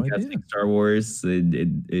had no idea. Star Wars.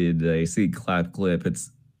 I see Clap Clip.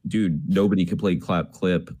 It's dude. Nobody could play Clap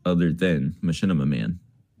Clip other than Machinima Man.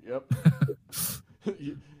 Yep.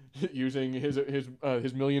 Using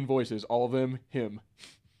his million voices, all of them him.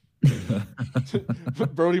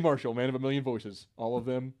 Brody Marshall, man of a million voices, all of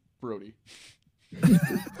them Brody.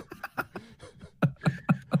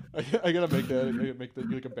 I gotta make that. I gotta make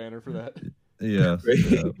like a banner for that. Yeah.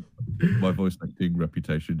 My voice acting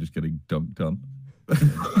reputation just getting dunked on. Well,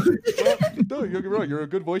 no, you're right. You're a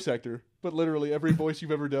good voice actor, but literally every voice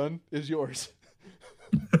you've ever done is yours.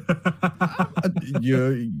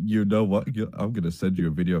 You know what? I'm gonna send you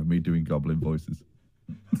a video of me doing goblin voices.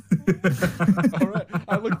 All right,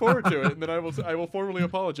 I look forward to it, and then I will formally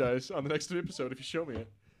apologize on the next episode if you show me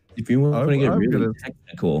it. If you want to get really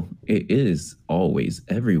technical, it is always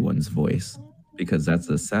everyone's voice, because that's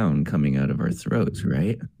the sound coming out of our throats,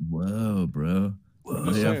 right? Whoa, bro.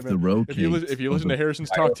 They Saying, have the road. If you listen to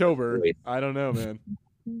Harrison's Talktober, I don't know, man.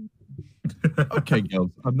 Okay,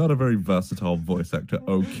 girls, I'm not a very versatile voice actor.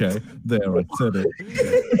 Okay, there, I said it.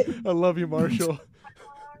 I love you, Marshall.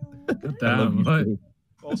 Damn.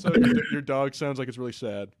 Also, your dog sounds like it's really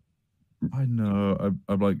sad. I know.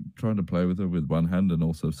 I'm like trying to play with her with one hand and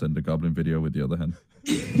also send a goblin video with the other hand.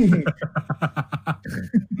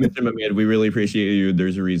 Mr. Man, we really appreciate you.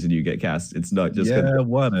 There's a reason you get cast. It's not just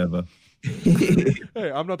whatever.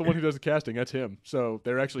 Hey, I'm not the one who does the casting. That's him. So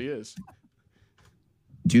there actually is.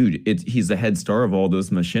 Dude, he's the head star of all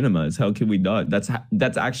those machinimas. How can we not?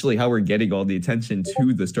 That's actually how we're getting all the attention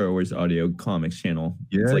to the Star Wars Audio Comics channel.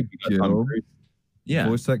 Yeah, it's like yeah.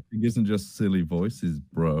 Voice acting isn't just silly voices,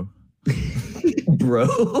 bro. Bro.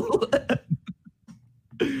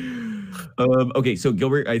 Okay, so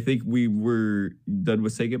Gilbert, I think we were done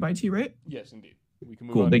with say goodbye to you, right? Yes, indeed. We can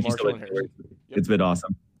move cool. on. Thank to you so Marshall much. and Harrison. Yep. It's been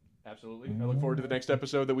awesome. Absolutely. I look forward to the next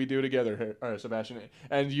episode that we do together, Sebastian,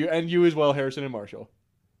 and you as well, Harrison and Marshall.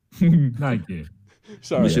 Thank you.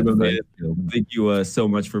 Sorry. Thank you so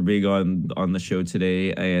much for being on the show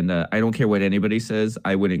today. And I don't care what anybody says,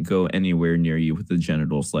 I wouldn't go anywhere near you with the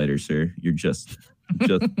genital slider, sir. You're just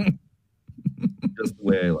the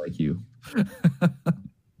way I like you.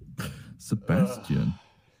 Sebastian.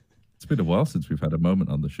 It's been a while since we've had a moment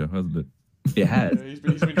on the show, hasn't it? It has.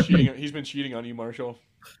 Yeah, he's been cheating on you, Marshall,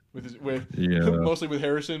 mostly with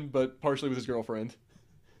Harrison, but partially with his girlfriend.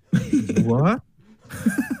 What?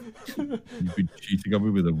 You've been cheating on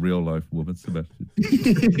me with a real life woman, Sebastian.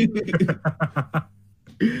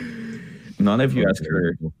 Not if you ask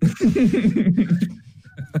her.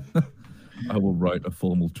 I will write a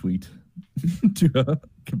formal tweet to her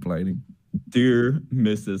complaining. Dear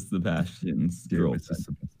Mrs. Sebastian's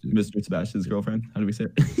girlfriend. Mr. Sebastian's girlfriend. How do we say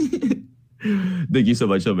it? Thank you so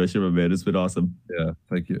much, man. It's been awesome. Yeah,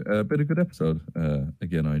 thank you. Been a good episode.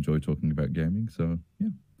 Again, I enjoy talking about gaming. So, yeah,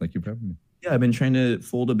 thank you for having me. Yeah, I've been trying to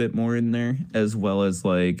fold a bit more in there, as well as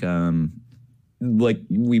like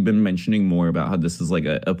we've been mentioning more about how this is like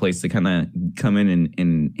a place to kind of come in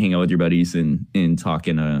and hang out with your buddies and talk.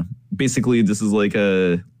 And basically, this is like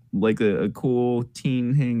a cool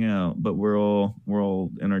teen hangout, but we're all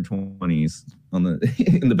in our 20s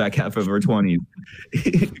in the back half of our 20s.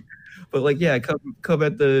 But like, yeah, come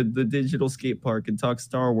at the digital skate park and talk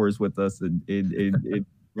Star Wars with us and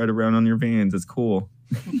ride around on your vans. It's cool.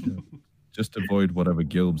 Just avoid whatever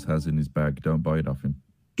Gilbs has in his bag. Don't buy it off him.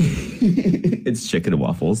 It's chicken and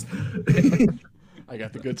waffles. I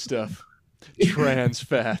got the good stuff. Trans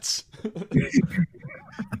fats. Hey,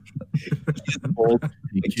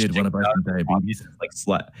 kid, what about some diabetes?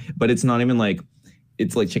 Like but it's not even like,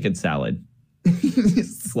 it's like chicken salad.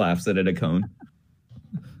 Slaps it in a cone.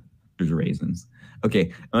 There's raisins.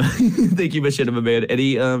 Okay. Thank you, Machinima Man.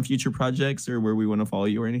 Any future projects or where we want to follow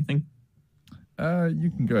you or anything?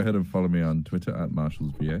 You can go ahead and follow me on Twitter at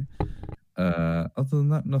MarshallsVA. Other than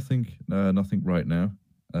that, nothing right now.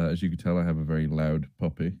 As you can tell, I have a very loud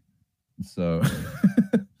puppy. So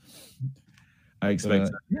I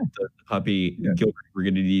expect the puppy, Gilbert, we're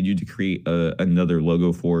going to need you to create another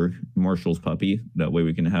logo for Marshall's puppy. That way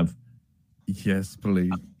we can have... Yes,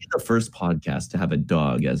 please. The first podcast to have a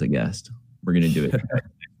dog as a guest. We're going to do it next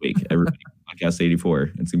week. Everybody, podcast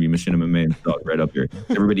 84. It's going to be Machinima Man's dog right up here.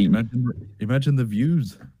 Everybody, imagine the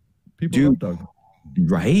views. People love dog.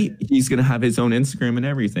 Right? He's going to have his own Instagram and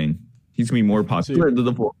everything. He's going to be more popular than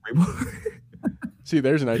the Fulcrum Report. See,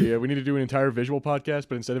 there's an idea. We need to do an entire visual podcast,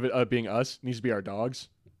 but instead of it being us, it needs to be our dogs.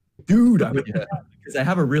 Dude, because I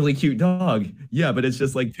have a really cute dog. Yeah, but it's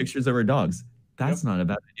just like pictures of our dogs. That's not a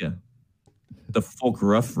bad idea. The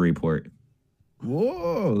Fulcrum Report.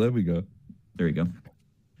 Whoa, there we go. There we go.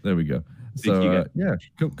 There we go. So,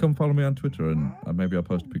 come follow me on Twitter and maybe I'll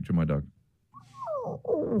post a picture of my dog.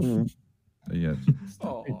 Yeah.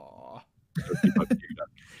 Aww. Thank you.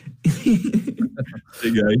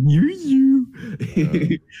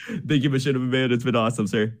 Thank you, Machinima Man. It's been awesome,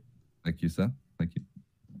 sir. Thank you, sir. Thank you.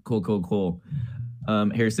 Cool.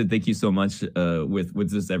 Harrison, thank you so much with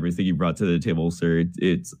just everything you brought to the table, sir.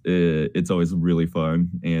 It's always really fun,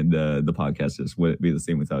 and the podcast just wouldn't be the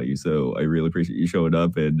same without you. So I really appreciate you showing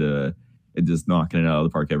up and just knocking it out of the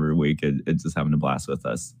park every week and just having a blast with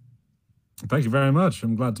us. Thank you very much.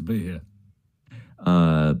 I'm glad to be here.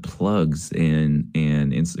 Plugs and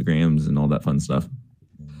Instagrams and all that fun stuff.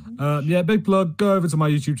 Big plug. Go over to my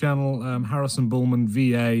YouTube channel, Harrison Bullman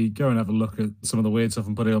VA. Go and have a look at some of the weird stuff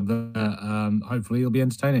I'm putting up there. Hopefully it'll be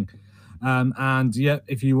entertaining.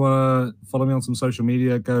 If you want to follow me on some social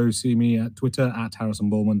media, go see me at Twitter at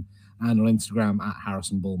Harrison Bullman and on Instagram at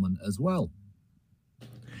Harrison Bullman as well.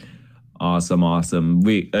 Awesome.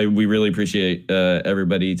 We really appreciate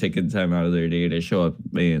everybody taking time out of their day to show up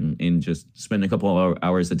and just spend a couple of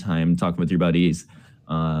hours of time talking with your buddies.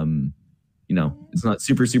 It's not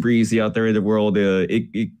super easy out there in the world.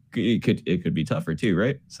 It could be tougher too,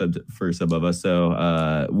 right? So for some of us.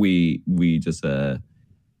 So we just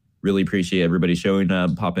really appreciate everybody showing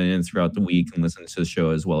up, popping in throughout the week and listening to the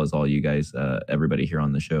show, as well as all you guys, everybody here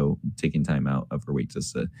on the show, taking time out of our week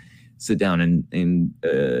just to sit down and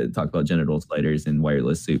talk about genital sliders and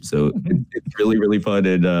wireless soup. So it's really fun,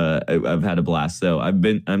 and I've had a blast. So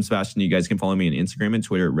I'm Sebastian. You guys can follow me on Instagram and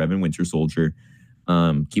Twitter at Revan Winter Soldier.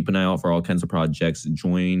 Keep an eye out for all kinds of projects.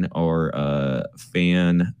 Join our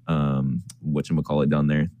fan whatchamacallit down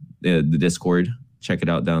there, the Discord. Check it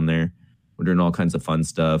out down there. We're doing all kinds of fun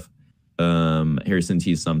stuff. Harrison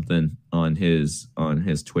teased something on his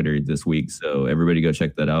Twitter this week, so everybody go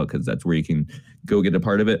check that out because that's where you can go get a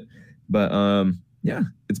part of it. But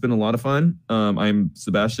it's been a lot of fun. I'm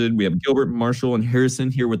Sebastian. We have Gilbert, Marshall, and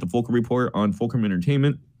Harrison here with the Fulcrum Report on Fulcrum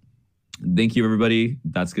Entertainment. Thank you, everybody.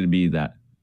 That's going to be that.